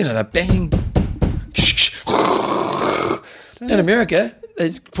shop in New Zealand, they bang. In America, they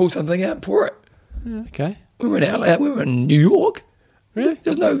just pull something out and pour it. Okay. We were in LA, we were in New York. Really?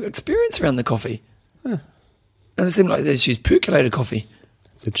 There was no experience around the coffee. Huh. And it seemed like they just used percolated coffee.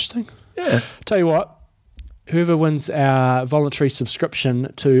 That's interesting. Yeah. Tell you what, whoever wins our voluntary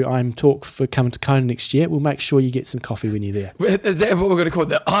subscription to I'm Talk for coming to Kona next year, we'll make sure you get some coffee when you're there. Is that what we're going to call it?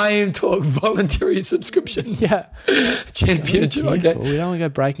 The I'm Talk voluntary subscription? Yeah. Championship. Okay. We don't want to go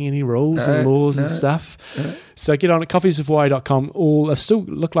breaking any rules and laws and stuff. So get on at coffeesofhawaii.com. They still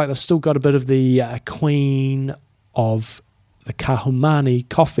look like they've still got a bit of the Queen of the Kahumani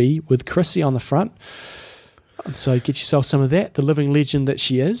coffee with Chrissy on the front. And so get yourself some of that, the living legend that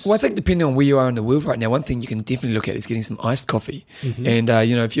she is. Well, I think depending on where you are in the world right now, one thing you can definitely look at is getting some iced coffee. And,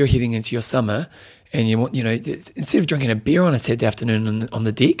 if you're heading into your summer and you want, instead of drinking a beer on a Saturday afternoon on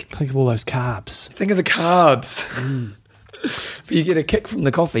the deck, Think of all those carbs. think of the carbs. But you get a kick from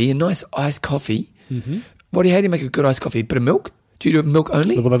the coffee, a nice iced coffee. How do you make a good iced coffee? A bit of milk? Do you do milk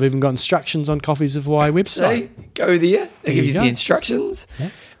only? Well, they've even got instructions on Coffees of Hawaii website. See, go there. They give you you go. the instructions. Yeah.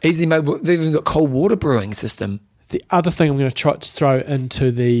 Easy made. They've even got cold water brewing system. The other thing I'm going to try to throw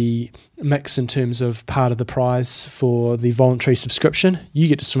into the mix in terms of part of the prize for the voluntary subscription, you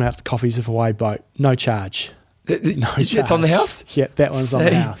get to swim out to the Coffees of Hawaii boat, no charge. It's on the house? Yeah, that one's on the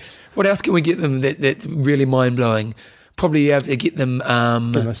See? house. What else can we get them that's really mind-blowing? Probably have to get them...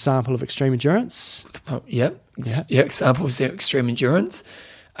 Give them a sample of extreme endurance. Sample of extreme endurance.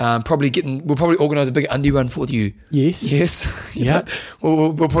 We'll probably organise a big undie run for you. Yes. Yeah.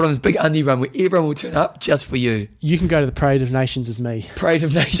 We'll put on this big undie run where everyone will turn up just for you. You can go to the Parade of Nations as me. Parade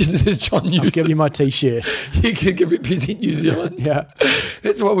of Nations is John Newsom. I'll give you my T-shirt. You can represent New Zealand. Yeah.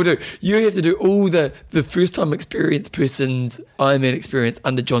 That's what we'll do. You have to do all the first time experienced person's Ironman experience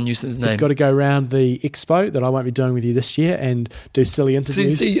under John Newsom's name. You've got to go around the expo that I won't be doing with you this year and do silly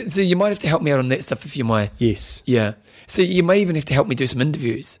interviews. So you might have to help me out on that stuff if you're my... Yes. Yeah. So you may even have to help me do some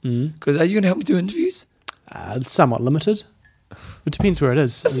interviews. Because are you going to help me do interviews? Somewhat limited. It depends where it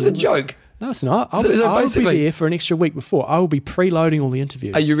is. This is a joke. No, it's not. I'll So be basically- there for an extra week before. I will be preloading all the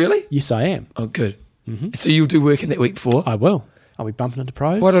interviews. Are you really? Yes, I am. Oh, good. So you'll do work in that week before? I will. I'll be bumping into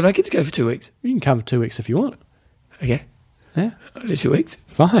pros. Why don't I get to go for 2 weeks? You can come for 2 weeks if you want. Okay. Yeah, I'll do 2 weeks.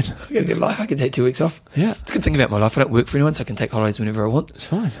 fine. I got a good life. I can take 2 weeks off. Yeah, It's a good thing about my life. I don't work for anyone, so I can take holidays whenever I want. it's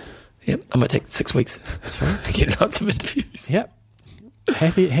fine. Yeah, I might take 6 weeks. It's fine. I get lots of interviews. Yep.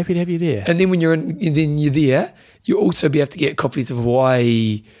 Happy to have you there. And then when you're there, you'll also be able to get Coffees of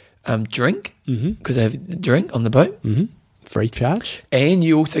Hawaii drink, because they have the drink on the boat. Free charge. And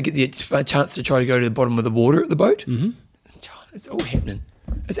you also get the chance to try to go to the bottom of the water at the boat. It's all happening.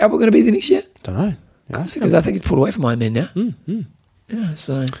 Is Albert going to be there next year? Don't know. Yeah, Because I think he's pulled away from Ironman now. Yeah,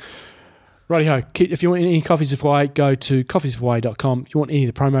 so... Righty-ho. If you want any Coffees of Hawaii, go to coffeesofhawaii.com. If you want any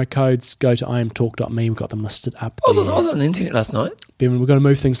of the promo codes, go to imtalk.me. We've got them listed up I there. was on the internet last night. Bevan, we've got to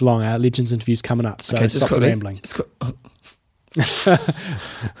move things along. Our Legends interview's coming up, so Just stop the quickly. rambling.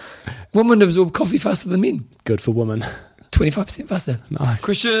 Women absorb coffee faster than men. Good for women. 25% faster. Nice.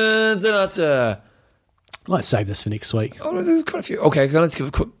 Christian Zanata. Let's save this for next week. Oh, there's quite a few. Okay, let's give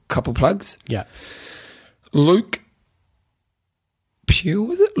a quick couple plugs. Yeah. Luke Peel,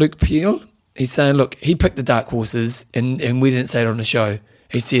 was it? Luke Peel. He's saying, look, he picked the dark horses, and we didn't say it on the show.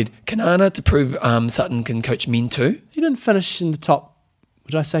 He said, Kanana to prove Sutton can coach men too. He didn't finish in the top,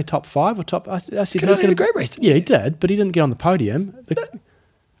 did I say top 5 or top? I said Kanana had a great race, didn't Yeah, he did, but he didn't get on the podium.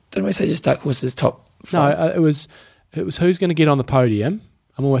 Didn't we say just dark horses top No, 5? it was who's going to get on the podium.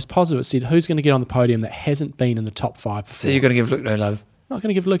 I'm almost positive it said who's going to get on the podium that hasn't been in the top 5 before. So you're going to give Luke no love. Not going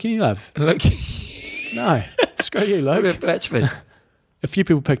to give Luke any love. Luke, No. Screw you, what Luke. about Blatchford? A few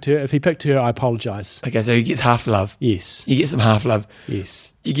people picked her. If he picked her, I apologise. Okay, so he gets half love. Yes. You get some half love. Yes.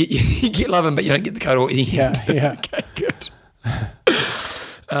 You get love him, but you don't get the cuddle at the end. Yeah. Okay, good.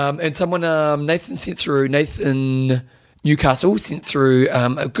 And someone, Nathan Newcastle sent through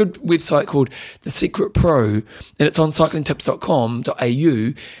a good website called The Secret Pro, and it's on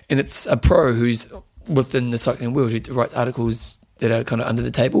cyclingtips.com.au, and it's a pro who's within the cycling world who writes articles that are kind of under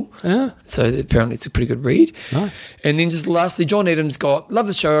the table. Yeah. So apparently it's a pretty good read. Nice. And then just lastly, John Adams got, love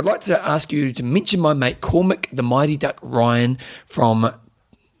the show. I'd like to ask you to mention my mate Cormac the Mighty Duck Ryan from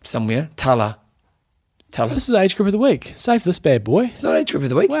somewhere, Tala. This is age group of the week. Save this bad boy. It's not age group of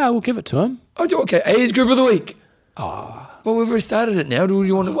the week. Wow, we'll give it to him. Oh, okay, age group of the week. Well, we've already started it now. Do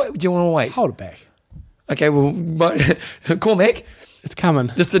you want to wait? Do you want to wait? Hold it back. Okay, well, Cormac, It's coming.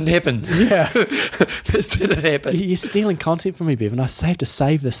 this didn't happen. Yeah. This didn't happen. You're stealing content from me, Bevan. I have to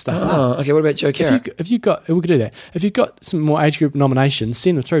save this stuff up. Oh, okay, what about Joe Carrot? If you've got, we could do that. If you've got some more age group nominations,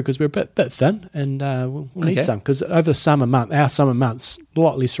 send them through because we're a bit thin and we'll need Okay. some because over the summer months, a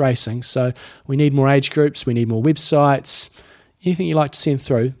lot less racing. So we need more age groups. We need more websites. Anything you like to send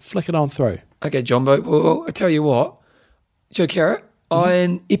through, flick it on through. Okay, Jumbo. Well, I tell you what, Joe Carrot,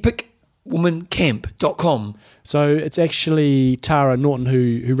 on epicwomancamp.com. So it's actually Tara Norton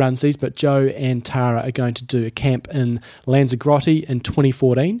who runs these, but Joe and Tara are going to do a camp in Lanzarote in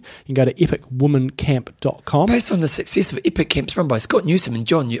 2014. You can go to epicwomancamp.com. Based on the success of Epic Camps run by Scott Newsom and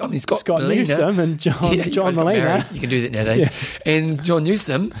Scott Molina. Newsom and John you guys got Molina. married. You can do that nowadays. And John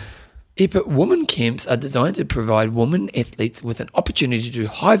Newsom, Epic Women Camps are designed to provide women athletes with an opportunity to do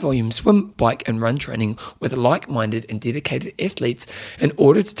high-volume swim, bike and run training with like-minded and dedicated athletes in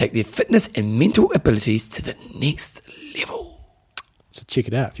order to take their fitness and mental abilities to the next level. So check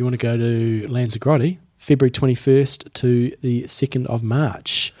it out. If you want to go to Lanzarote, February 21st to the 2nd of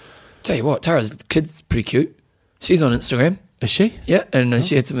March. Tell you what, Tara's kid's pretty cute. She's on Instagram. Is she? Yeah, and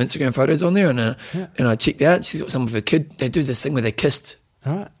she had some Instagram photos on there, and I checked out. She's got some of her kid. They do this thing where they kissed,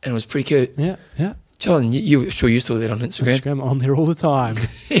 All right. and it was pretty cute. Yeah, yeah. John, you sure you saw that on Instagram? Instagram on there all the time.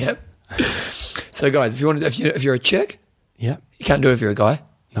 Yeah. So guys, if you want, if you're a chick, Yeah. you can't do it if you're a guy.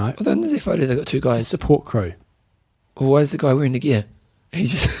 No. Well, then there's a photo. They got two guys. Support crew. Well, why is the guy wearing the gear?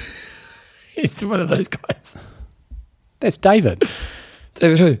 He's just he's one of those guys. That's David.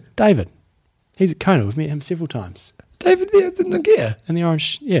 David who? David. He's at Kona. We've met him several times. David there in the gear. And the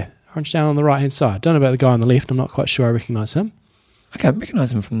orange down on the right-hand side. Don't know about the guy on the left. I'm not quite sure I recognise him. I can't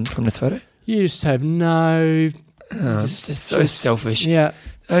recognise him from this photo. You just have no... Just so selfish. Yeah.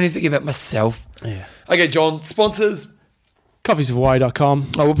 Only thinking about myself. Yeah. Okay, John, sponsors.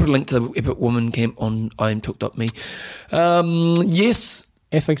 Coffeesofhawaii.com. I will put a link to the Epic Woman Camp on imtalk.me. Yes.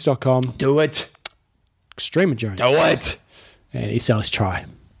 Athlinks.com. Do it. Extreme Endurance. Do it. And SLS Try.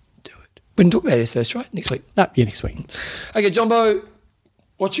 Do it. We can talk about SOS, right? Next week. No, yeah, next week. Okay, Jumbo,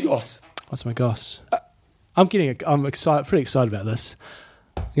 what's your goss? What's my goss? I'm pretty excited about this.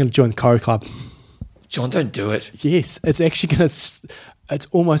 I'm going to join the Chiro Club. John, don't do it. Yes, it's actually going to... It's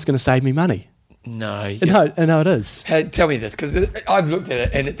almost going to save me money. No. No, it is. Hey, tell me this, because I've looked at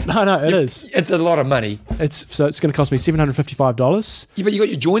it and it's... No, it is. It's a lot of money. It's going to cost me $755. Yeah, but you got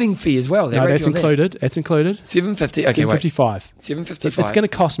your joining fee as well. No, that's included. That's included. $750. Okay, wait. $755. $755. It's going to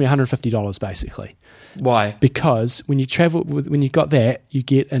cost me $150 basically, Why? because when you travel, when you got that, you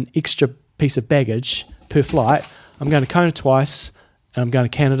get an extra piece of baggage per flight. I'm going to Kona twice, and I'm going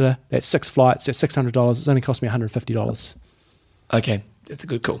to Canada. That's 6 flights. That's $600. It's only cost me $150. Okay, that's a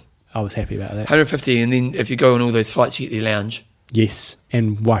good call. I was happy about that. $150, and then if you go on all those flights, you get the lounge. Yes,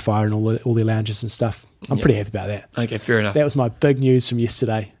 and Wi-Fi and all the lounges and stuff. I'm pretty happy about that. Okay, fair enough. That was my big news from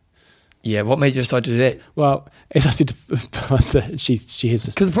yesterday. Yeah, what made you decide to do that? Well, as I said, she has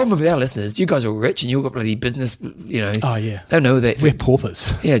this. Because the problem with our listeners, you guys are rich and you've got bloody business, you know. Oh yeah, They don't know that. we're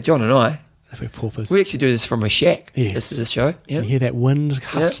paupers. Yeah, John and I, We're paupers. we actually do this from a shack. Yes. This is the show. Yeah. You hear that wind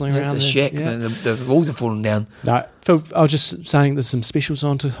hustling That's around the there? shack. Yeah. The walls are falling down. No, Phil, I was just saying there's some specials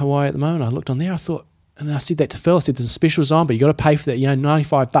on to Hawaii at the moment. I looked on there, I thought, and I said that to Phil, I said there's some specials on, but you got to pay for that,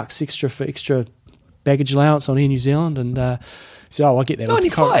 $95 extra for extra baggage allowance on Air New Zealand. And he said, I'll get that. with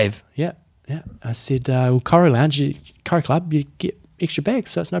 95? Yeah. I said, well, Chiro Lounge, Chiro Club, you get extra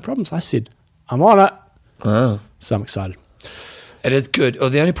bags, so it's no problems. I said, I'm on it. Oh. So I'm excited. It is good. Oh,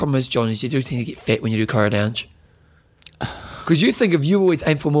 the only problem is, John, is you do tend to get fat when you do Chiro Lounge. Because you think of you always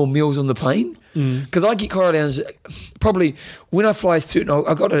aim for more meals on the plane. Because I get Chiro Lounge probably when I fly certain.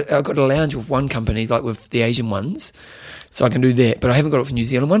 I got a lounge with one company, like with the Asian ones, so I can do that. But I haven't got it for New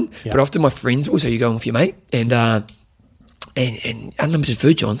Zealand one. Yeah. But often my friends also you go with your mate and unlimited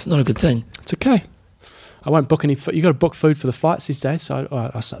food, John. It's not a good thing. It's okay. I won't book any. You got to book food for the flights these days.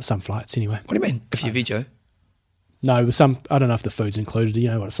 So some flights anyway. What do you mean? If you're vejo? No, with some. I don't know if the food's included. You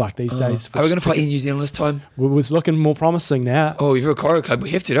know what it's like these days. Are we going to fly in New Zealand this time? It's looking more promising now. Oh, if you're a Chiro Club, we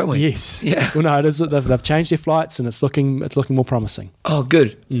have to, don't we? Yes. Yeah. Well, no, it is. They've changed their flights, and it's looking more promising. Oh,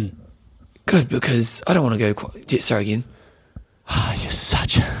 good. Good, because I don't want to go. Sorry again.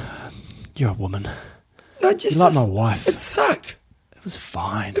 You're a woman. No, just You're like my wife. It sucked. It was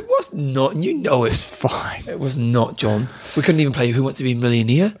fine. It was not. And you know it. It's fine. It was not, John. We couldn't even play Who Wants to Be a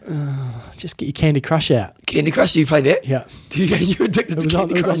Millionaire. Just get your Candy Crush out. Candy Crush, do you play that? Yeah. You addicted It to was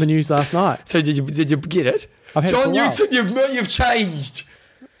Candy Crush? on the news last night. So did you get it? I've had it for John, a while. you've changed.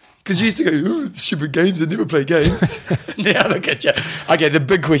 Because you used to go, ooh, stupid games, I never play games. Now look at you. Okay, the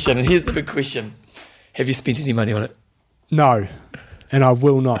big question, and here's the big question. Have you spent any money on it? No, and I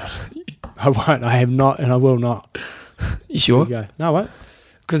will not. I won't. I have not, and I will not. You sure? There you go. No, I won't.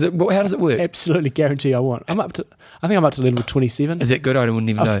 Because how does it work? Absolutely guarantee I won't. I think I'm up to level 27. Is that good? I wouldn't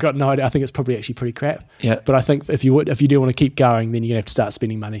even know. I've got no idea. I think it's probably actually pretty crap. Yeah. But I think if you do want to keep going, then you're gonna have to start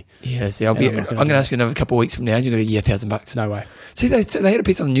spending money. Yeah, see, I'm I'm not going gonna to do ask you another couple of weeks from now, and you're going to get $1,000. No way. See, they had a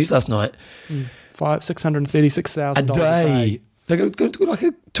piece on the news last night. $636,000 A day. They got like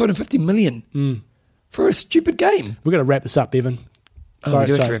a $250 million for a stupid game. We're going to wrap this up, Bevan. We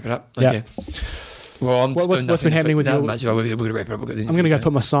do have to wrap it up. Yeah. Okay. Well, I'm just doing what's been happening with you? your... Much. We're going to wrap it up. I'm going to go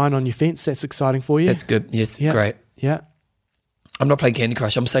put my sign on your fence. That's exciting for you. That's good. Yes, Yeah. great. Yeah. I'm not playing Candy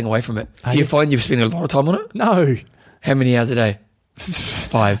Crush. I'm staying away from it. Are Do you you? find you're spending a lot of time on it? No. How many hours a day?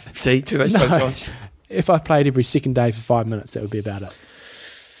 5. See, too much time. If I played every second day for 5 minutes, that would be about it.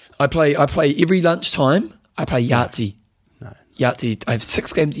 I play every lunchtime. I play Yahtzee. No. Yahtzee. I have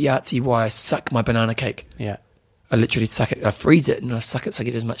 6 games of Yahtzee while I suck my banana cake. Yeah. I literally suck it. I freeze it and I suck it so I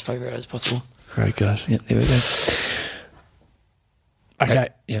get as much flavour out as possible. Very good. Yeah, there we go. Okay.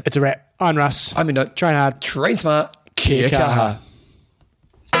 Yeah. It's a wrap. I'm Russ. I mean, no, Train hard. train smart. Kia kaha.